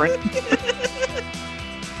 Different.